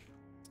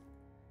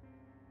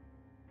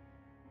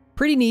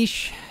 pretty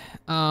niche,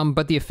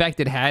 but the effect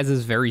it has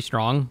is very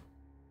strong.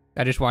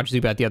 I just watched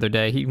Zubat the other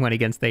day. He went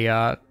against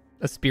a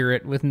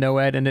spirit with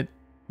Noed, and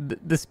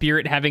the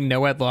spirit having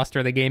Noed lost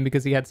her the game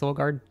because he had Soul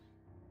Guard.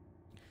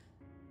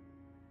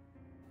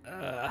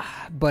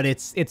 But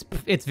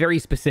it's very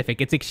specific.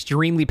 It's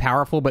extremely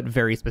powerful, but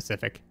very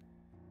specific.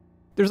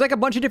 There's like a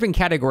bunch of different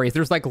categories.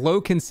 There's like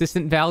low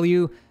consistent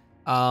value,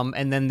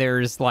 and then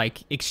there's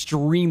like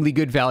extremely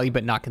good value,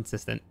 but not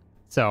consistent.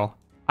 So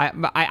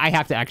I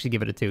have to actually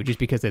give it a 2, just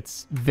because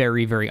it's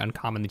very, very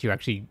uncommon that you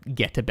actually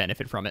get to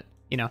benefit from it,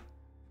 you know?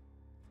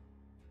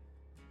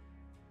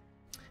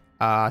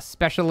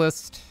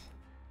 Specialist.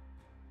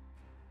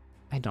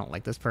 I don't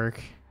like this perk.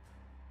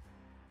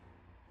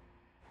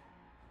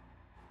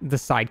 The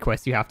side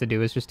quest you have to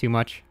do is just too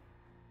much.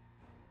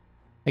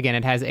 Again,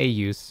 it has a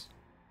use.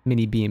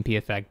 Mini BMP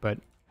effect, but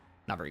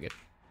not very good.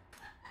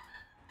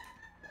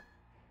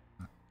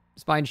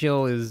 Spine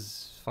Chill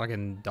is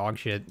fucking dog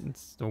shit.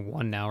 It's a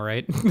 1 now,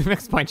 right?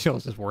 Spine Chill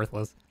is just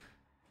worthless.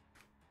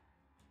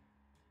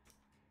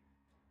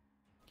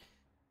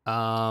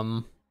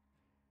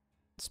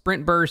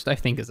 Sprint Burst, I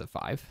think, is a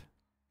 5.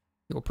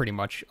 You'll pretty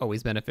much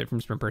always benefit from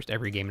Sprint Burst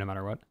every game, no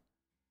matter what.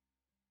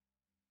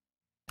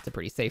 It's a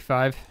pretty safe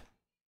 5.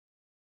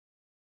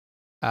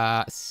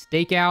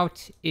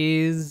 Stakeout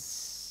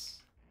is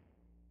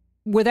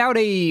without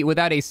a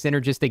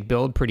synergistic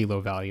build, pretty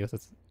low value.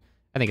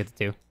 I think it's a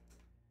 2.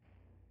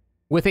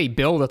 With a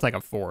build, that's like a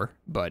 4,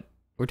 but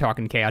we're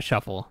talking Chaos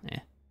Shuffle.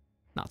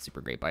 Not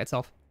super great by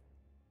itself.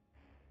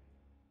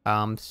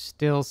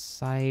 Still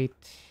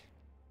Sight.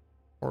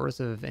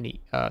 Auras of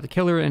any... the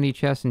killer in any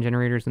chest and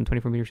generators in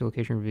 24 meters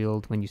location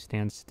revealed when you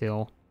stand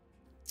still.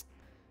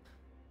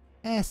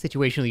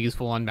 Situationally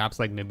useful on maps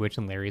like Midwich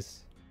and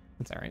Larry's.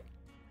 That's alright.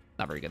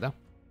 Not very good, though.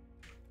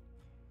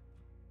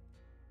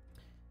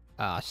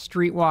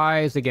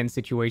 Streetwise, again,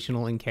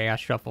 situational in Chaos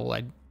Shuffle.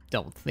 I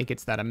don't think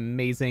it's that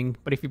amazing,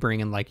 but if you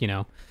bring in, like, you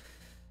know,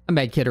 a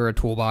med kit or a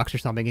toolbox or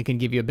something, it can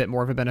give you a bit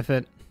more of a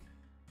benefit.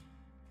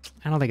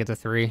 I don't think it's a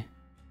 3.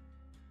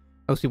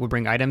 Most people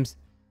bring items.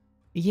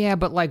 Yeah,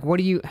 but, like, what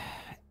is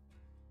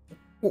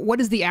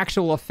the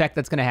actual effect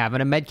that's going to have?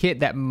 In a med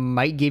kit, that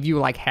might give you,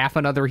 like, half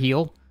another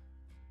heal.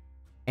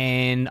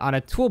 And on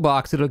a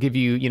toolbox, it'll give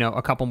you, you know,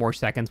 a couple more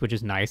seconds, which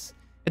is nice.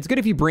 It's good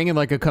if you bring in,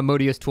 like, a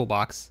Commodious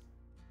toolbox.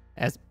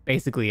 That's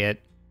basically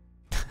it.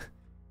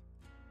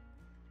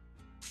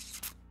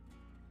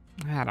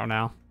 I don't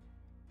know.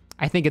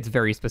 I think it's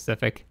very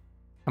specific.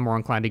 I'm more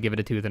inclined to give it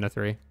a 2 than a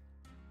 3.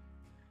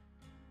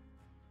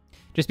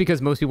 Just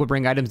because most people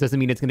bring items doesn't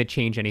mean it's going to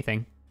change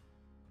anything.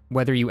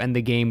 Whether you end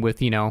the game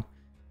with, you know,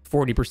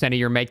 40% of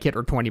your medkit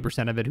or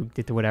 20% of it who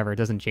did whatever, it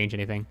doesn't change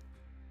anything.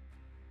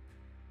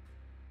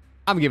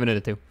 I'm giving it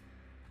a 2.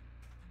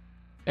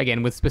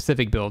 Again, with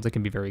specific builds, it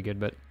can be very good,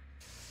 but...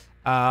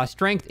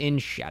 Strength in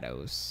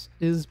Shadows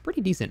is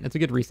pretty decent. It's a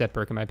good reset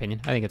perk, in my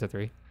opinion. I think it's a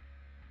 3.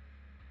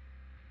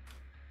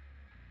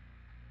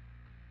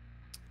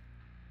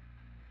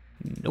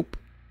 Nope.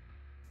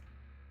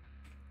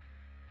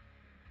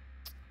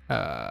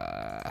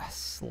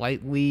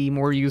 Slightly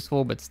more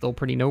useful, but still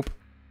pretty nope.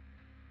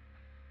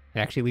 It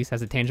actually at least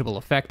has a tangible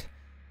effect.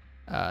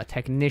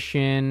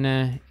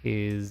 Technician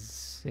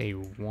is a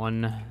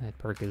 1. That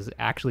perk is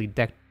actually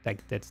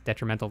that's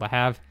detrimental to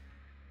have.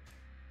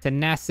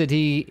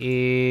 Tenacity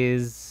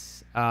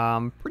is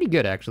pretty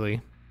good, actually.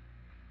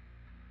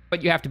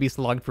 But you have to be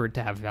slugged for it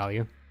to have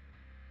value.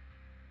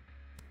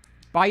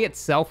 By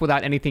itself,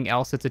 without anything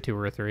else, it's a 2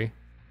 or a 3.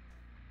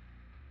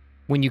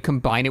 When you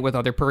combine it with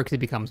other perks, it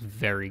becomes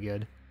very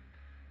good.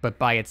 But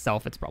by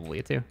itself, it's probably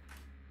a 2.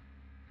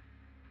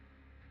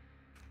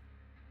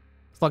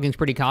 Slugging's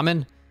pretty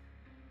common.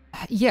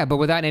 Yeah, but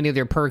without any of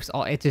their perks,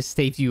 it just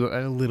saves you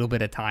a little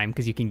bit of time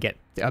because you can get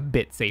a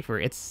bit safer.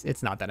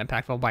 It's not that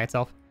impactful by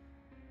itself.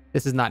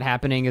 This is not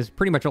happening. Is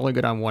pretty much only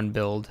good on one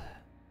build.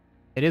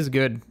 It is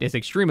good. It's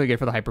extremely good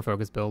for the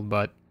hyper-focus build,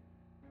 but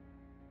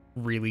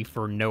really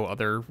for no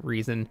other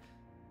reason.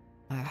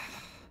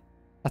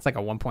 That's like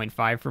a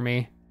 1.5 for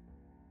me.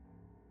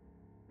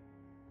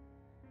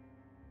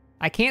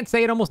 I can't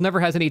say it almost never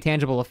has any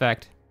tangible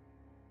effect.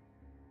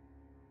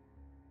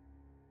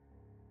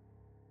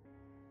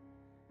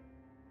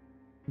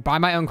 By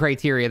my own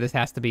criteria, this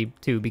has to be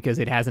 2 because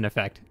it has an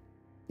effect.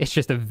 It's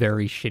just a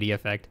very shitty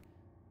effect.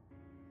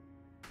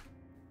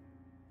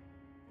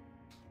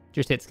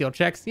 Just hit skill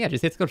checks? Yeah,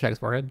 just hit skill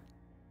checks, Warhead.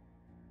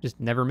 Just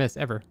never miss,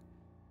 ever.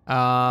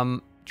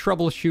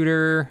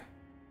 Troubleshooter.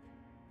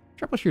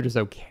 Troubleshooter's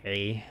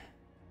okay.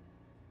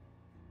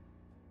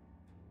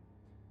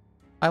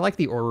 I like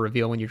the aura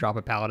reveal when you drop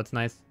a pallet. It's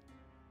nice.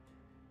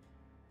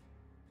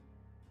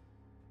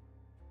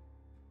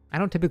 I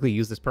don't typically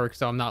use this perk,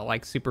 so I'm not,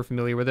 like, super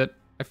familiar with it.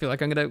 I feel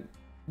like I'm gonna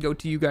go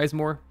to you guys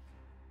more.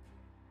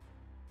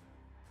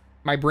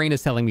 My brain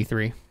is telling me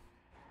 3.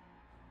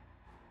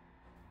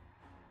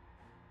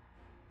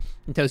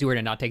 It tells you where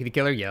to not take the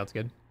killer. Yeah, that's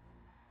good.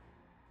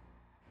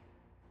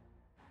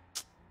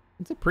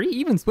 It's a pretty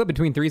even split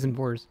between 3s and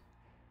 4s.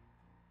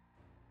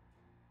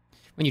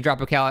 When you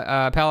drop a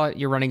pallet,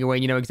 you're running away.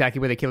 You know exactly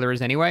where the killer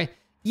is anyway.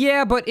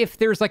 Yeah, but if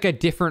there's like a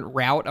different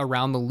route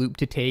around the loop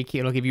to take,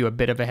 it'll give you a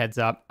bit of a heads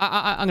up.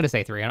 I'm going to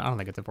say 3. I don't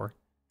think it's a 4.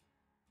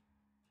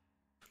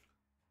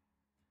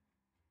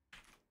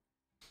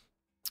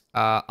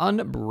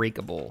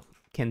 Unbreakable.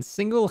 Can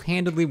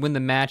single-handedly win the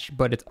match,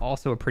 but it's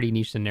also a pretty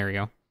niche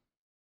scenario.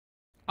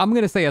 I'm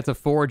going to say that's a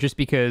 4 just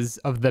because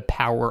of the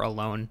power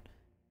alone.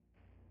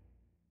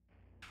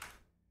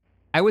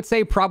 I would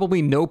say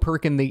probably no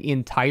perk in the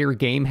entire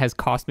game has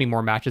cost me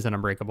more matches than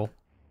Unbreakable.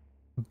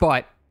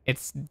 But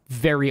it's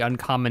very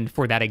uncommon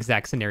for that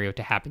exact scenario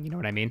to happen, you know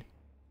what I mean?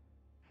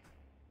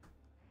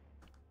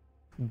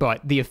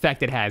 But the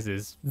effect it has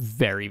is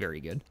very,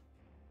 very good.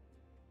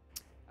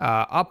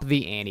 Up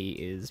the ante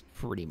is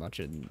pretty much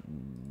a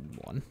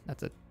 1.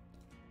 That's an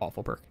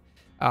awful perk.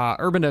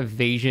 Urban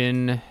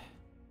Evasion.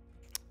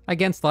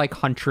 Against, like,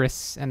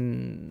 Huntress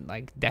and,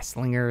 like,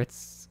 Deathslinger,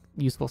 it's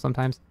useful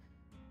sometimes.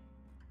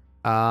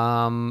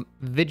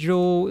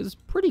 Vigil is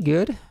pretty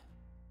good.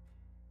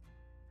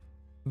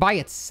 By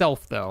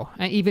itself, though,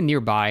 and even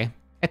nearby,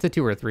 it's a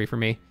 2 or a 3 for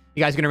me.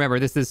 You guys are going to remember,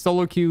 this is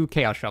solo queue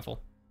Chaos Shuffle.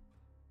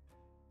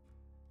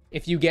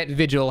 If you get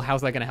Vigil,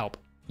 how's that going to help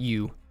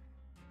you?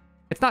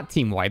 It's not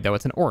team-wide, though.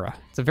 It's an aura.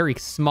 It's a very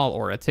small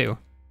aura, too.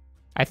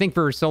 I think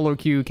for solo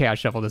queue Chaos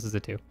Shuffle, this is a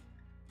 2.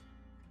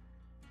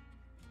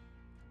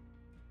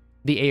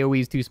 The AoE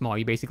is too small.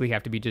 You basically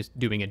have to be just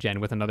doing a gen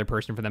with another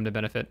person for them to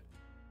benefit.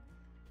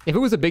 If it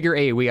was a bigger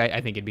AoE,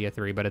 I think it'd be a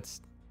 3, but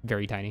it's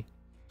very tiny.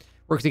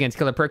 Works against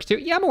killer perks, too.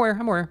 Yeah, I'm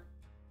aware.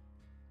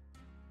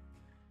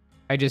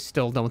 I just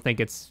still don't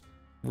think it's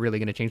really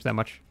going to change that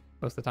much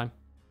most of the time.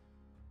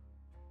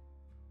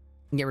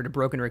 Get rid of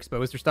broken or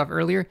exposed or stuff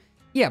earlier.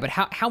 Yeah, but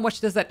how much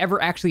does that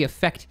ever actually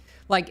affect?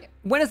 Like,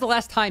 when is the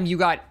last time you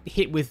got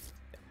hit with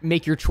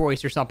make your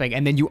choice or something,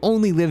 and then you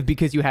only live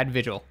because you had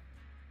Vigil?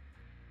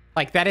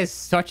 Like, that is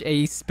such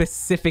a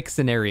specific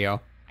scenario.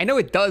 I know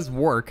it does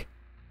work.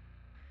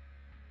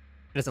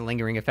 It has a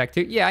lingering effect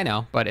too. Yeah, I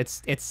know, but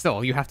it's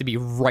still, you have to be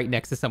right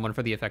next to someone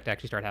for the effect to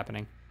actually start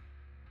happening.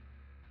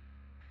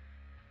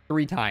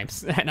 3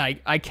 times, and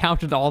I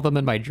counted all of them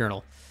in my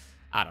journal.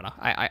 I don't know.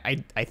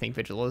 I think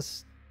Vigil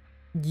is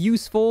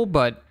useful,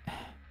 but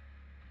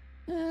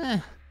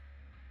I'm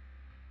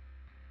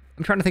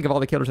trying to think of all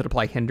the killers that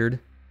apply Hindered.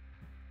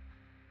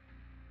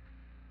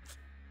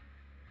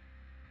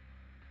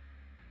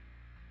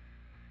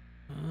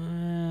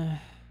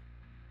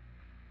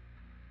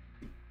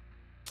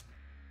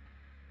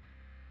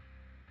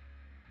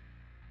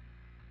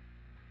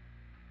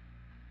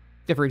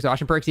 For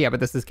exhaustion perks, yeah, but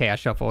this is Chaos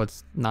Shuffle.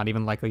 It's not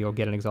even likely you'll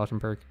get an exhaustion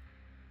perk.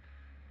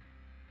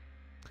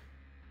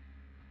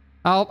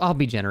 I'll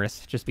be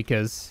generous just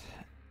because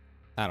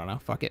I don't know.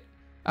 Fuck it.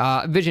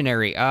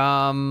 Visionary. It's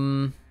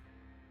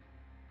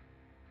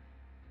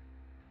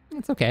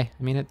okay.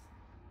 I mean, it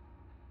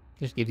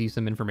just gives you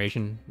some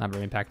information. Not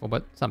very impactful,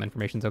 but some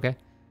information's okay.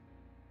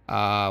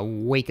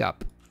 Wake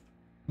up.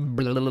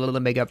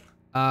 Make up.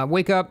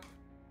 Wake up.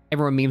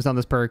 Everyone memes on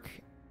this perk.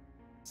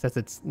 Says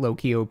it's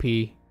low-key OP.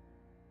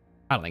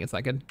 I don't think it's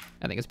that good.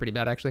 I think it's pretty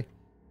bad, actually.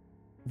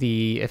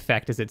 The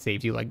effect is it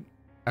saves you, like,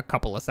 a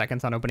couple of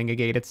seconds on opening a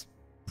gate. It's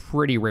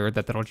pretty rare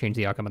that that'll change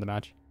the outcome of the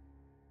match.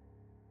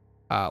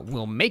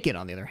 Will Make It,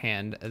 on the other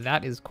hand,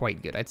 that is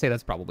quite good. I'd say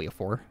that's probably a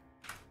 4.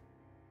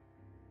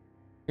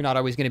 You're not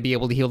always going to be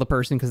able to heal the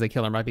person because the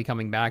killer might be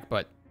coming back,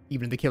 but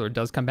even if the killer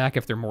does come back,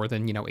 if they're more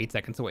than, 8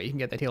 seconds away, you can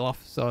get that heal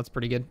off, so that's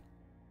pretty good.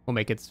 Will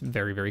Make It's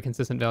very, very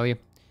consistent value.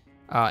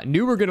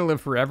 New We're Gonna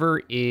Live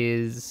Forever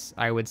is,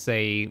 I would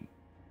say,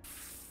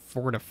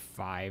 4 to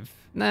 5.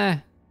 Nah,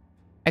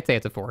 I'd say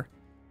it's a 4.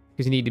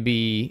 Because you need to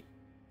be...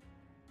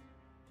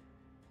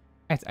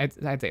 I'd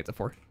say it's a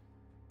 4.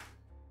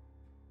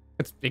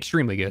 It's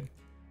extremely good,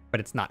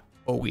 but it's not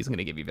always going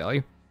to give you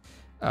value.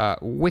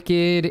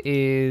 Wicked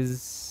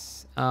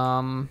is...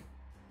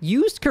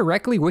 used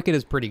correctly, Wicked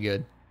is pretty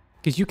good.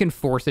 Because you can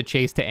force a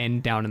chase to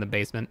end down in the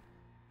basement.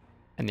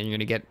 And then you're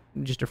going to get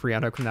just a free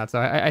unhook from that. So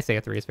I say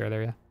a 3 is fair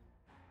there, yeah.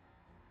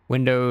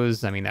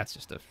 Windows, I mean, that's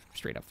just a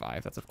straight up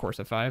 5. That's, of course,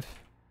 a 5.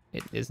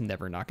 It is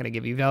never not going to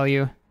give you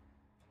value.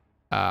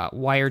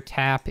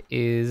 Wiretap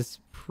is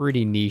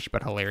pretty niche,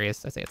 but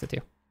hilarious. I say it's a 2.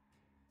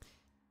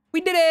 We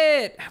did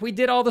it! We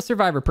did all the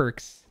Survivor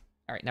perks.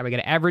 All right, now we got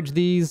to average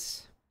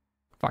these.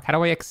 Fuck, how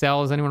do I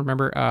excel? Does anyone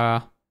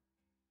remember?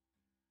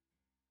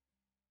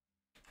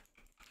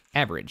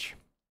 Average.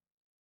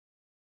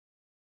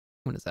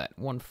 What is that?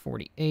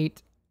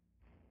 148.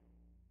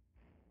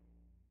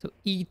 So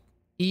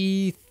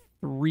E3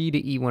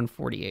 to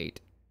E148.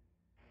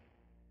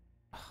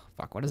 Oh,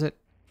 fuck, what is it?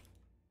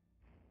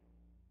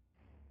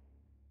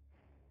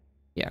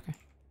 Yeah, okay.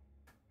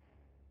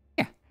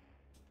 Yeah.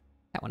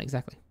 That one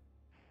exactly.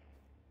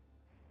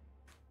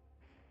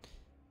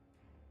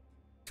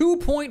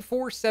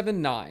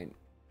 2.479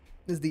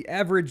 is the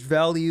average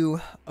value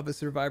of a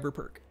survivor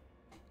perk.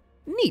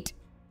 Neat.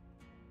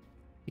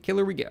 The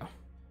killer we go.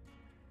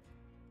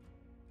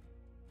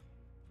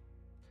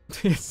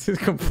 It's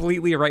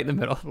completely right in the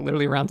middle.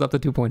 Literally rounds up to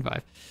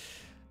 2.5.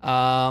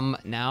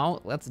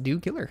 Now let's do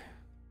killer.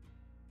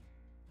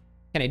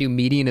 Can I do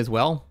median as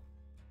well?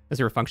 Is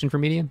there a function for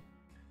median?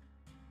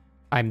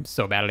 I'm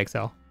so bad at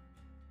Excel.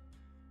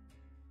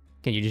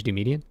 Can you just do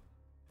median?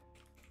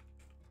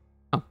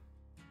 Oh.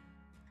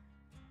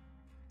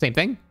 Same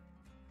thing?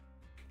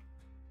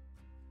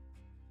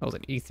 What was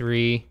it?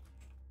 E3.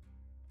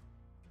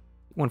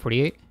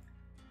 148.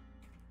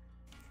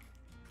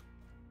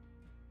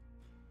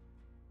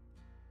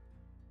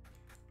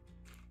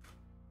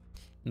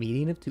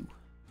 Median of 2.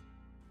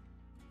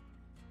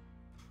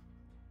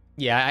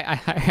 Yeah,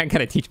 I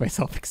gotta teach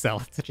myself Excel.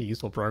 It's such a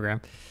useful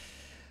program.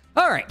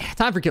 All right,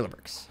 time for killer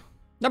perks.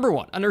 Number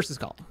 1, A Nurse's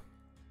Calling.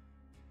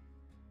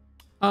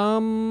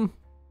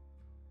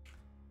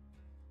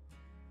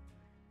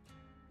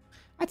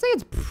 I'd say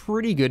it's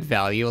pretty good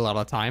value a lot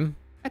of the time.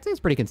 I'd say it's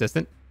pretty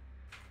consistent.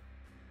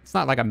 It's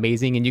not like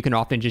amazing, and you can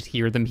often just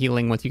hear them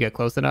healing once you get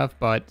close enough,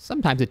 but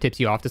sometimes it tips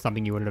you off to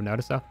something you wouldn't have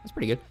noticed, so it's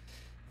pretty good.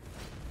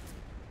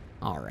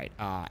 All right,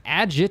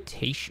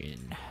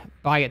 Agitation.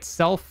 By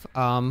itself,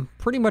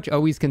 pretty much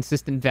always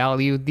consistent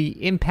value.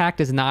 The impact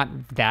is not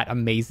that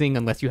amazing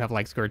unless you have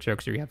like Scourge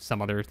Hooks or you have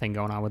some other thing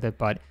going on with it,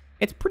 but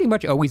it's pretty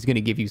much always going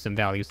to give you some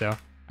value, so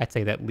I'd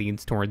say that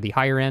leans toward the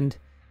higher end.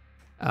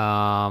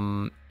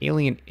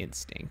 Alien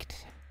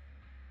Instinct.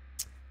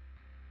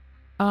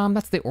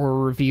 That's the aura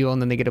reveal,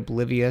 and then they get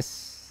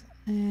Oblivious.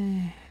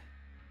 That's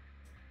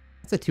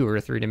a 2 or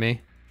a 3 to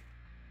me.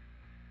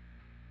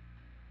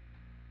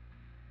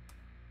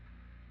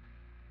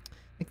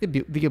 I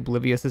think the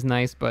Oblivious is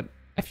nice, but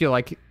I feel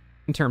like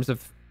in terms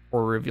of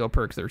aura reveal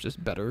perks, there's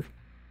just better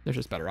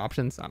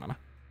options. I don't know.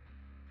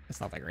 It's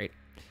not that great.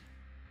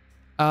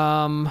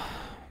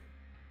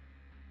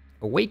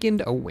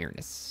 Awakened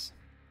Awareness.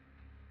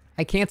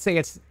 I can't say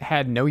it's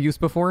had no use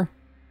before.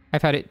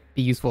 I've had it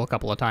be useful a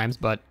couple of times,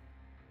 but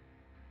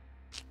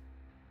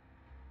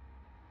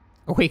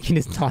Awakened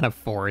is not a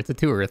 4. It's a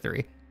 2 or a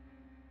 3.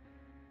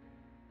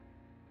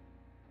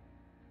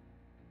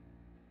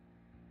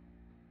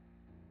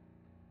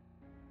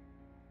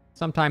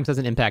 Sometimes has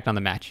an impact on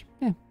the match.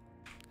 Yeah,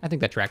 I think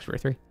that tracks for a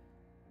 3.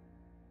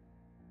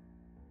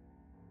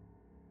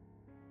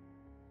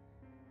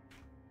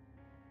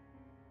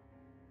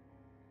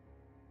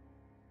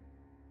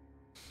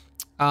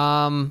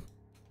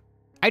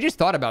 I just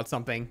thought about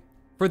something.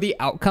 For the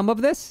outcome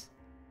of this,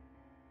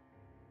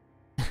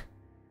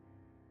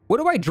 what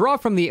do I draw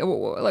from the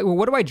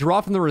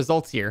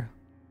results here?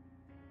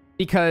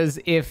 Because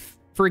if,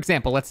 for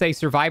example, let's say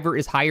Survivor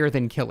is higher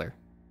than Killer,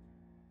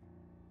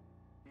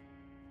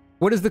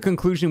 what is the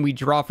conclusion we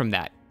draw from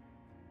that?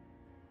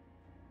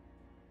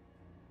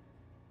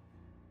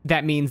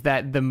 That means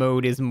that the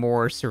mode is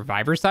more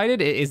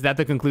Survivor-sided? Is that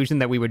the conclusion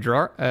that we would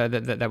draw?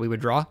 That we would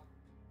draw?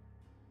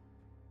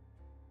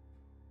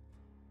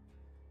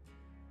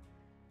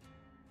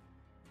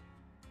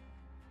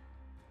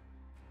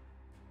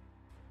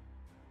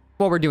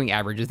 Well, we're doing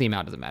averages. The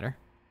amount doesn't matter.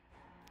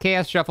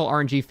 Chaos Shuffle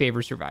RNG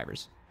favors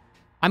survivors.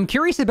 I'm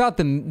curious about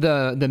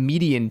the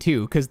median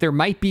too, because there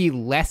might be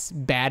less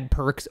bad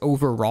perks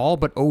overall,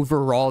 but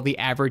overall the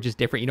average is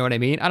different. You know what I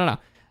mean? I don't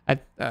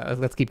know.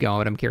 Let's keep going.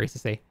 But I'm curious to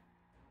see.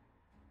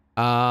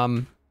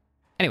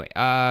 Anyway,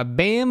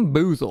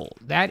 Bamboozle.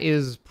 That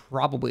is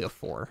probably a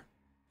 4.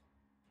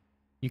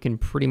 You can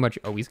pretty much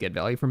always get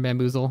value from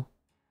Bamboozle.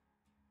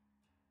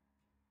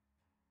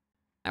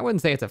 I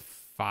wouldn't say it's a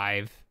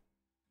 5.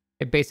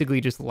 It basically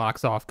just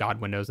locks off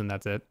God windows and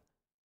that's it.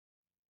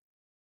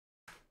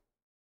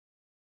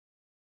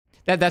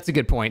 That's a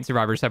good point.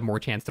 Survivors have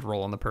more chance to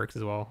roll on the perks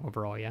as well,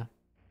 overall, yeah.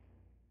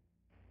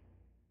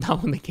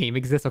 Not when the game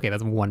exists? Okay,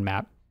 that's 1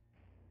 map.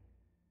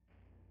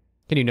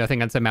 Can do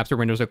nothing on some maps where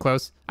windows are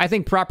close. I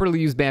think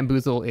properly used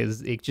Bamboozle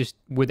is just,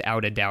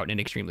 without a doubt, an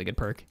extremely good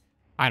perk.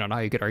 I don't know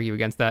how you could argue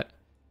against that.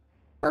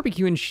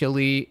 Barbecue and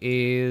Chili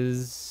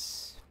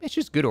is... It's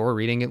just good aura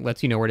reading. It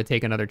lets you know where to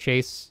take another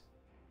chase.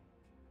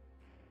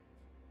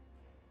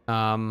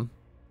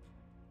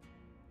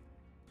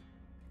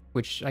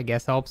 Which I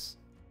guess helps.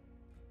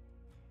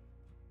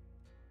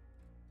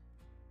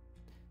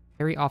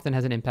 Very often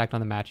has an impact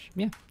on the match.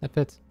 Yeah, that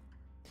fits.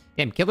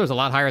 Damn, Killer's a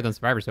lot higher than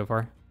Survivor so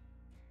far.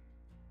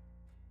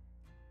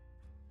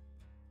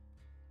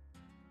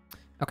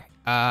 Okay,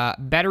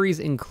 batteries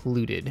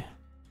included.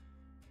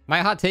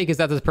 My hot take is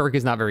that this perk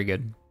is not very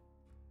good.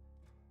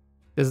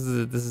 This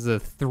is a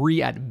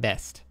 3 at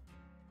best.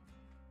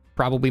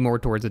 Probably more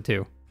towards a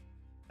 2.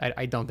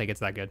 I don't think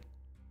it's that good.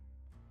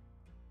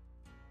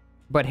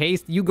 But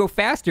haste, you go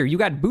faster. You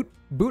got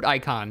boot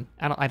icon.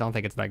 I don't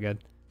think it's that good.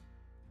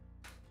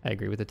 I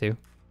agree with the 2.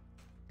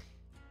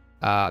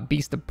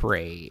 Beast of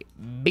Prey.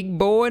 Big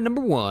boy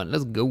number 1.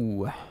 Let's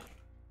go.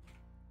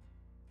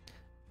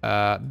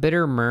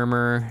 Bitter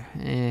Murmur.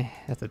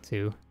 That's a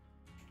 2.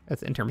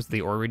 That's in terms of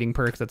the ore reading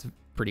perks. That's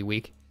pretty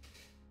weak.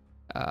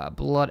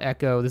 Blood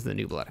Echo. This is the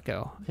new Blood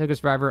Echo. Take a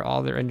survivor.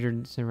 All their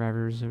injured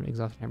survivors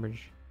exhaust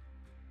hemorrhage.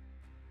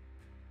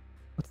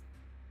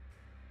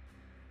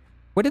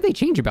 What did they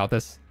change about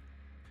this?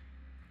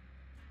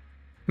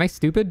 Am I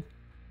stupid?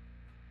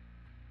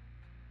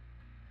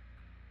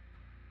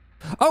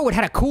 Oh, it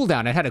had a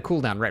cooldown. It had a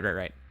cooldown.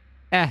 Right.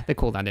 The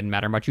cooldown didn't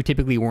matter much. You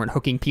typically weren't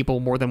hooking people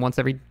more than once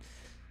every...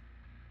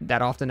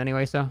 that often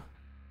anyway, so...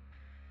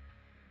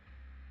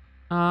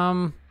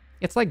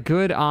 It's like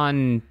good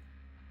on...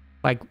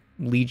 like,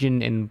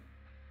 Legion and...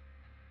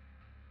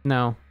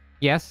 No.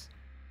 Yes?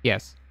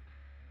 Yes.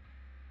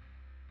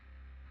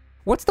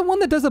 What's the one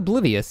that does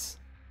Oblivious?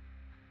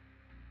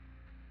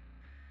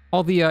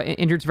 All the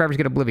injured survivors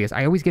get Oblivious.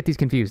 I always get these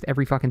confused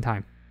every fucking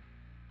time.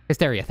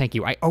 Hysteria, thank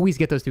you. I always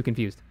get those two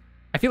confused.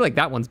 I feel like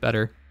that one's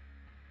better.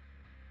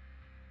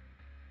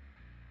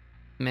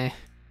 Meh.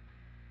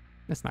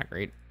 That's not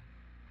great.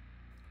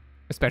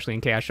 Especially in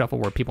Chaos Shuffle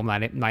where people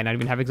might not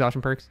even have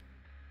exhaustion perks.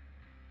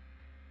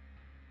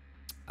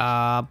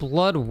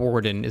 Blood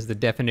Warden is the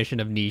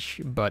definition of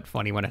niche, but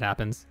funny when it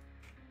happens.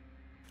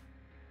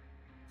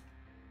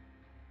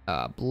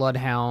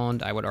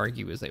 Bloodhound, I would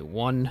argue, is a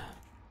 1.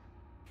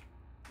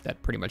 That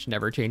pretty much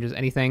never changes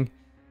anything.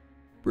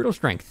 Brutal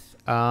Strength.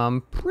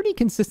 Pretty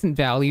consistent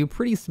value,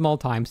 pretty small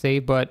time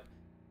save, but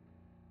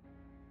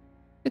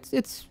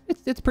it's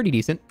pretty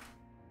decent.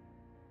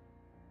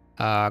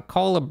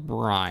 Call of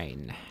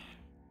Brine.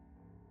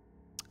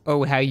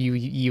 Oh, how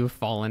you've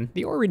fallen.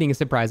 The ore reading is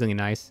surprisingly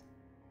nice.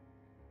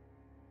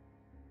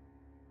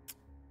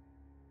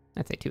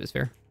 I'd say 2 is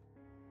fair.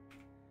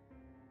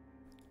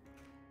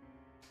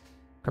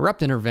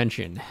 Corrupt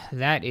Intervention.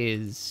 That's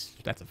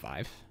a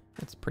 5.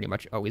 That's pretty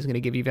much always going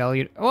to give you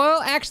value.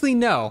 Well, actually,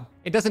 no.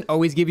 It doesn't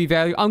always give you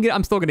value.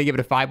 I'm still going to give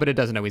it a 5, but it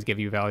doesn't always give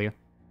you value.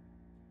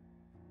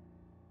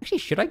 Actually,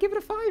 should I give it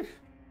a 5?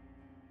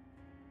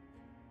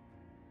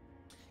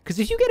 Because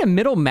if you get a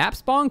middle map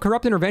spawn,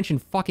 Corrupt Intervention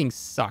fucking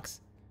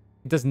sucks.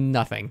 It does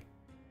nothing.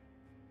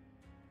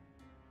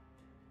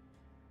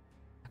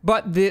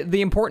 But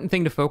the important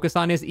thing to focus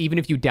on is even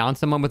if you down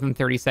someone within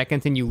 30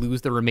 seconds and you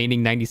lose the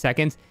remaining 90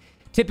 seconds,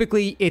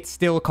 typically it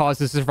still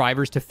causes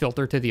survivors to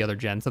filter to the other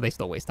gen, so they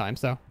still waste time,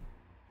 so...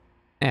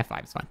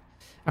 5 is fine.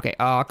 Okay,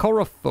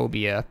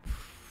 Chorophobia.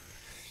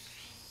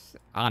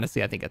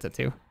 Honestly, I think that's a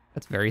 2.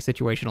 That's very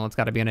situational. It's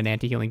got to be on an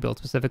anti-healing build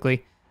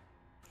specifically.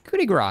 Coup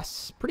de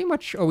Grace. Pretty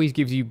much always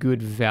gives you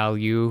good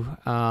value.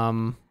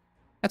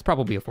 That's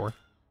probably a 4.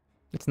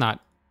 It's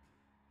not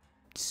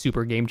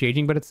super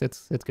game-changing, but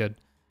it's good.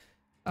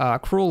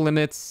 Cruel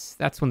Limits.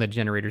 That's when the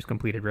generator's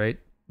completed, right?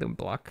 The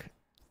block.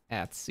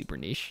 That's super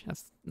niche.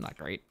 That's not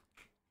great.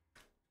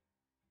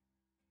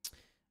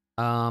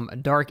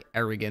 Dark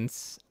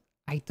Arrogance.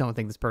 I don't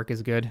think this perk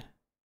is good.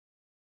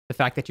 The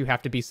fact that you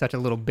have to be such a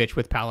little bitch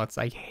with pallets,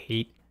 I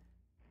hate.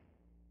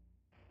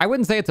 I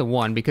wouldn't say it's a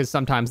 1 because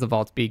sometimes the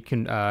Vault Speed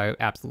can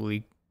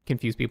absolutely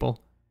confuse people.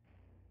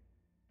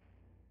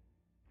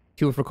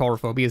 2 for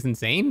Chorophobia is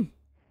insane?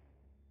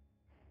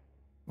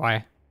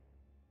 Why?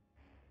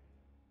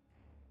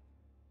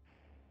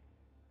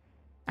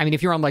 I mean,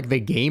 if you're on, like, the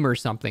game or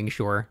something,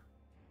 sure.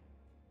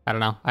 I don't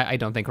know. I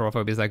don't think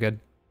Chorophobia is that good.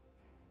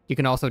 You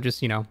can also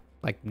just, you know,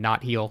 like,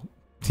 not heal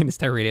in a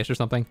Stare Radius or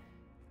something.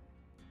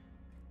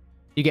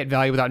 You get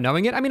value without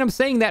knowing it? I mean, I'm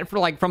saying that for,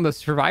 like, from the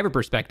survivor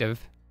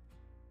perspective.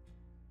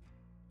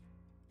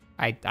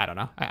 I don't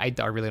know. I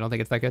really don't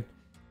think it's that good.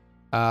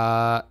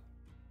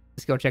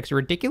 Skill checks are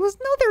ridiculous.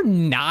 No, they're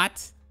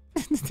not.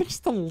 They're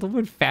just a little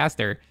bit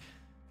faster.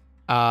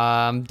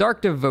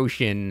 Dark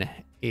Devotion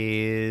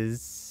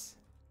is...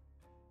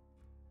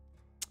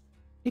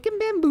 It can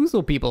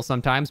bamboozle people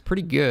sometimes.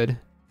 Pretty good.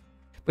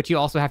 But you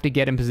also have to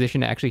get in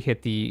position to actually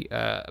hit the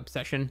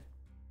Obsession.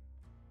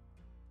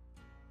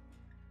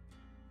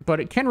 But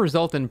it can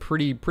result in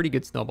pretty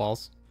good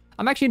snowballs.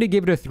 I'm actually going to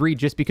give it a 3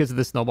 just because of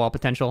the snowball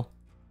potential.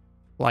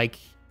 Like,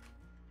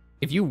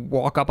 if you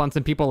walk up on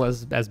some people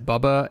as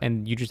Bubba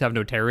and you just have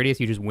no Terror Radius,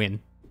 you just win.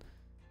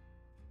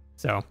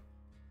 So,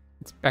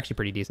 it's actually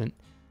pretty decent.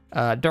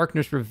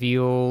 Darkness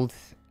Revealed.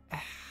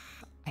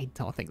 I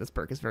don't think this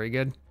perk is very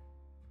good.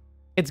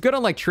 It's good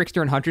on, like,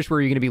 Trickster and Huntress where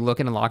you're going to be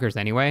looking in lockers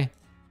anyway.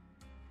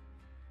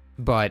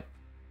 But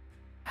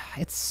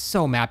it's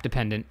so map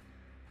dependent.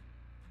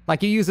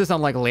 Like, you use this on,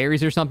 like,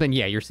 Larry's or something,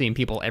 yeah, you're seeing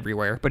people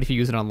everywhere. But if you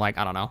use it on, like,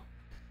 I don't know,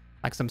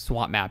 like some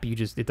swamp map,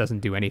 it doesn't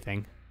do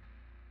anything.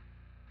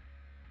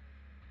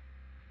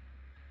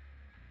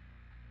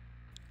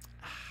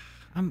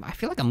 I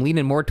feel like I'm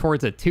leaning more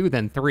towards a 2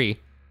 than 3.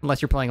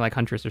 Unless you're playing, like,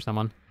 Huntress or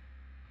someone.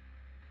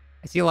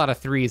 I see a lot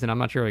of 3s, and I'm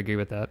not sure I agree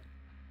with that.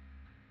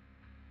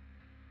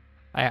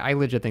 I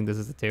legit think this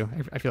is a 2.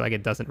 I feel like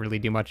it doesn't really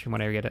do much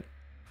when I get it.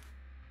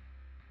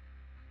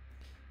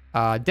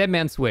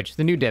 Deadman Switch.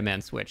 The new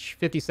Deadman Switch.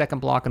 50-second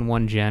block and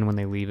 1 gen when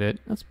they leave it.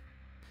 That's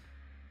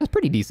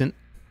pretty decent.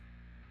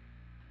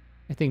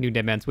 I think new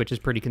Deadman Switch is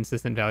pretty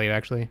consistent value,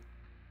 actually.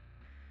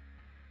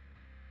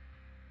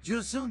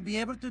 You'll soon be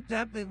able to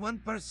tap the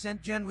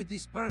 1% gen with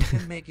this perk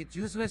and make it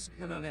useless.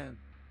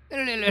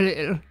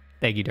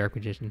 Thank you, Dark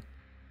Magician.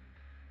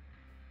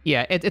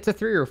 Yeah, it's a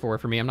 3 or 4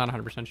 for me. I'm not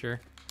 100% sure.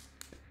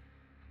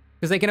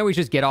 Because they can always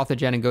just get off the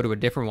gen and go to a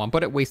different one,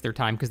 but it wastes their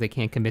time because they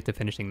can't commit to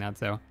finishing that,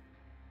 so.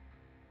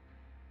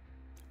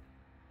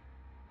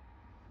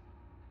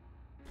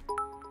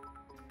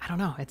 I don't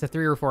know. It's a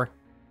 3 or 4.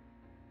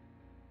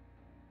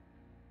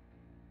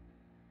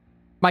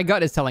 My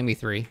gut is telling me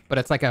 3, but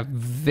it's like a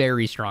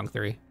very strong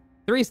 3.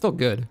 3 is still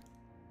good.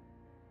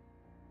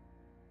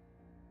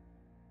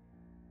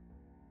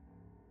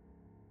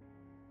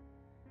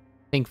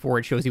 I think 4,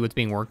 it shows you what's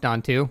being worked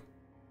on too.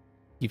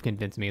 You've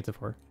convinced me it's a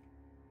 4.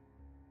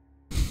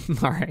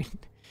 All right.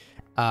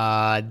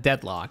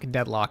 Deadlock.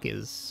 Deadlock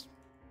is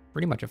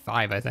pretty much a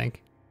 5, I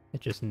think. It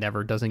just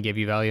never doesn't give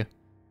you value.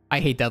 I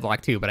hate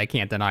Deadlock too, but I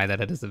can't deny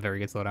that it is a very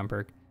good slowdown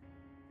perk.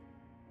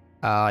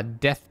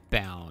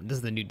 Deathbound. This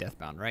is the new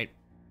Deathbound, right?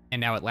 And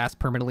now it lasts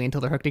permanently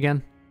until they're hooked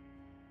again.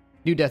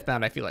 New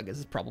Deathbound, I feel like this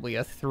is probably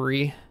a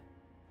 3.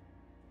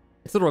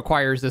 It still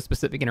requires a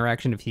specific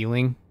interaction of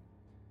healing,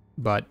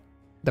 but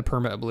the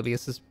perma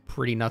Oblivious is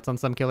pretty nuts on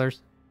some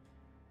killers.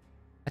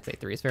 I'd say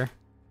 3 is fair.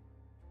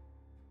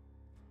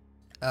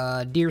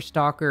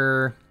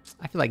 Deerstalker,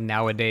 I feel like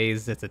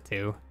nowadays it's a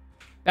 2.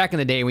 Back in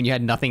the day when you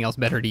had nothing else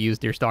better to use,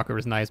 Deerstalker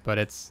was nice, but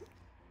it's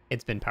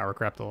been power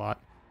crept a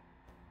lot.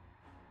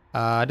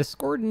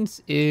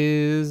 Discordance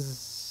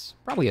is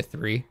probably a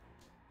 3.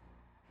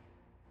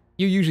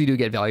 You usually do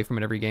get value from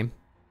it every game.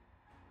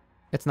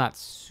 It's not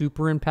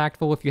super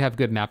impactful if you have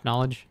good map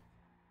knowledge,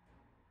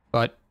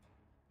 but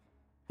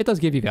it does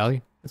give you value.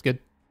 That's good.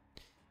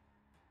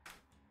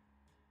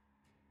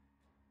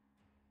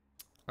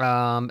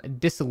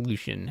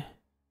 Dissolution.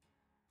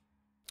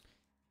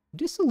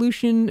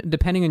 Dissolution,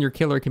 depending on your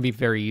killer, can be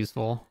very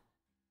useful.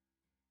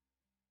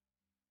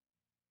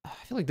 I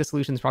feel like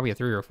Dissolution is probably a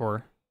 3 or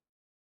 4.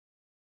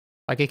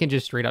 Like, it can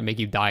just straight up make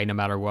you die no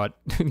matter what,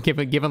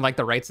 given like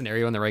the right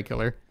scenario and the right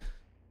killer.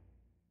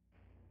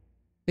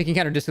 They can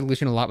counter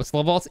Dissolution a lot with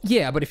slow vaults.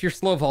 Yeah, but if you're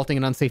slow vaulting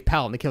an unsafe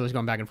pallet and the killer's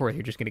going back and forth,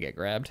 you're just going to get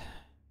grabbed.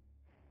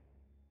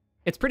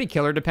 It's pretty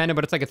killer dependent,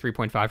 but it's like a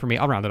 3.5 for me.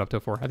 I'll round it up to a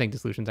 4. I think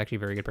Dissolution's actually a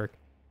very good perk.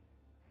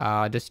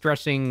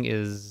 Distressing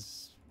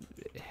is...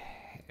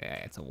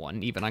 it's a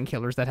 1. Even on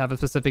killers that have a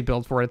specific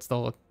build for it, it's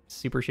still a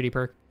super shitty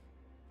perk.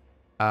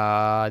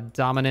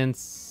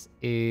 Dominance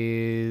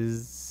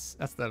is...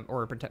 That's the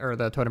or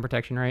the Totem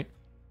Protection, right?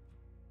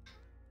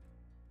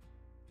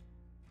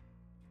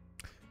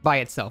 By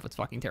itself, it's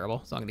fucking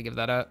terrible, so I'm gonna give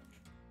that a...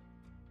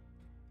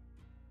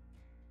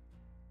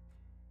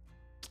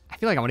 I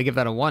feel like I want to give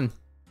that a 1.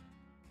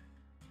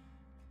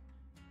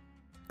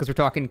 Because we're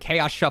talking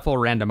Chaos Shuffle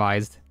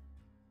randomized.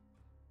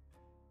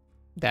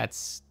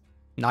 That's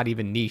not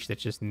even niche,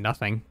 that's just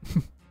nothing.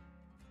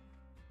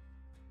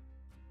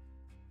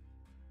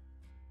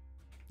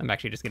 I'm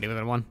actually just gonna give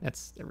it a 1.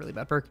 That's a really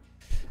bad perk.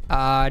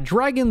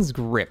 Dragon's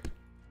Grip.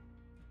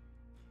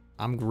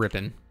 I'm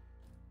gripping.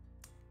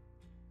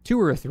 2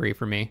 or a 3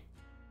 for me.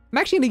 I'm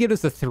actually gonna give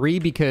this a 3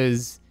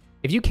 because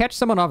if you catch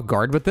someone off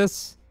guard with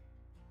this,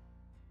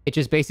 it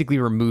just basically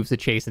removes the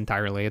chase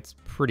entirely. It's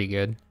pretty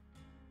good.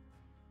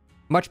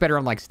 Much better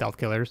on like stealth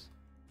killers.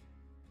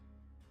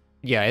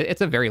 Yeah,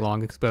 it's a very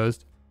long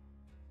exposed.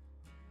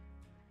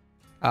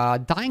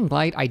 Dying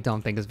Light, I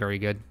don't think is very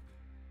good.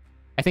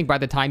 I think by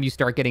the time you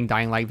start getting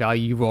Dying Light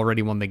value, you've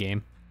already won the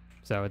game.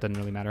 So it doesn't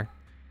really matter.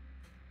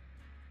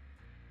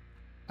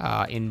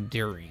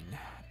 Enduring.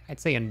 I'd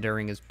say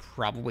Enduring is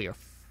probably a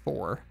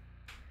 4.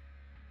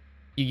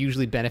 You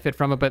usually benefit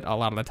from it, but a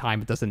lot of the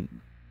time it doesn't...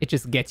 It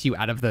just gets you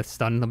out of the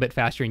stun a bit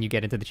faster and you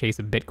get into the chase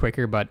a bit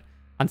quicker, but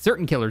on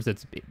certain killers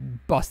it's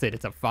busted,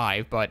 it's a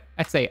 5, but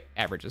I'd say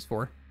average is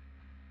 4.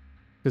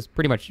 Because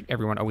pretty much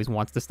everyone always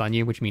wants to stun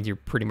you, which means you're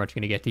pretty much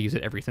going to get to use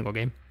it every single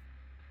game.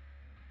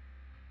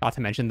 Not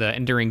to mention the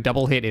Enduring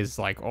double hit is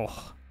like, oh,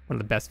 one of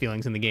the best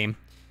feelings in the game.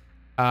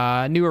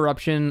 New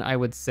Eruption, I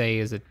would say,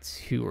 is a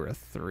 2 or a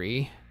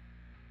 3.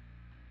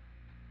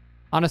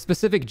 On a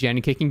specific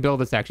gen kicking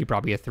build, it's actually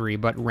probably a 3,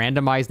 but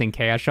randomized in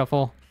Chaos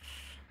Shuffle...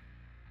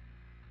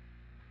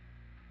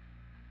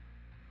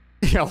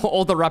 Yeah,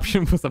 Old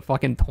Eruption was a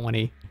fucking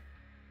 20.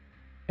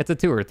 It's a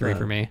 2 or a 3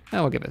 for me.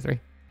 We'll give it a 3.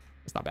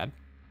 It's not bad.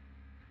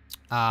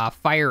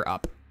 Fire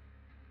Up.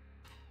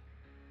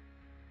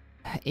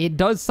 It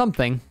does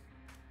something.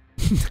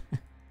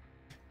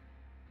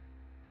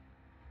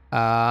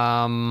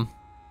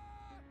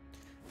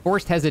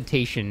 Forced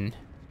Hesitation.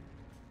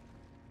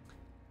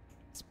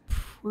 It's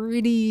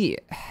pretty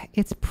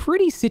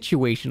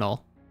situational.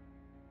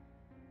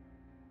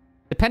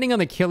 Depending on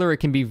the killer, it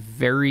can be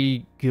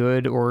very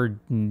good or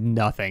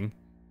nothing.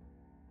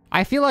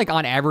 I feel like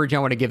on average, I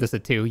want to give this a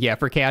 2. Yeah,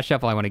 for Chaos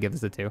Shuffle, I want to give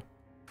this a 2.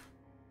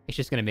 It's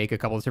just going to make a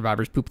couple of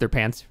survivors poop their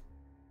pants.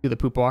 Do the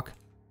poop walk.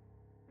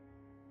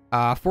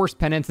 Forced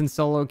Penance in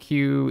solo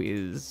queue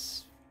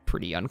is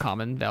pretty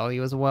uncommon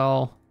value as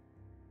well.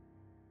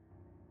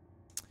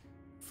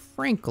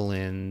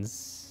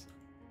 Franklin's...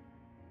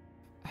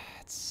 I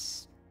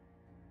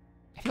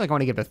feel like I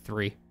want to give it a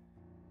 3.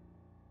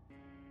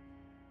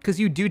 Because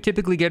you do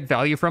typically get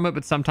value from it,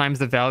 but sometimes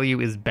the value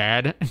is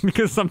bad.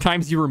 Because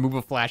sometimes you remove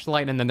a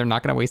flashlight, and then they're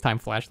not going to waste time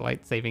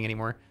flashlight saving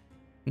anymore.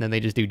 And then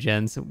they just do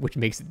gens, which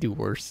makes it do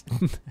worse.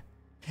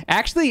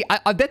 Actually,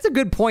 that's a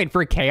good point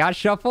for Chaos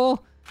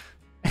Shuffle.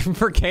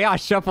 For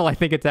Chaos Shuffle, I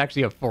think it's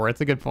actually a 4.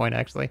 It's a good point,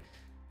 actually.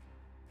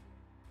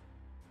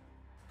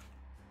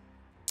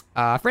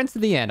 Friends to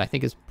the End, I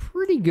think, is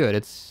pretty good.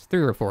 It's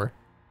 3 or 4.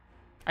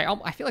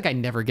 I feel like I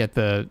never get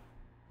the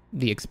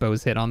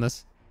expose hit on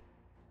this.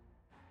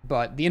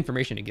 But the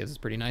information it gives is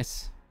pretty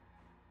nice.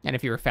 And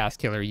if you're a fast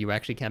killer, you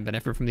actually can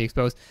benefit from the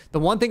expose. The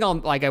one thing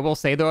I will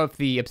say, though, if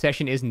the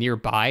obsession is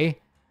nearby,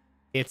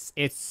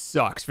 it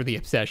sucks for the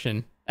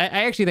obsession.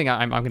 I actually think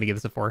I'm going to give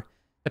this a 4.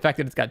 The fact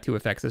that it's got 2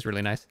 effects is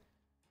really nice.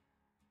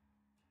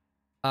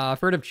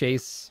 Furtive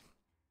Chase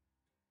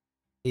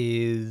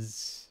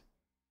is...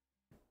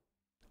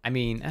 I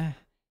mean, I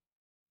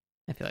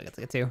feel like it's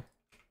like a 2.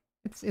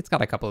 It's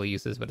got a couple of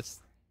uses, but it's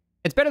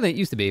better than it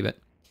used to be. But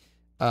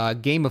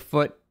Game of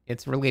Foot,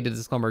 it's related to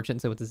the Skull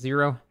Merchant, so it's a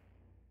 0.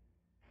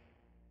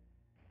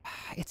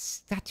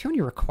 It's got too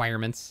many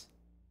requirements.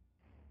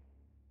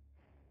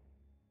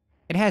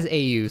 It has a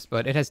use,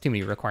 but it has too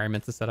many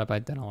requirements to set up. I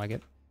don't like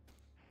it.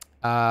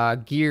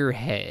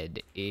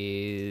 Gearhead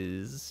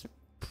is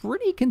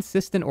pretty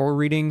consistent aura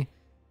reading.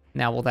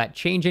 Now, will that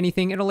change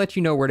anything? It'll let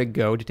you know where to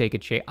go to take a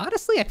chase.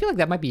 Honestly, I feel like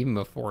that might be even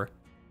a 4.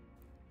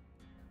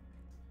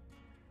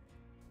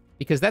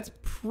 Because that's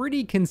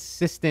pretty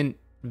consistent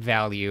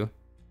value.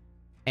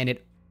 And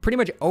it pretty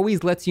much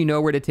always lets you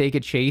know where to take a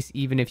chase,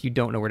 even if you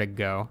don't know where to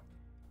go.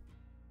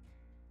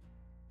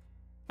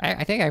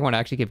 I think I want to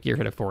actually give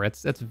Gearhead a 4.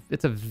 It's a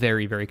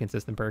very, very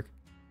consistent perk.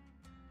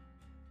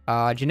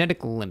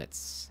 Genetic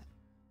Limits.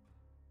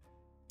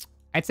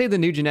 I'd say the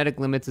new Genetic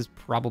Limits is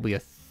probably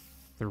a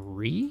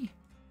 3.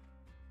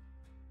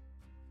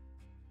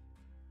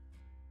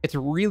 It's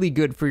really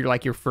good for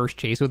your first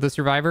chase with a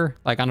survivor.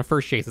 Like on a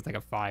first chase, it's like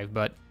a 5,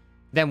 but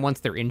then once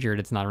they're injured,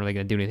 it's not really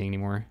going to do anything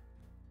anymore.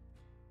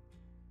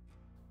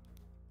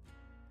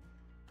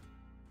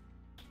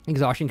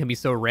 Exhaustion can be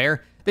so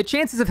rare. The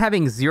chances of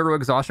having 0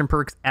 exhaustion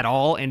perks at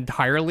all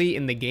entirely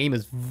in the game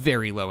is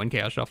very low in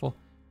Chaos Shuffle.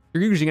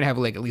 You're usually going to have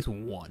like at least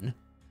 1.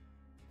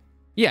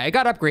 Yeah, it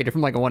got upgraded from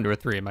like a 1 to a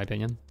 3 in my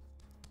opinion.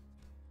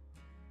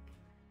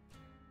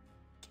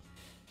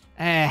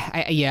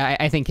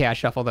 I think Chaos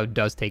Shuffle though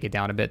does take it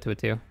down a bit to a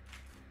 2.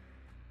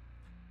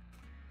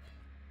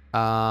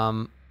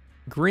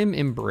 Grim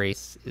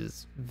Embrace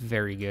is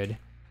very good.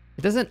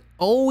 It doesn't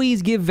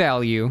always give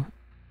value,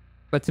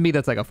 but to me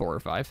that's like a 4 or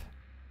 5.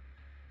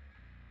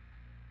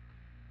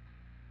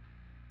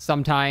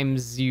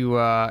 Sometimes you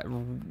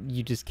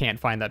just can't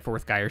find that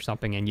 4th guy or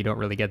something, and you don't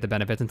really get the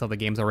benefits until the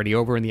game's already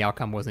over and the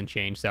outcome wasn't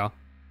changed, so.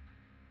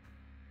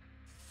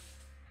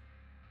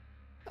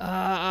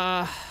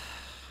 Let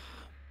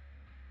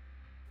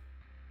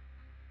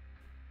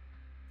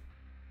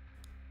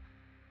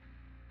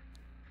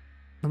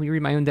me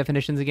read my own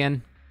definitions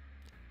again.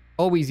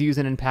 Always use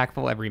an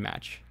impactful every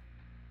match.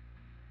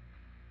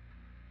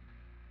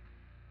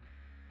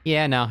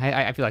 Yeah, no,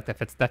 I feel like that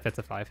fits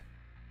a 5.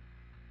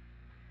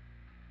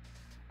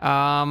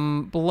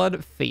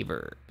 Blood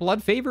Favor.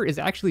 Blood Favor is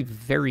actually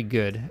very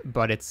good,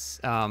 but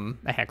it's a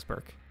hex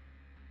perk.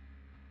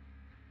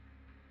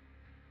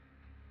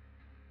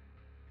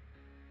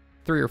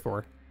 3 or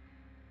 4.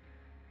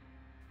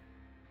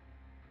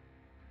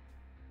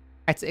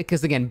 It's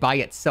because again, by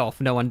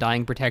itself, no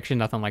undying protection,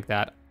 nothing like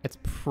that. It's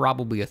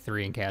probably a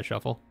 3 in Chaos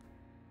Shuffle.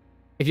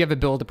 If you have a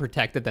build to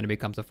protect it, then it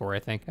becomes a 4, I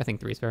think. I think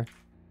 3 is fair.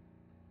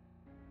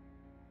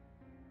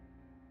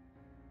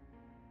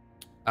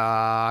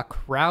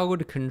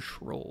 Crowd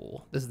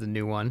Control. This is the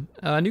new one.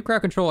 New Crowd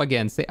Control,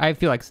 again, I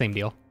feel like same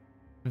deal.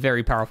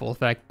 Very powerful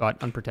effect,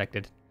 but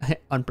unprotected.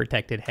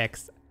 Unprotected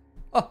hex.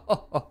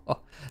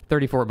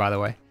 34, by the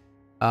way.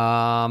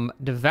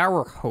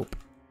 Devour Hope.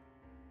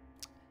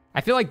 I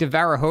feel like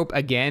Devour Hope,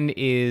 again,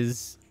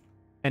 is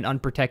an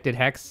unprotected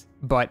hex,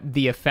 but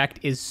the effect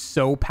is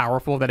so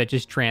powerful that it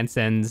just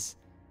transcends...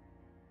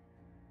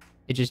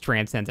 It just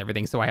transcends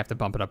everything, so I have to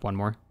bump it up 1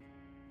 more.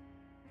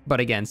 But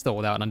again, still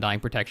without Undying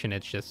Protection,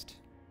 it's just...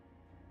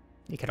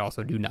 It could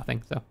also do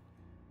nothing, so...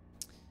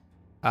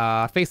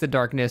 Face the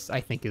Darkness,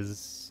 I think,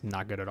 is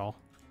not good at all.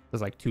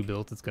 There's like 2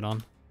 builds it's good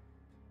on.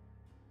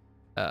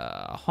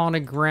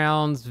 Haunted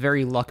Grounds,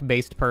 very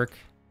luck-based perk.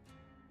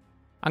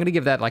 I'm going to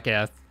give that like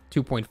a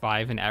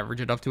 2.5 and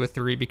average it up to a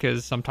 3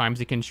 because sometimes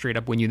it can straight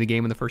up win you the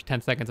game in the first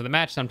 10 seconds of the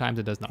match. Sometimes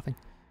it does nothing.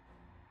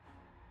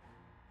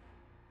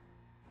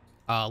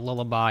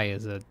 Lullaby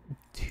is a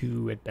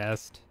 2 at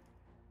best.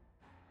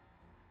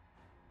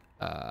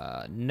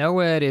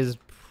 Noed is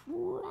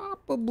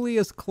probably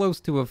as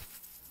close to a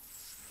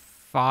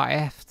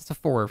 5. It's a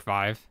 4 or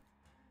 5.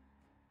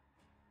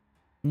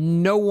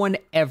 No one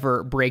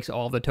ever breaks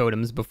all the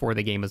totems before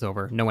the game is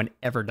over. No one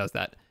ever does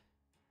that.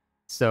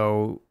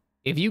 So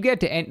if you get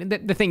to end,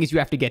 the thing is you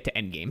have to get to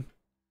end game.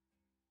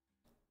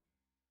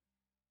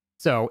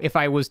 So if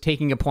I was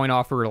taking a point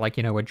off for like,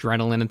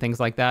 adrenaline and things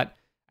like that,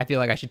 I feel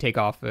like I should take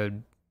off a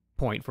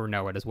point for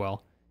NOED as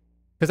well.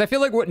 Because I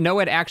feel like what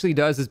NOED actually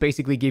does is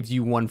basically gives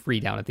you one free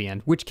down at the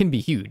end, which can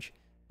be huge.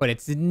 But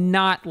it's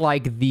not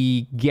like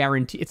the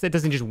guarantee. It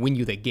doesn't just win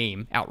you the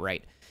game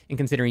outright. And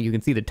considering you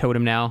can see the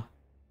totem now.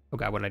 Oh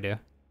god, what did I do?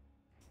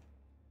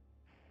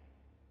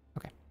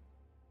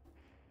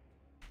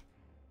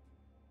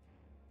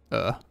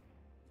 Okay.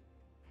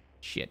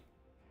 Shit.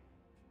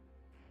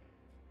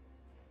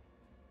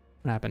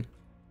 What happened?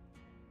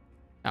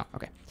 Oh,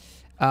 okay.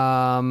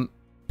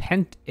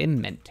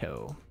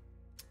 Pentimento.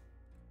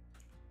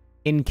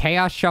 In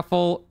Chaos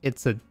Shuffle,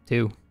 it's a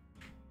 2.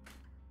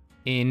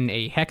 In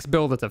a Hex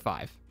build, it's a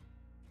 5.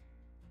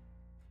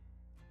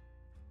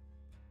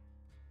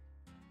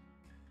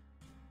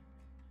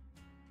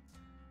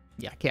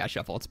 Yeah, Chaos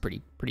Shuffle, it's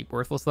pretty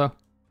worthless, though.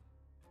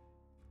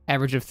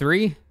 Average of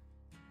 3?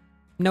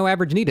 No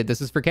average needed.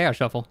 This is for Chaos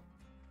Shuffle.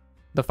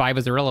 The 5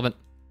 is irrelevant.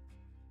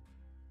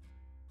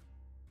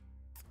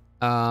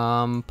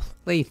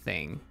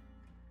 Plaything.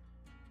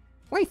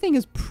 Plaything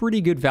is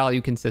pretty good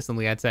value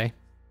consistently, I'd say.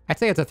 I'd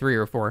say it's a 3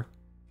 or a 4.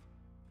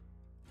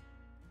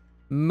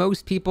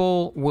 Most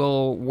people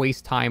will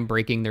waste time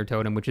breaking their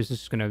totem, which is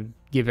just going to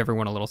give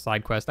everyone a little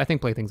side quest. I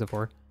think Plaything's a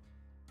 4.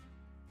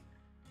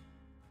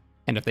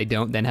 And if they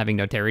don't, then having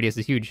Notarius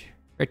is huge.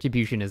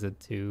 Retribution is a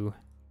 2.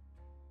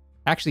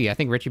 Actually, I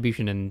think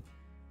Retribution and...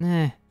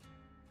 I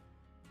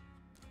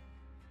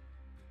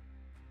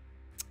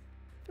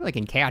feel like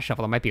in Chaos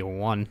Shuffle, it might be a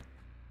 1.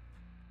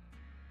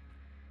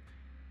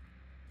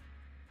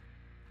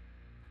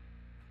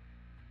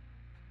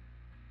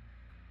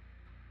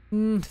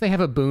 If they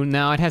have a boon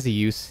now, it has a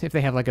use. If they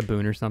have like a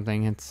boon or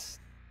something, it's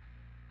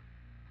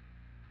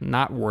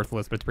not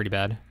worthless, but it's pretty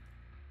bad.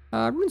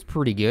 Rune's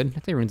pretty good.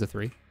 I'd say Rune's a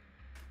 3.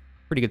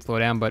 Pretty good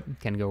slowdown, but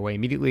can go away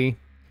immediately.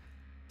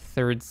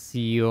 Third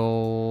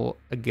seal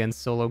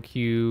against solo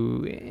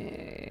queue.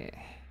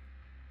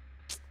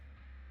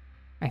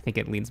 I think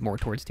it leans more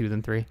towards 2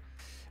 than 3.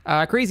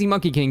 Crazy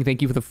Monkey King,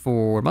 thank you for the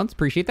 4 months.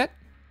 Appreciate that.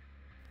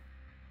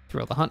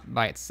 Thrill the Hunt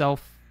by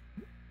itself.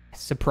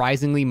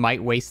 Surprisingly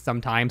might waste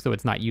some time, so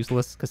it's not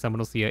useless, because someone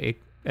will see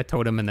a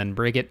totem and then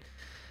break it.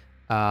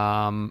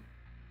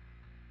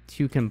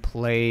 2 can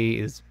play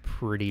is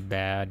pretty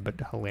bad, but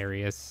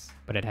hilarious.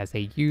 But it has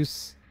a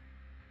use.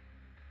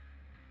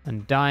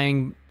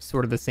 Undying,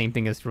 sort of the same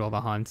thing as Thrill the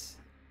Hunt.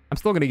 I'm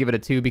still going to give it a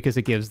 2 because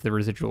it gives the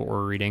residual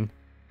aura reading.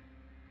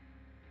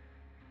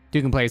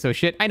 2 can play, so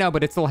shit. I know,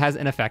 but it still has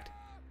an effect.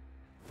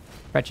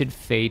 Wretched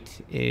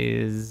Fate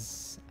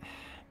is...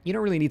 You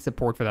don't really need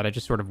support for that. It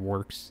just sort of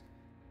works.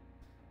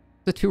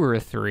 It's a 2 or a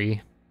 3.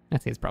 I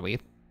think it's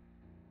probably...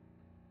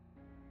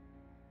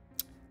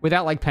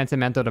 Without, like,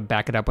 Pentimento to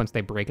back it up once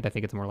they break it, I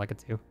think it's more like a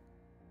 2.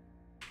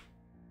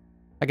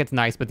 Like, it's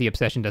nice, but the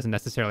Obsession doesn't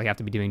necessarily have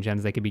to be doing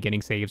gens. They could be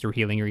getting saves or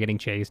healing or getting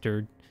chased,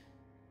 or...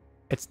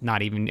 It's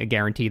not even a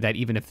guarantee that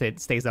even if it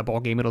stays up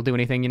all game, it'll do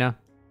anything, you know?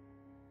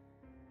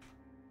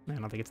 I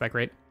don't think it's that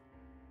great.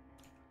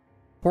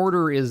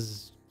 Porter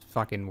is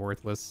fucking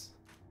worthless.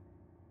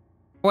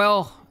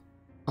 Well,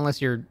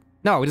 unless you're...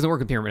 No, it doesn't work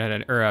with Pyramid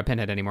Head or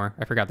Pinhead anymore.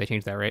 I forgot they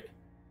changed that, right?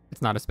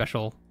 It's not a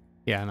special...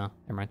 Yeah, no,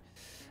 never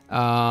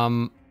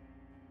mind.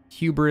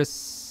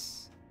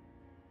 Hubris...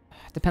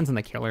 Depends on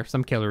the killer.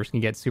 Some killers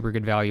can get super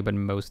good value, but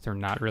most are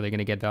not really going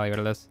to get value out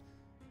of this.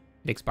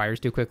 It expires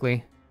too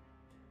quickly.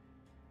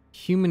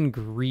 Human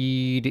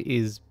Greed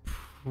is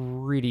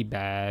pretty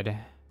bad.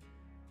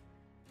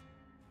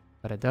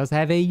 But it does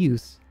have a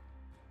use.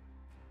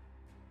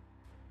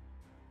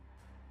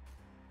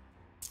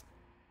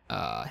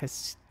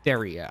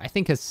 Hysteria. I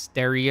think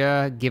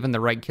Hysteria, given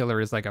the right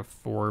killer, is like a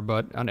 4,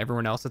 but on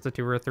everyone else, it's a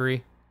 2 or a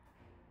 3.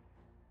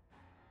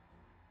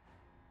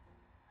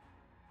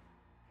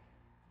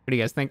 What do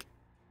you guys think?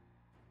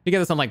 If you get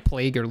this on like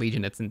Plague or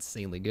Legion, it's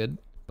insanely good,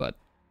 but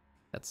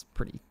that's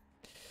pretty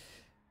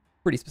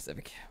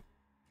specific.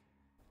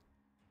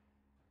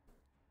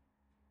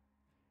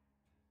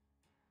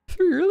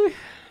 3, really?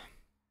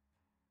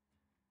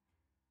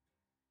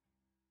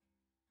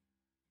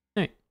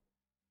 Alright.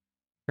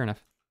 Fair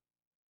enough.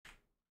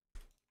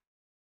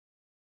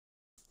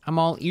 I'm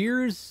all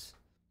ears.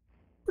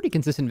 Pretty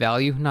consistent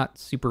value. Not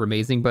super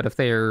amazing, but if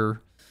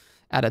they're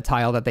at a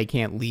tile that they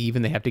can't leave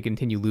and they have to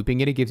continue looping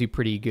it, it gives you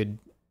pretty good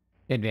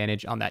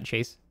advantage on that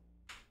chase.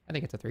 I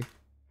think it's a 3.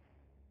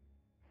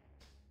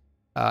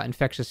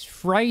 Infectious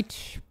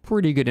Fright.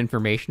 Pretty good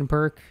information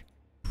perk.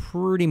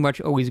 Pretty much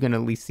always going to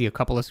at least see a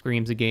couple of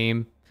screams a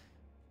game.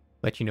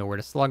 Let you know where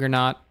to slug or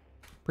not.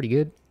 Pretty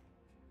good.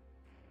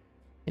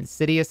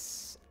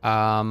 Insidious.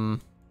 I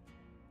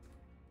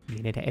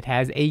mean, it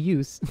has a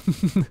use.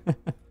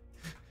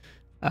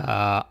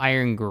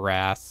 Iron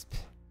Grasp.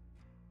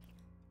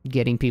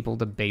 Getting people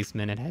to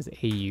basement, it has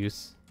a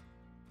use.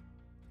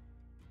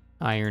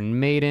 Iron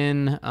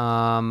Maiden.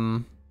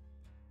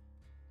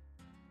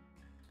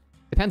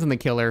 Depends on the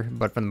killer,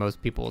 but for the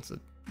most people, it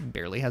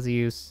barely has a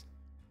use.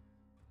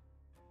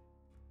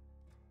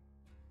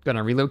 Good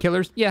on reload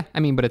killers? Yeah, I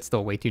mean, but it's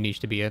still way too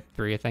niche to be a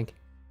 3, I think.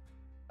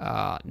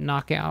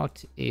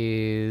 Knockout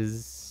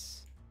is...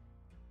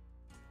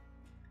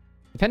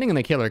 Depending on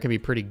the killer, it can be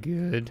pretty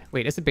good.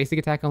 Wait, is it basic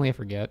attack only? I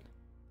forget.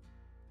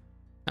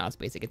 No, it's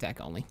basic attack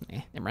only.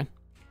 Never mind.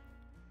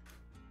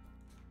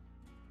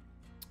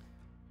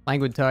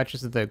 Languid Touch,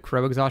 this is the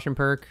Crow Exhaustion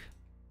perk.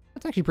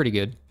 That's actually pretty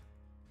good.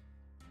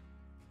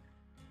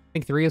 I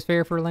think 3 is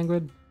fair for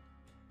Languid.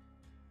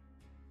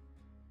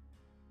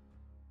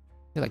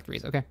 I feel like 3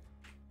 is okay.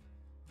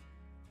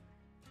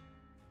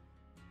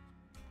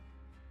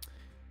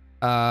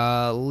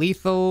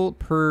 Lethal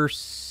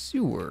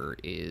Pursuer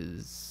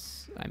is...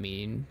 I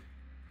mean,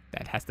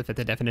 that has to fit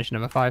the definition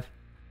of a 5.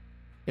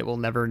 It will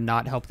never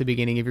not help the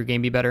beginning of your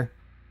game be better.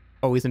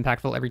 Always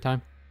impactful every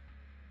time.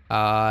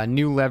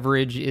 New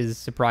Leverage is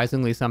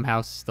surprisingly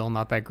somehow still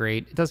not that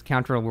great. It does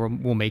counter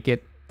will make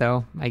it,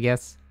 though, I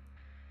guess.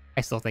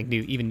 I still think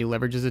even New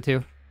Leverage is a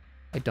 2.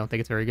 I don't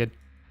think it's very good.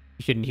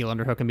 You shouldn't heal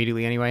Underhook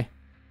immediately anyway.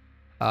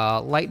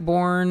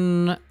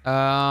 Lightborn,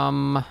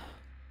 I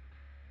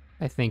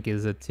think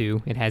is a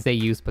 2. It has a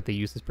use, but the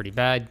use is pretty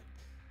bad.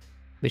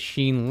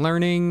 Machine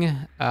Learning,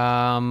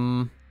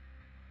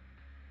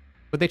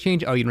 would they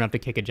change? Oh, you don't have to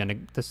kick a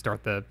gen to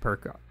start the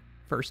perk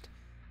first.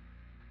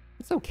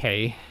 It's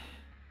okay.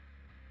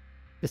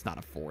 It's not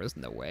a 4, there's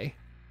no way.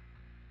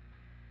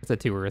 It's a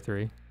 2 or a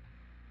 3.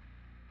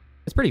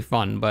 It's pretty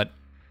fun, but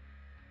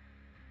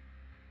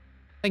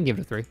I can give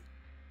it a 3.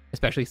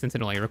 Especially since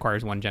it only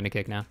requires 1 gen to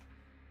kick now.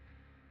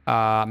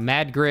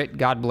 Mad Grit,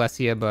 God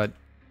bless you, but...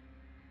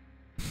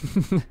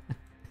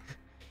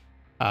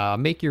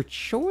 make your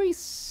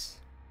choice.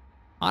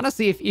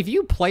 Honestly, if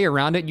you play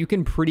around it, you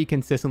can pretty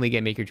consistently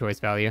get make your choice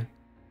value.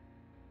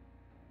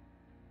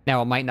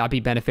 Now, it might not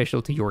be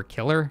beneficial to your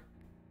killer,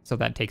 so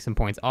that takes some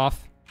points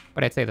off,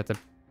 but I'd say that's a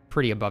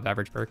pretty above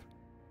average perk.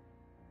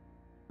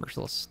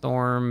 Merciless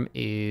Storm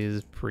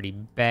is pretty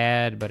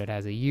bad, but it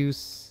has a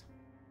use.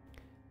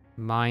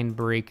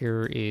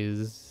 Mindbreaker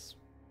is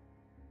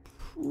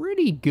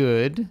pretty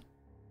good.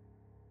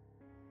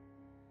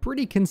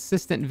 Pretty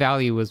consistent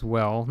value as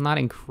well. Not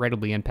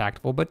incredibly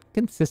impactful, but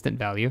consistent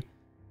value.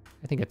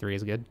 I think a 3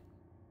 is good.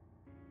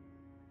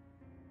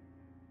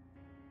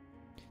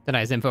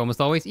 Denies info almost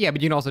always. Yeah,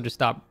 but you can also just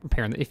stop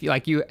repairing.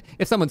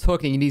 If someone's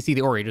hooked and you need to see the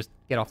aura, you just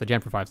get off the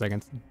gen for 5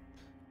 seconds.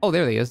 Oh,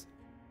 there he is.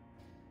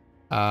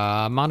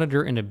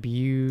 Monitor and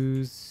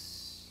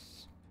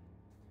Abuse.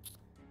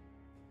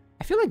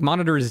 I feel like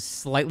Monitor is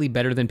slightly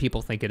better than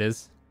people think it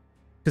is.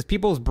 Because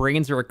people's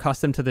brains are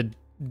accustomed to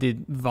the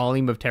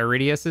volume of terror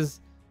radiuses.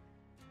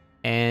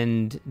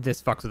 And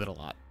this fucks with it a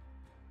lot.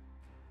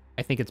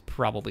 I think it's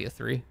probably a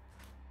 3.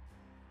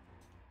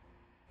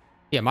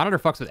 Yeah, Monitor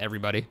fucks with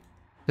everybody.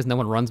 Because no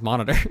one runs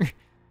Monitor.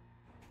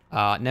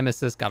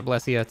 Nemesis, God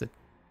bless you. That's a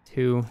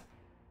 2.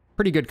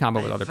 Pretty good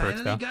combo with other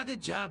perks, though. Got the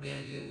job.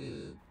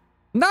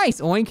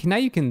 Nice, Oink. Now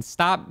you can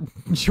stop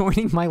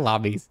joining my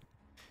lobbies.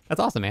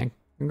 That's awesome, man.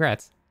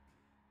 Congrats.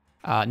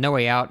 No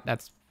Way Out.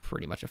 That's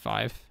pretty much a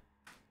 5.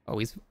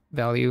 Always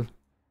value.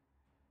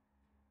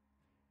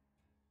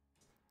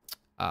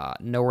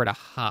 Nowhere to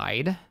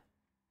Hide.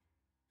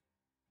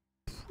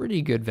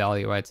 Pretty good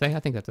value, I'd say.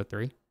 I think that's a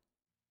 3.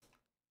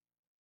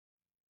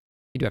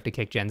 You do have to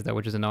kick gens, though,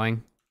 which is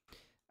annoying.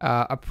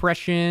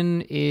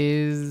 Oppression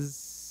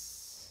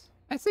is...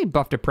 I'd say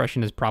buffed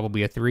Oppression is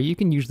probably a 3. You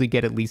can usually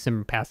get at least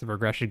some passive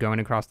aggression going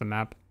across the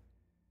map.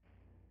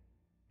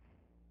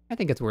 I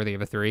think it's worthy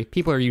of a 3.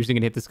 People are usually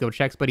going to hit the skill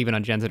checks, but even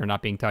on gens that are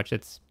not being touched,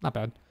 it's not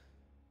bad.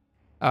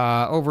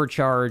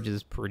 Overcharge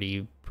is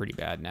pretty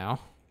bad now.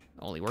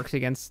 Only works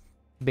against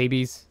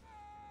babies.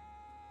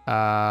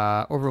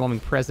 Overwhelming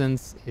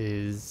Presence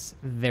is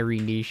very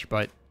niche,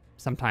 but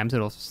sometimes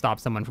it'll stop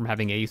someone from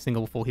having a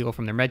single full heal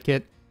from their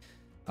medkit.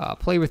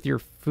 Play with Your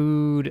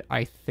Food,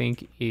 I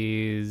think,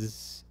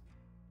 is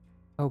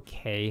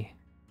okay.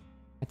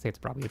 I'd say it's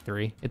probably a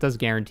 3. It does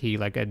guarantee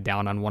like a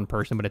down on one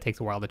person, but it takes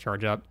a while to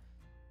charge up.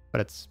 But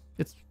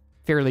it's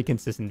fairly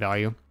consistent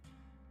value.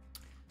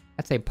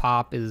 I'd say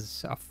Pop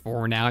is a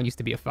 4 now. It used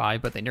to be a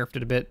 5, but they nerfed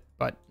it a bit.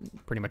 But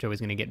pretty much always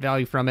going to get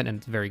value from it, and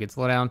it's a very good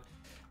slowdown.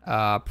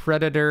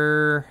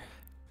 Predator...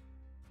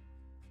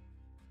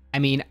 I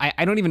mean,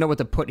 I don't even know what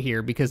to put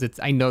here, because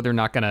I know they're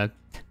not going to...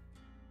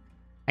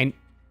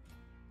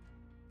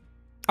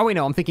 Oh, wait,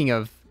 no, I'm thinking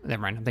of...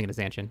 Never mind, I'm thinking of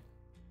Zancian.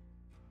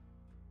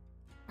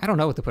 I don't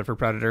know what to put for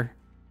Predator.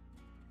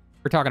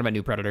 We're talking about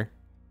new Predator.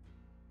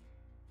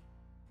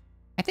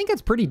 I think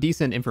it's pretty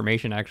decent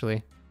information,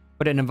 actually.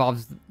 But it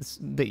involves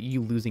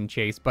you losing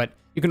chase. But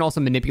you can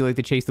also manipulate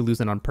the chase to lose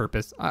it on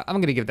purpose. I'm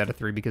going to give that a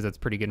 3 because that's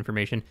pretty good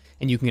information.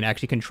 And you can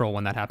actually control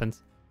when that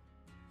happens.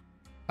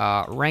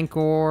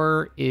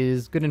 Rancor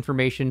is good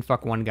information.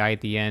 Fuck one guy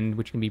at the end,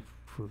 which can be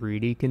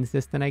pretty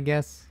consistent, I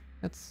guess.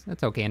 That's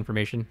okay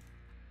information.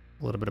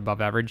 A little bit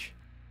above average.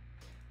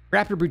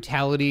 Rapid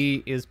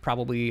Brutality is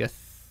probably a...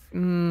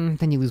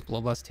 then you lose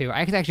Bloodlust, too.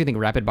 I actually think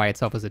Rapid by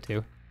itself is a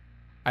 2.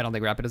 I don't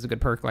think Rapid is a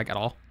good perk, like, at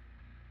all.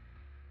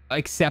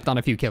 except on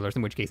a few killers,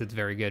 in which case it's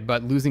very good.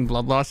 But losing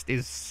Bloodlust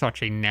is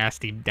such a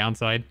nasty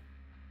downside.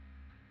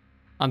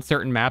 On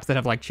certain maps that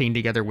have, like, chained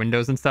together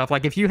windows and stuff.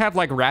 Like, if you have,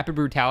 like, Rapid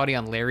Brutality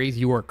on Larry's,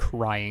 you are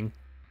crying.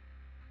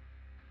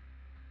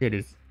 It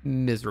is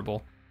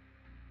miserable.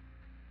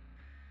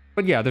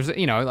 But yeah, there's,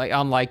 you know, like,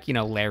 unlike, you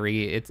know,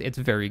 Larry, it's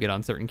very good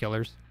on certain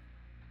killers.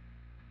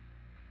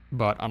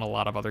 But on a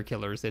lot of other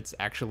killers, it's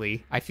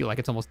actually, I feel like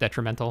it's almost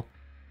detrimental.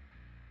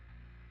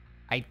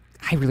 I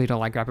really don't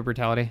like Rapid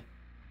Brutality.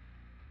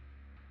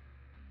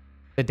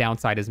 The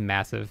downside is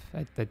massive.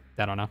 I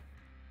don't know.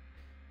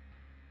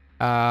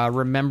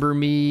 Remember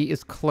Me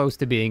is close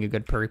to being a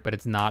good perk, but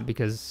it's not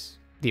because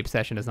the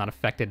obsession is not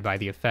affected by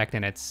the effect,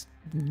 and it's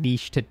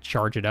niche to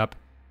charge it up.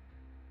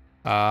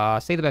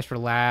 Say the best for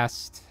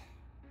last.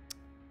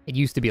 It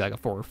used to be like a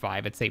 4 or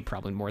 5. I'd say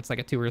probably more. It's like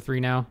a 2 or 3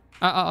 now.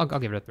 I'll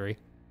give it a 3.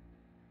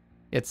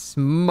 It's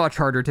much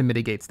harder to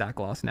mitigate stack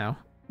loss now,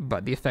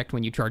 but the effect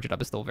when you charge it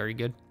up is still very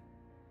good.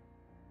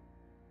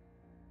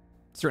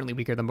 Certainly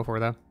weaker than before,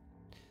 though.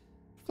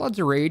 Floods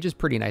of Rage is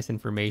pretty nice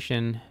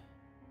information.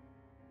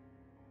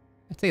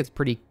 I'd say it's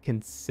pretty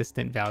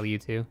consistent value,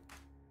 too.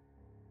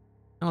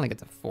 I don't think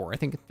it's a 4. I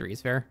think a 3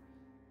 is fair.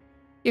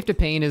 Gift of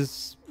Pain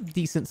is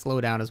decent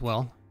slowdown as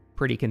well.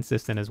 Pretty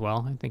consistent as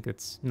well. I think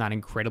it's not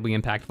incredibly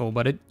impactful,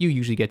 but you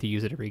usually get to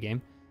use it every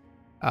game.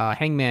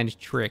 Hangman's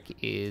Trick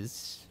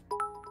is...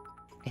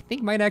 I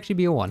think might actually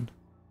be a 1.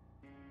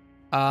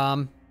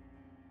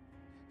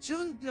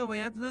 Shouldn't the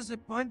way lose a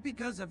point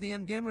because of the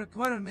endgame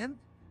requirement?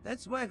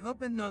 That's why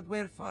Hope and not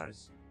wear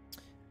fars.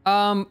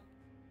 I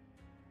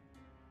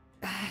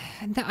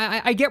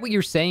get what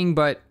you're saying,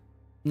 but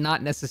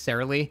not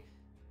necessarily.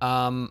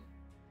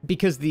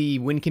 Because the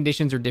win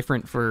conditions are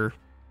different for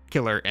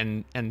Killer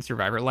and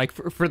Survivor. Like,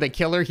 for the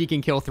Killer, he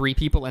can kill 3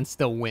 people and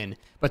still win.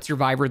 But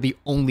Survivor, the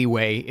only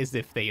way is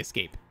if they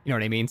escape. You know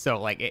what I mean? So,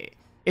 like,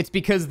 it's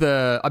because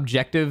the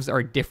objectives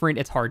are different.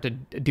 It's hard to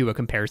do a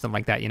comparison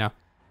like that, you know?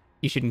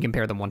 You shouldn't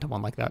compare them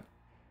one-to-one like that.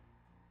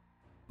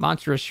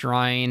 Monstrous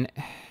Shrine.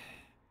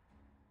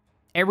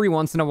 Every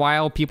once in a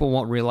while, people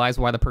won't realize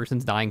why the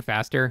person's dying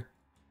faster.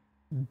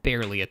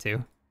 Barely a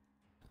 2.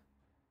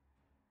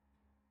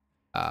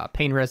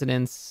 Pain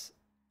Resonance.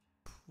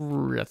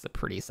 That's a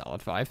pretty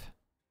solid 5.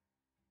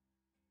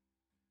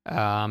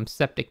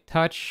 Septic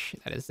Touch.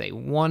 That is a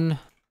 1.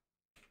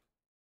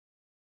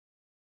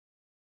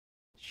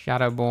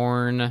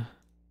 Shadowborn.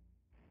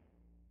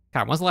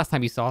 God, when's the last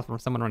time you saw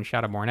someone run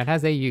Shadowborn? It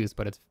has AUs,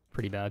 but it's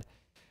pretty bad.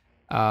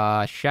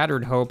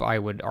 Shattered Hope, I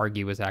would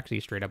argue, is actually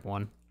a straight up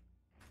 1.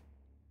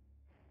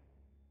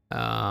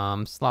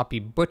 Sloppy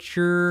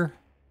Butcher.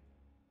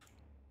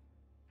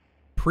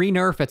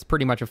 Pre-nerf, it's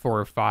pretty much a 4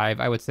 or 5.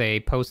 I would say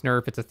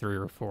post-nerf, it's a 3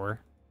 or 4.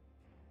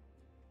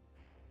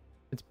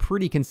 It's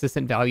pretty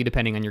consistent value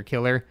depending on your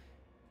killer,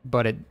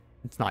 but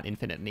it's not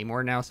infinite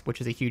anymore now,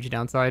 which is a huge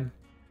downside.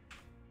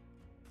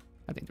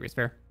 I think 3 is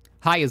fair.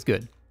 High is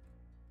good.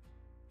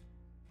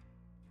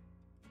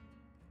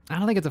 I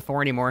don't think it's a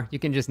 4 anymore. You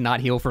can just not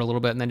heal for a little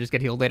bit and then just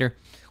get healed later.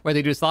 Whether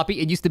you do a sloppy,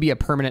 it used to be a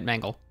permanent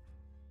mangle,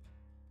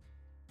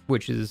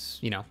 which is,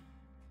 you know,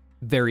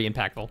 very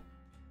impactful.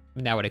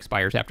 Now it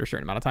expires after a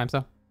certain amount of time,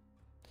 so.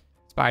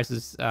 Spies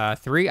is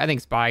 3. I think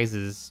Spies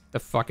is the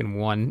fucking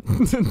 1.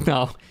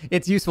 No,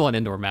 it's useful in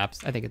indoor maps.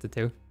 I think it's a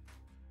 2.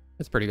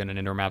 It's pretty good in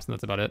indoor maps, and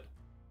that's about it.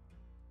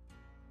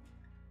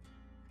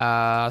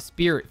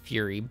 Spirit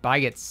Fury. By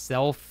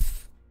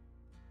itself,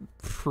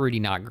 pretty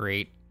not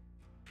great.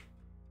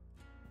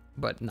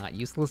 But not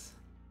useless.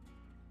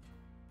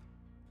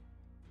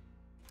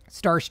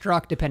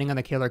 Starstruck, depending on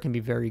the killer, can be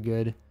very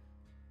good.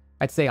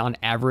 I'd say on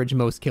average,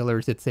 most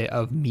killers, it's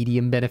of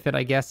medium benefit,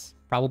 I guess.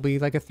 Probably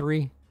like a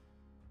 3.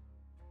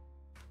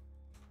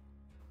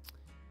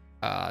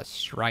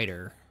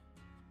 Strider.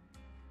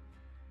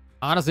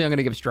 Honestly, I'm going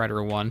to give Strider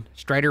a 1.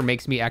 Strider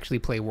makes me actually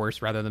play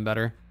worse rather than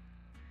better.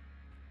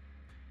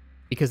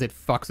 Because it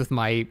fucks with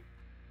my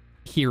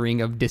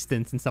hearing of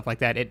distance and stuff like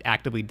that. It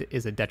actively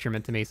is a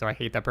detriment to me, so I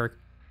hate that perk.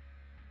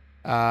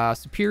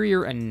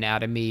 Superior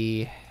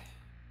Anatomy.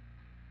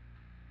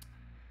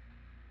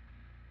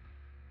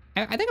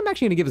 I think I'm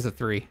actually going to give this a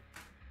 3.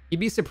 You'd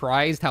be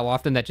surprised how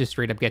often that just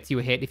straight up gets you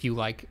a hit if you,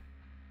 like,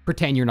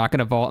 pretend you're not going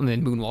to vault and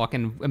then moonwalk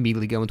and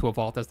immediately go into a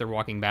vault as they're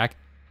walking back.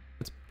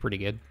 That's pretty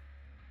good.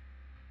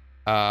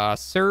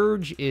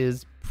 Surge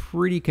is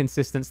pretty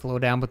consistent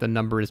slowdown, but the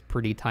number is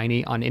pretty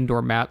tiny. On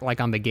indoor map,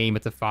 like on the game,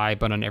 it's a 5,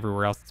 but on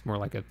everywhere else, it's more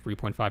like a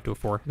 3.5 to a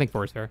 4. I think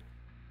 4 is fair.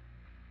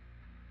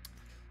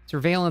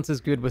 Surveillance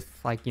is good with,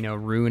 like, you know,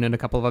 Rune and a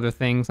couple of other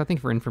things. I think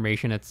for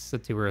information, it's a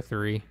 2 or a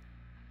 3.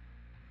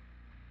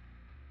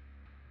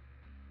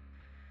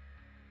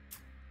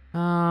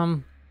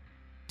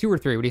 2 or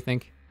 3, what do you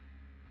think?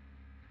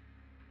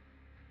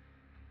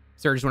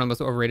 Surge is one of the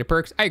most overrated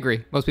perks. I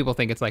agree. Most people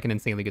think it's like an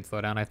insanely good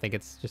slowdown. I think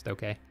it's just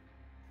okay.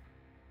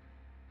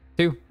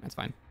 2, that's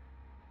fine.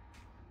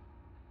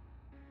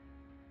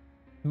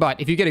 But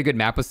if you get a good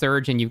map with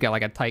Surge and you've got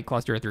like a tight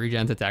cluster of 3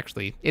 gens, it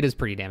is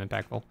pretty damn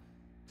impactful.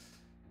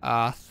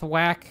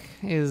 Thwack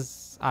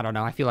is I don't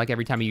know. I feel like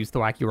every time you use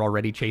Thwack, you're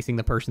already chasing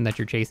the person that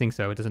you're chasing,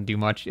 so it doesn't do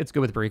much. It's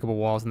good with breakable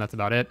walls, and that's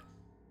about it.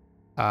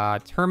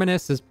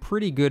 Terminus is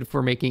pretty good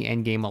for making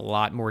endgame a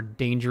lot more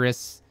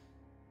dangerous,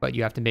 but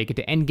you have to make it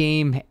to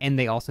endgame, and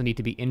they also need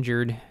to be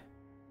injured.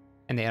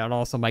 And they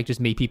also might just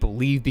make people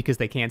leave because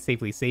they can't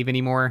safely save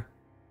anymore.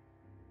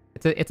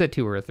 It's a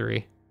 2 or a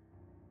 3.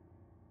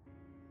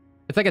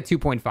 It's like a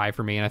 2.5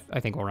 for me, and I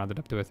think we'll round it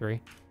up to a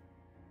 3.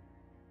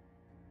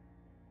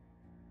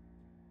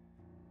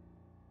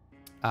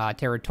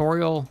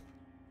 Territorial,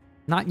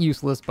 not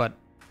useless, but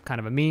kind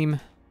of a meme.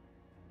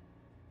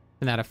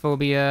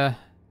 Thanatophobia,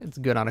 it's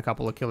good on a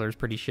couple of killers,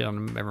 pretty shit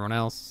on everyone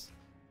else.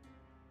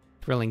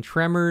 Thrilling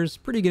Tremors,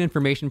 pretty good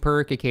information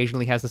perk,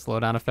 occasionally has a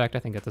slowdown effect. I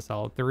think that's a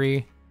solid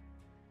 3.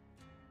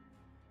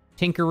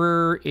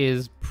 Tinkerer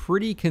is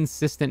pretty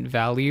consistent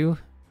value,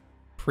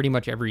 pretty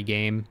much every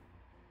game.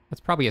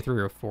 That's probably a 3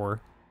 or a 4.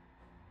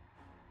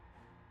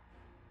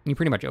 You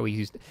pretty much always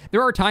use...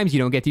 There are times you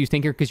don't get to use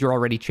Tinker because you're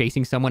already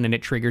chasing someone and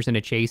it triggers in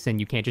a chase and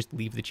you can't just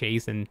leave the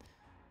chase, and...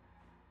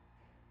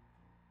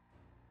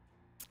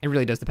 It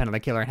really does depend on the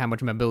killer and how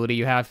much mobility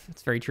you have.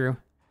 It's very true.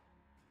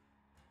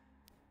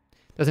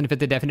 Doesn't it fit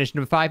the definition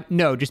of a 5?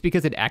 No, just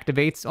because it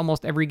activates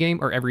almost every game,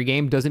 or every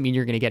game, doesn't mean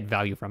you're going to get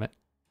value from it.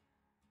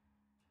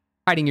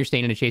 Hiding your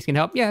stain in a chase can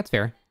help. Yeah, it's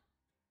fair.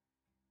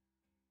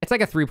 It's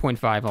like a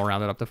 3.5. I'll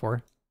round it up to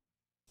 4.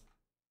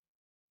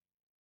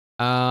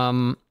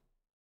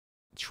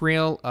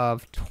 Trail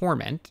of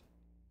Torment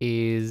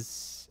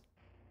is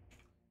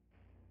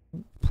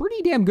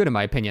pretty damn good in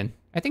my opinion.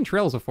 I think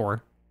Trail's a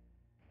 4.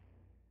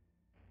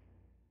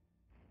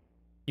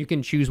 You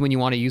can choose when you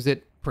want to use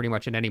it pretty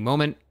much at any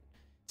moment.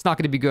 It's not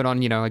going to be good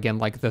on, you know, again,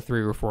 like the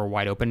 3 or 4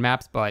 wide open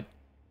maps, but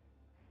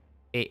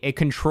a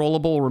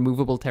controllable,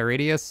 removable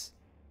Terradius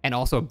and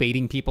also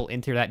baiting people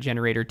into that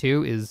generator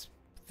too is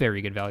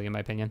very good value in my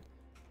opinion.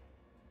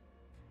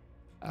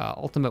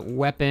 Ultimate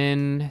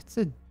Weapon, it's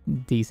a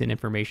decent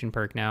information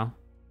perk now.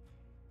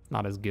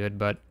 Not as good,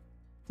 but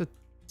it's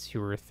a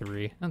 2 or a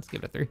 3. Let's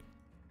give it a 3.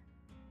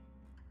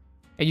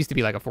 It used to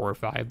be like a 4 or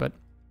 5, but...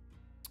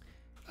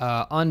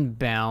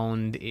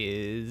 Unbound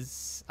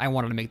is... I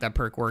wanted to make that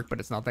perk work, but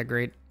it's not that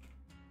great.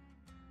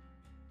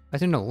 I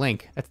said no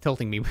link. That's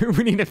tilting me.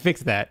 We need to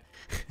fix that.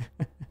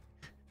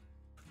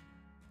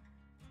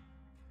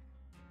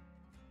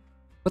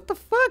 What the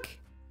fuck?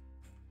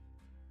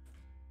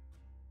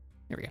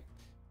 There we go.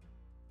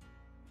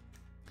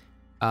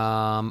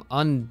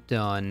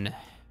 Undone.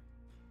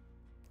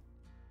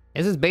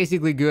 This is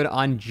basically good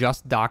on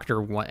just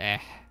Doctor 1.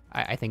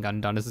 I think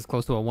Undone is as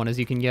close to a 1 as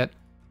you can get.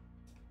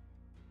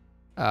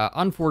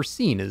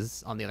 Unforeseen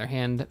is, on the other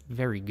hand,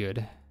 very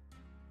good.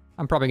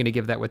 I'm probably going to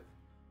give that with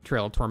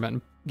Trail of Torment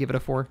and give it a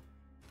 4.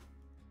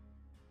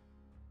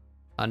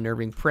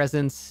 Unnerving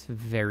Presence,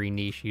 very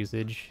niche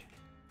usage.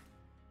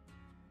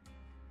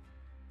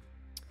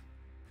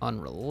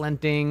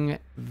 Unrelenting,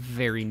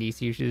 very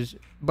niche usage,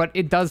 but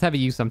it does have a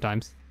use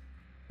sometimes,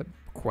 but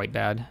quite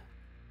bad.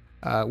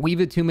 Weave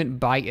Attunement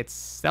by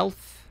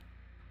itself,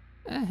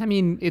 I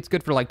mean, it's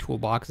good for like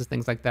toolboxes,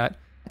 things like that.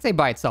 I'd say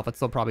by itself, it's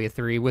still probably a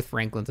 3. With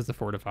Franklin's, it's a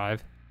 4 to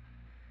 5.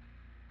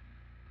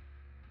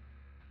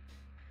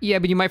 Yeah,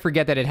 but you might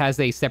forget that it has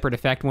a separate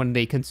effect when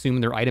they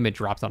consume their item, it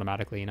drops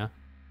automatically, you know?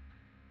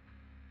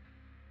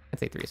 I'd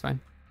say 3 is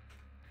fine.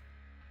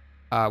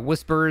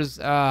 Whispers,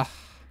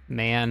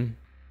 man.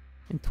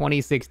 In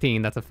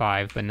 2016, that's a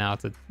 5, but now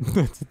it's a,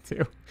 it's a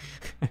 2.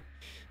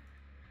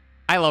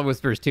 I love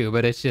Whispers too,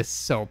 but it's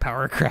just so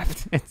power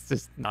crept. It's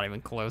just not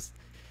even close.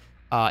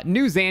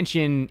 New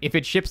Zancian, if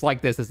it ships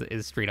like this,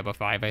 is straight up a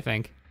 5, I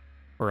think.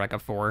 Or like a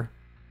 4.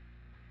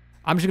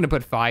 I'm just going to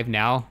put 5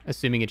 now,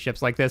 assuming it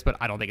ships like this, but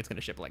I don't think it's going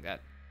to ship like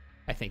that.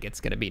 I think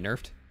it's going to be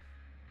nerfed.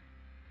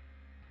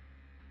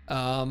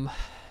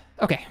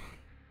 Okay.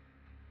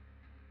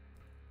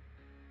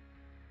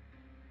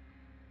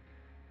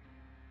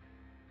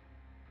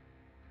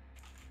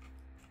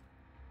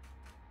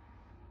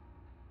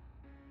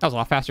 That was a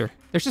lot faster.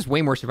 There's just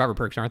way more survivor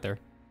perks, aren't there?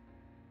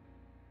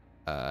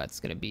 It's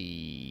gonna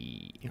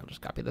be... I'll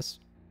just copy this.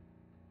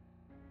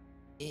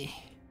 Make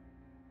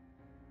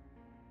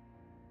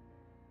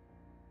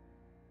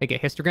a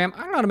histogram? I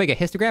don't know how to make a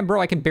histogram, bro.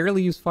 I can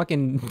barely use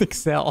fucking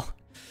Excel.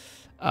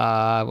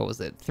 What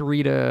was it?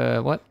 3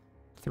 to... what?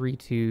 3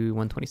 to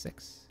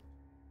 126.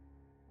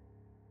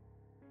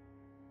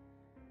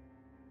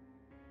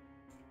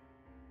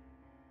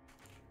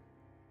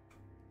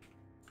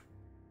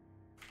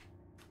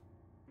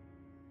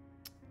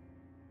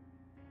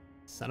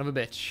 Son of a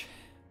bitch.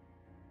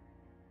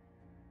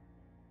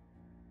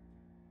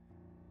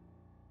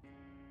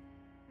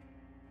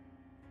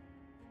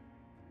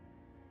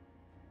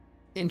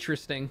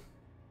 Interesting.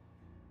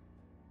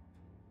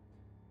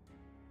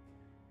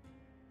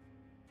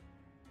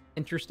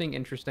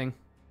 Interesting.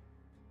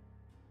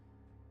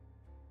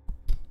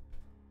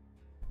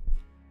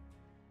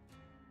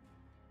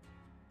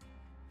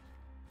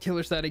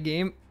 Killer side of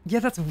game. Yeah,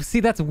 that's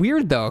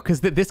weird though,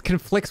 because this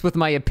conflicts with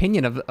my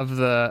opinion of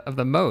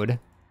the mode.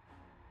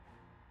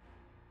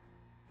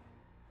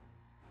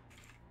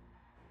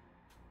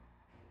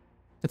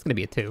 It's going to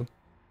be a 2.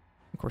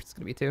 Of course it's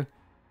going to be a 2.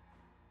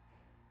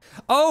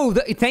 Oh,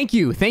 thank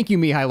you. Thank you,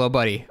 Mihailo,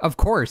 buddy. Of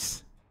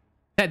course.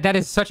 That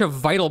is such a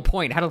vital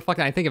point. How the fuck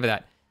did I think of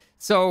that?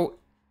 So,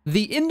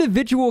 the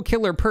individual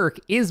killer perk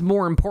is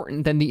more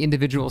important than the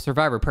individual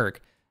survivor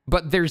perk.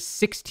 But there's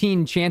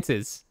 16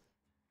 chances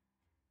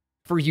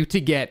for you to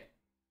get...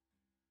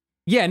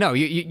 Yeah, no,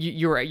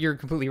 you're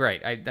completely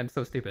right. I'm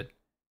so stupid.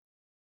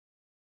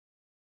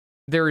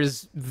 There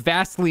is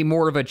vastly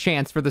more of a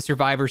chance for the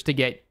survivors to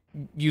get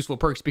useful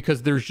perks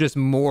because there's just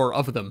more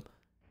of them.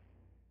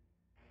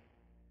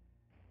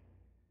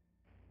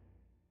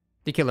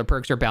 The killer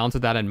perks are balanced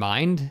with that in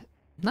mind?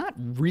 Not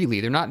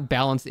really. They're not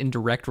balanced in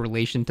direct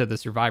relation to the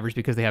survivors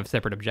because they have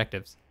separate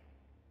objectives.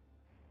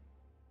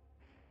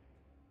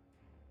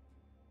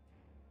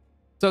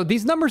 So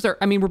these numbers are,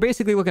 I mean, we're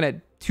basically looking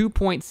at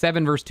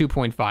 2.7 versus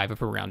 2.5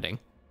 if we're rounding,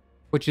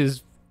 which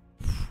is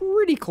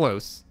pretty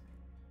close.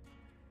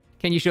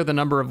 Can you show the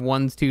number of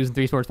 1s, 2s, and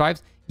 3s, 4s,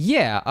 5s?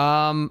 Yeah,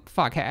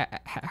 fuck,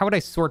 how would I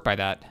sort by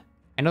that?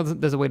 I know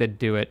there's a way to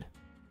do it.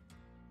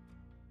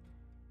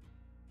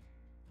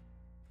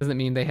 Doesn't it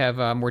mean they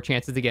have more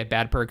chances to get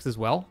bad perks as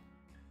well?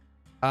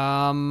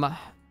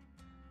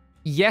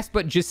 Yes,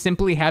 but just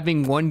simply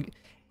having one...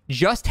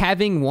 Just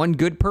having one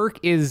good perk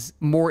is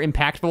more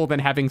impactful than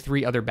having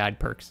 3 other bad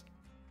perks.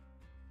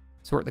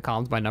 Sort the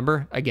columns by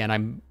number. Again,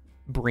 I'm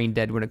brain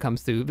dead when it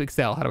comes to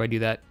Excel. How do I do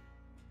that?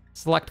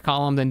 Select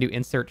column, then do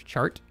insert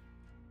chart.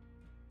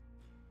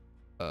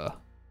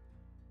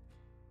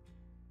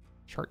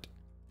 Chart.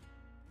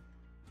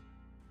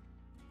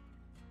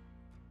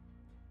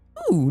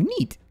 Ooh,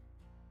 neat.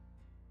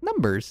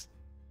 Numbers.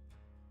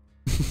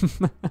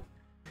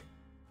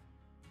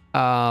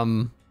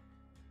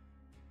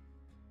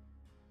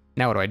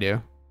 Now what do I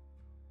do?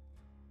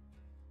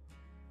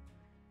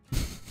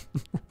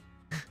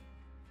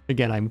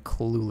 Again, I'm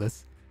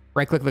clueless.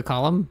 Right-click the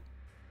column.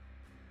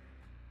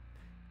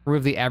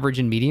 Remove the average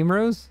and medium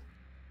rows.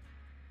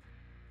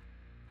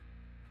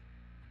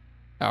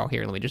 Oh,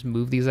 here, let me just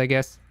move these, I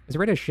guess. Is there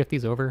a way to shift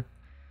these over?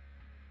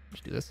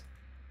 Just do this.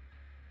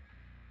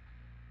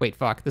 Wait,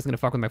 fuck. This is gonna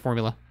fuck with my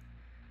formula.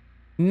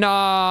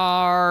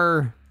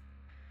 Nar!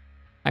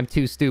 I'm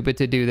too stupid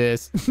to do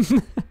this.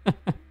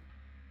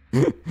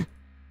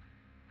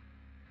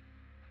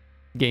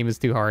 Game is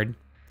too hard.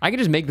 I can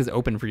just make this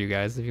open for you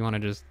guys if you want to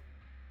just...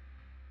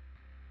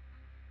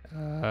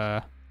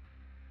 Well,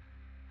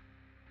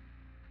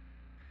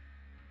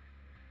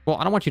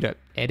 I don't want you to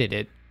edit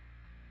it.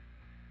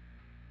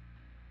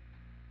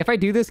 If I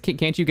do this,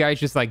 can't you guys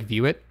just, like,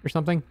 view it or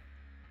something?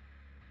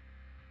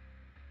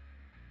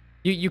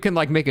 You can,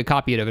 like, make a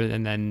copy of it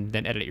and then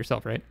edit it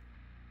yourself, right?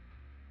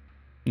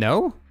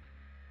 No?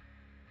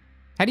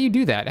 How do you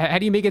do that? How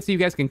do you make it so you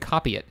guys can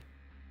copy it?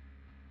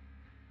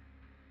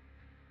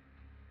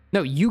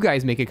 No, you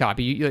guys make a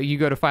copy. You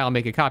go to File and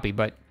make a copy,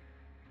 but...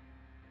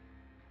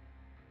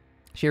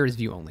 Share as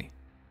view only.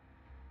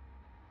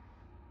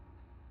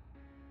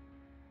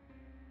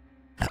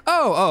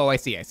 Oh, I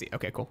see.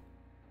 Okay, cool.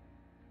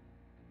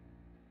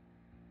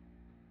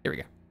 Here we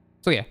go.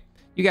 So yeah,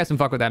 you guys can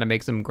fuck with that and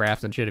make some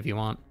graphs and shit if you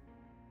want.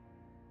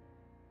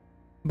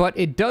 But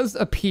it does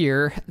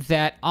appear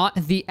that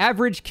the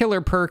average killer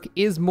perk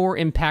is more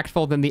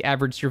impactful than the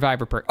average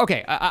survivor perk.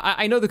 Okay,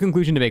 I know the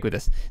conclusion to make with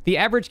this. The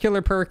average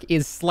killer perk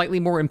is slightly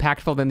more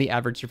impactful than the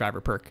average survivor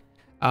perk.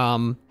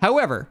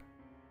 However,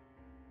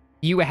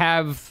 you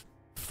have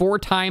 4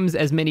 times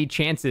as many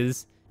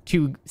chances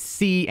to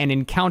see and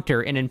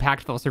encounter an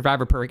impactful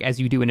survivor perk as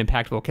you do an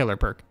impactful killer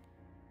perk.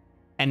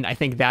 And I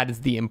think that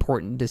is the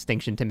important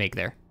distinction to make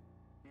there.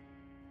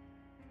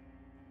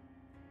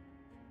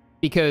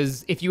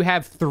 Because if you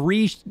have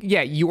 3...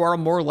 Yeah, you are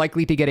more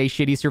likely to get a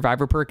shitty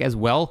survivor perk as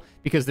well,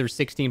 because there's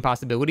 16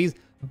 possibilities.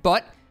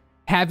 But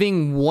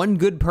having 1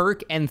 good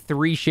perk and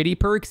 3 shitty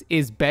perks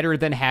is better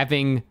than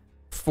having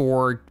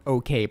 4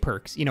 okay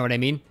perks. You know what I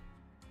mean?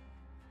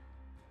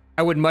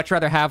 I would much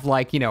rather have,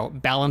 like, you know,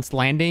 balanced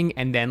landing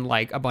and then,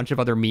 like, a bunch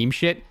of other meme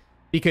shit,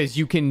 because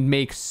you can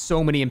make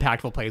so many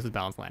impactful plays with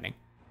balanced landing.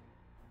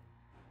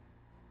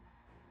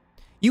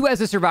 You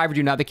as a survivor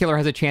do not. The killer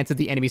has a chance of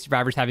the enemy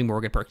survivors having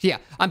more good perks. Yeah,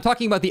 I'm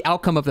talking about the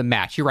outcome of the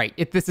match. You're right.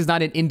 This is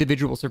not an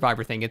individual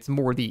survivor thing. It's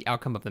more the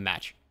outcome of the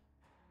match.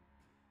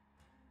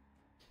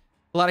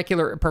 A lot of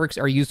killer perks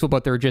are useful,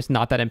 but they're just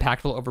not that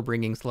impactful over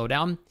bringing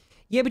slowdown.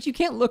 Yeah, but you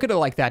can't look at it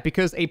like that,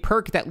 because a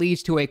perk that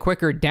leads to a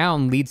quicker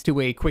down leads to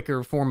a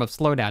quicker form of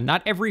slowdown.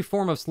 Not every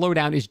form of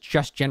slowdown is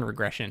just gen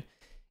regression.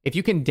 If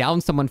you can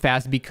down someone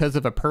fast because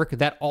of a perk,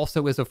 that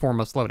also is a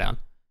form of slowdown.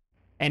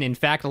 And in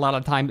fact, a lot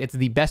of the time, it's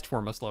the best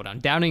form of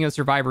slowdown. Downing a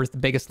survivor is the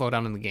biggest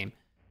slowdown in the game.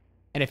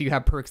 And if you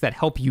have perks that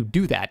help you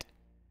do that,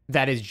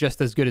 that is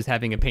just as good as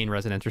having a pain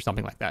resonance or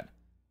something like that.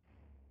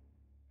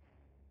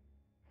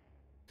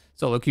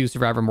 Solo queue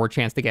survivor, more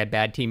chance to get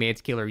bad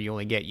teammates. Killer, you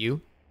only get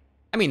you.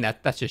 I mean,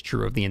 that's just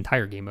true of the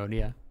entire game mode,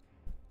 yeah.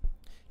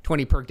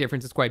 20 perk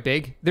difference is quite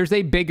big. There's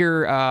a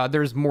bigger,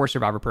 there's more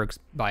survivor perks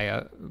by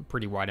a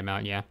pretty wide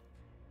amount, yeah.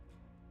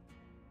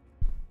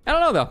 I don't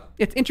know, though.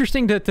 It's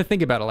interesting to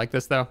think about it like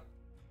this, though.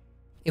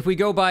 If we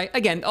go by,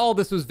 again, all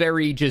this was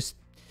very just,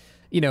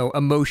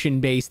 emotion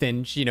based,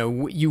 and,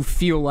 you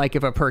feel like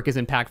if a perk is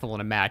impactful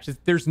in a match.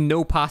 There's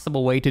no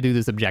possible way to do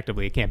this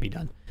objectively. It can't be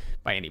done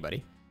by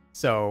anybody.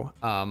 So,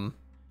 I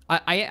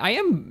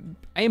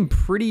am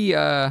pretty,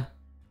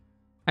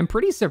 I'm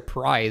pretty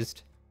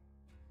surprised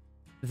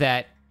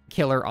that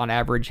Killer on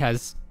average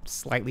has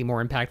slightly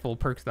more impactful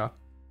perks though.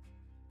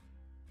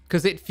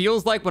 Because it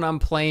feels like when I'm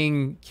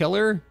playing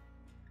Killer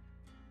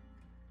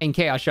and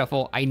Chaos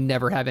Shuffle, I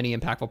never have any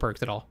impactful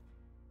perks at all.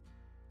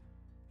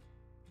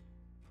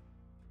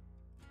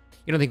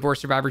 You don't think Force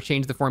Survivor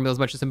changed the formula as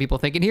much as some people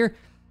think in here?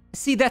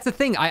 See, that's the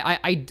thing.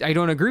 I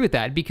don't agree with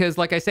that, because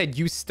like I said,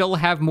 you still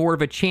have more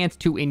of a chance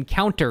to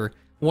encounter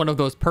one of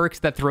those perks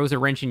that throws a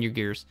wrench in your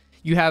gears.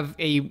 You have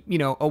a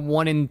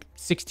 1 in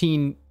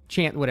 16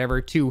 chance,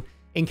 whatever, to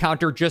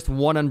encounter just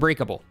one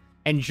Unbreakable.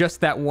 And just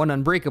that one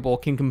Unbreakable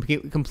can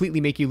completely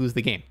make you lose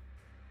the game.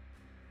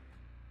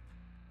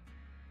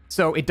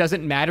 So it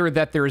doesn't matter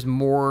that there's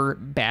more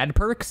bad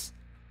perks.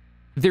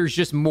 There's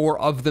just more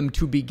of them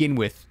to begin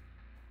with.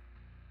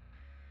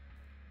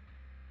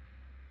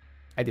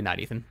 I did not,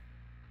 Ethan.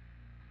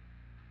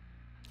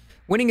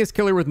 Winning as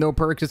Killer with no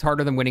perks is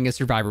harder than winning as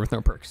Survivor with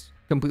no perks.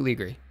 Completely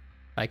agree.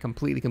 I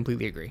completely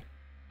agree.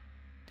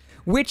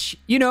 Which,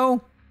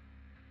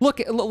 look,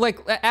 like,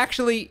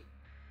 actually,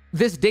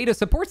 this data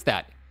supports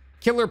that.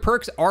 Killer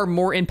perks are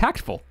more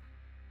impactful.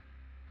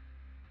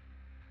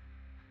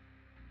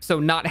 So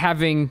not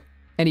having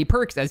any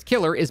perks as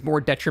Killer is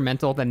more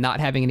detrimental than not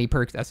having any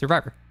perks as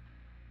Survivor.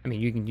 I mean,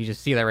 you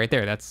just see that right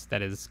there.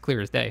 That is clear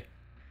as day.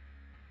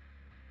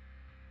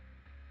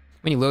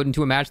 When you load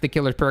into a match, the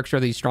Killer's perks are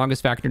the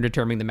strongest factor in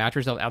determining the match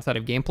result outside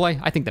of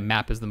gameplay. I think the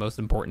map is the most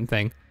important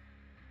thing.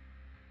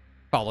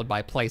 Followed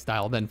by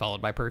playstyle, then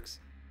followed by perks.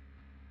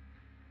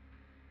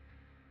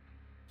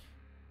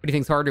 What do you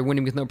think's harder,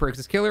 winning with no perks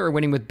as Killer or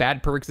winning with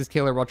bad perks as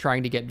Killer while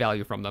trying to get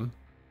value from them?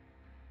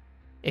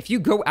 If you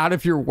go out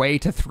of your way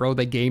to throw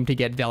the game to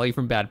get value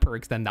from bad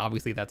perks, then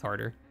obviously that's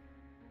harder.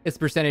 Is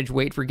percentage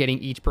weight for getting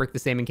each perk the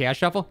same in Chaos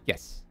Shuffle?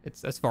 Yes.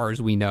 It's, as far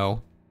as we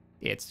know,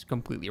 it's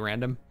completely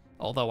random.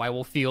 Although I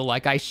will feel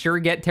like I sure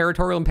get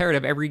Territorial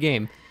Imperative every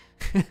game.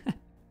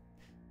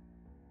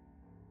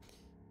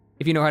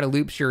 If you know how to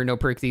loop, sure, no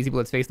perks easy, but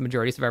let's face the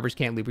majority of survivors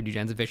can't loop or do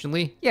gens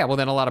efficiently. Yeah, well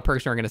then a lot of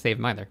perks aren't going to save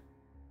them either.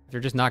 If they're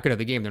just not good at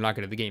the game, they're not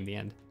good at the game in the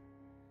end.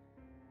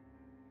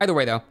 Either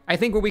way, though, I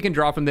think what we can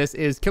draw from this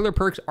is Killer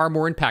perks are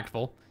more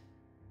impactful,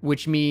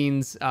 which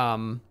means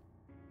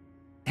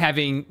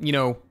having,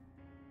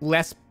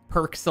 less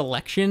perk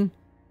selection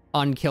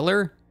on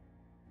Killer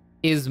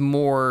is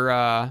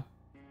more,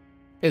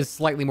 is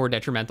slightly more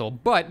detrimental.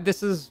 But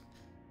this is,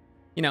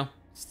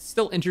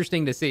 still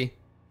interesting to see.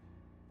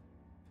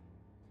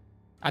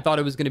 I thought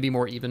it was going to be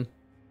more even.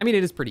 I mean,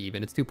 it is pretty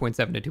even. It's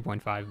 2.7 to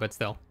 2.5, but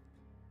still.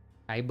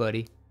 Hi,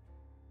 buddy.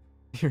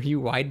 Are you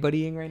wide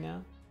buddying right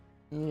now?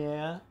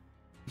 Yeah.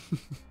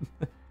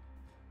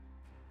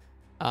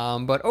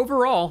 But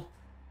overall,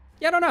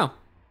 yeah, I don't know.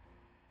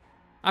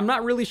 I'm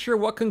not really sure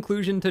what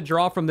conclusion to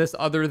draw from this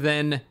other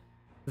than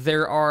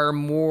there are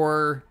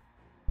more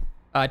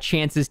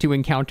chances to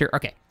encounter.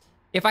 Okay.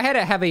 If I had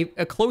to have a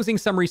closing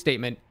summary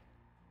statement,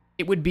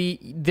 it would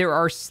be there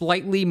are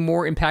slightly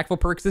more impactful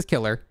perks as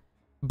Killer,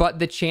 but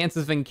the chance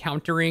of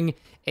encountering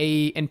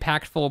a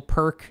impactful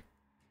perk...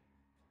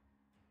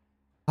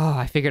 Oh,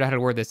 I figured out how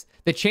to word this.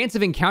 The chance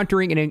of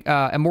encountering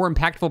a more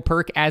impactful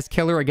perk as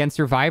Killer against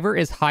Survivor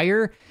is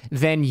higher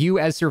than you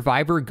as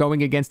Survivor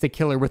going against a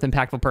Killer with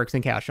impactful perks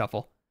in Chaos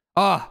Shuffle.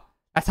 Oh,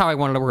 that's how I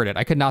wanted to word it.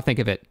 I could not think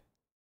of it.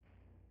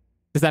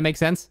 Does that make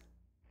sense?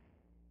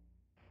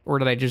 Or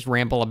did I just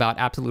ramble about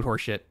absolute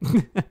horseshit?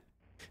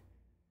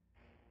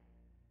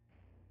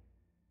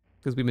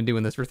 Because we've been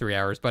doing this for 3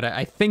 hours, but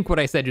I think what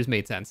I said just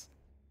made sense.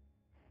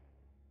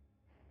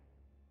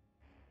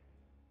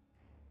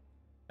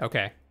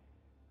 Okay.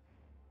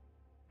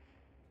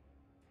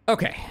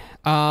 Okay.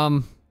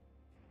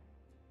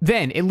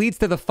 Then it leads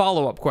to the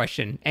follow-up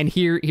question, and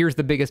here's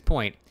the biggest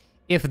point.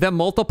 If the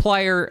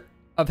multiplier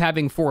of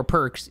having 4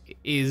 perks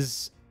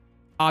is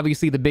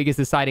obviously the biggest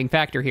deciding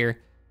factor here,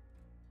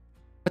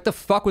 what the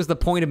fuck was the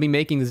point of me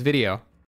making this video?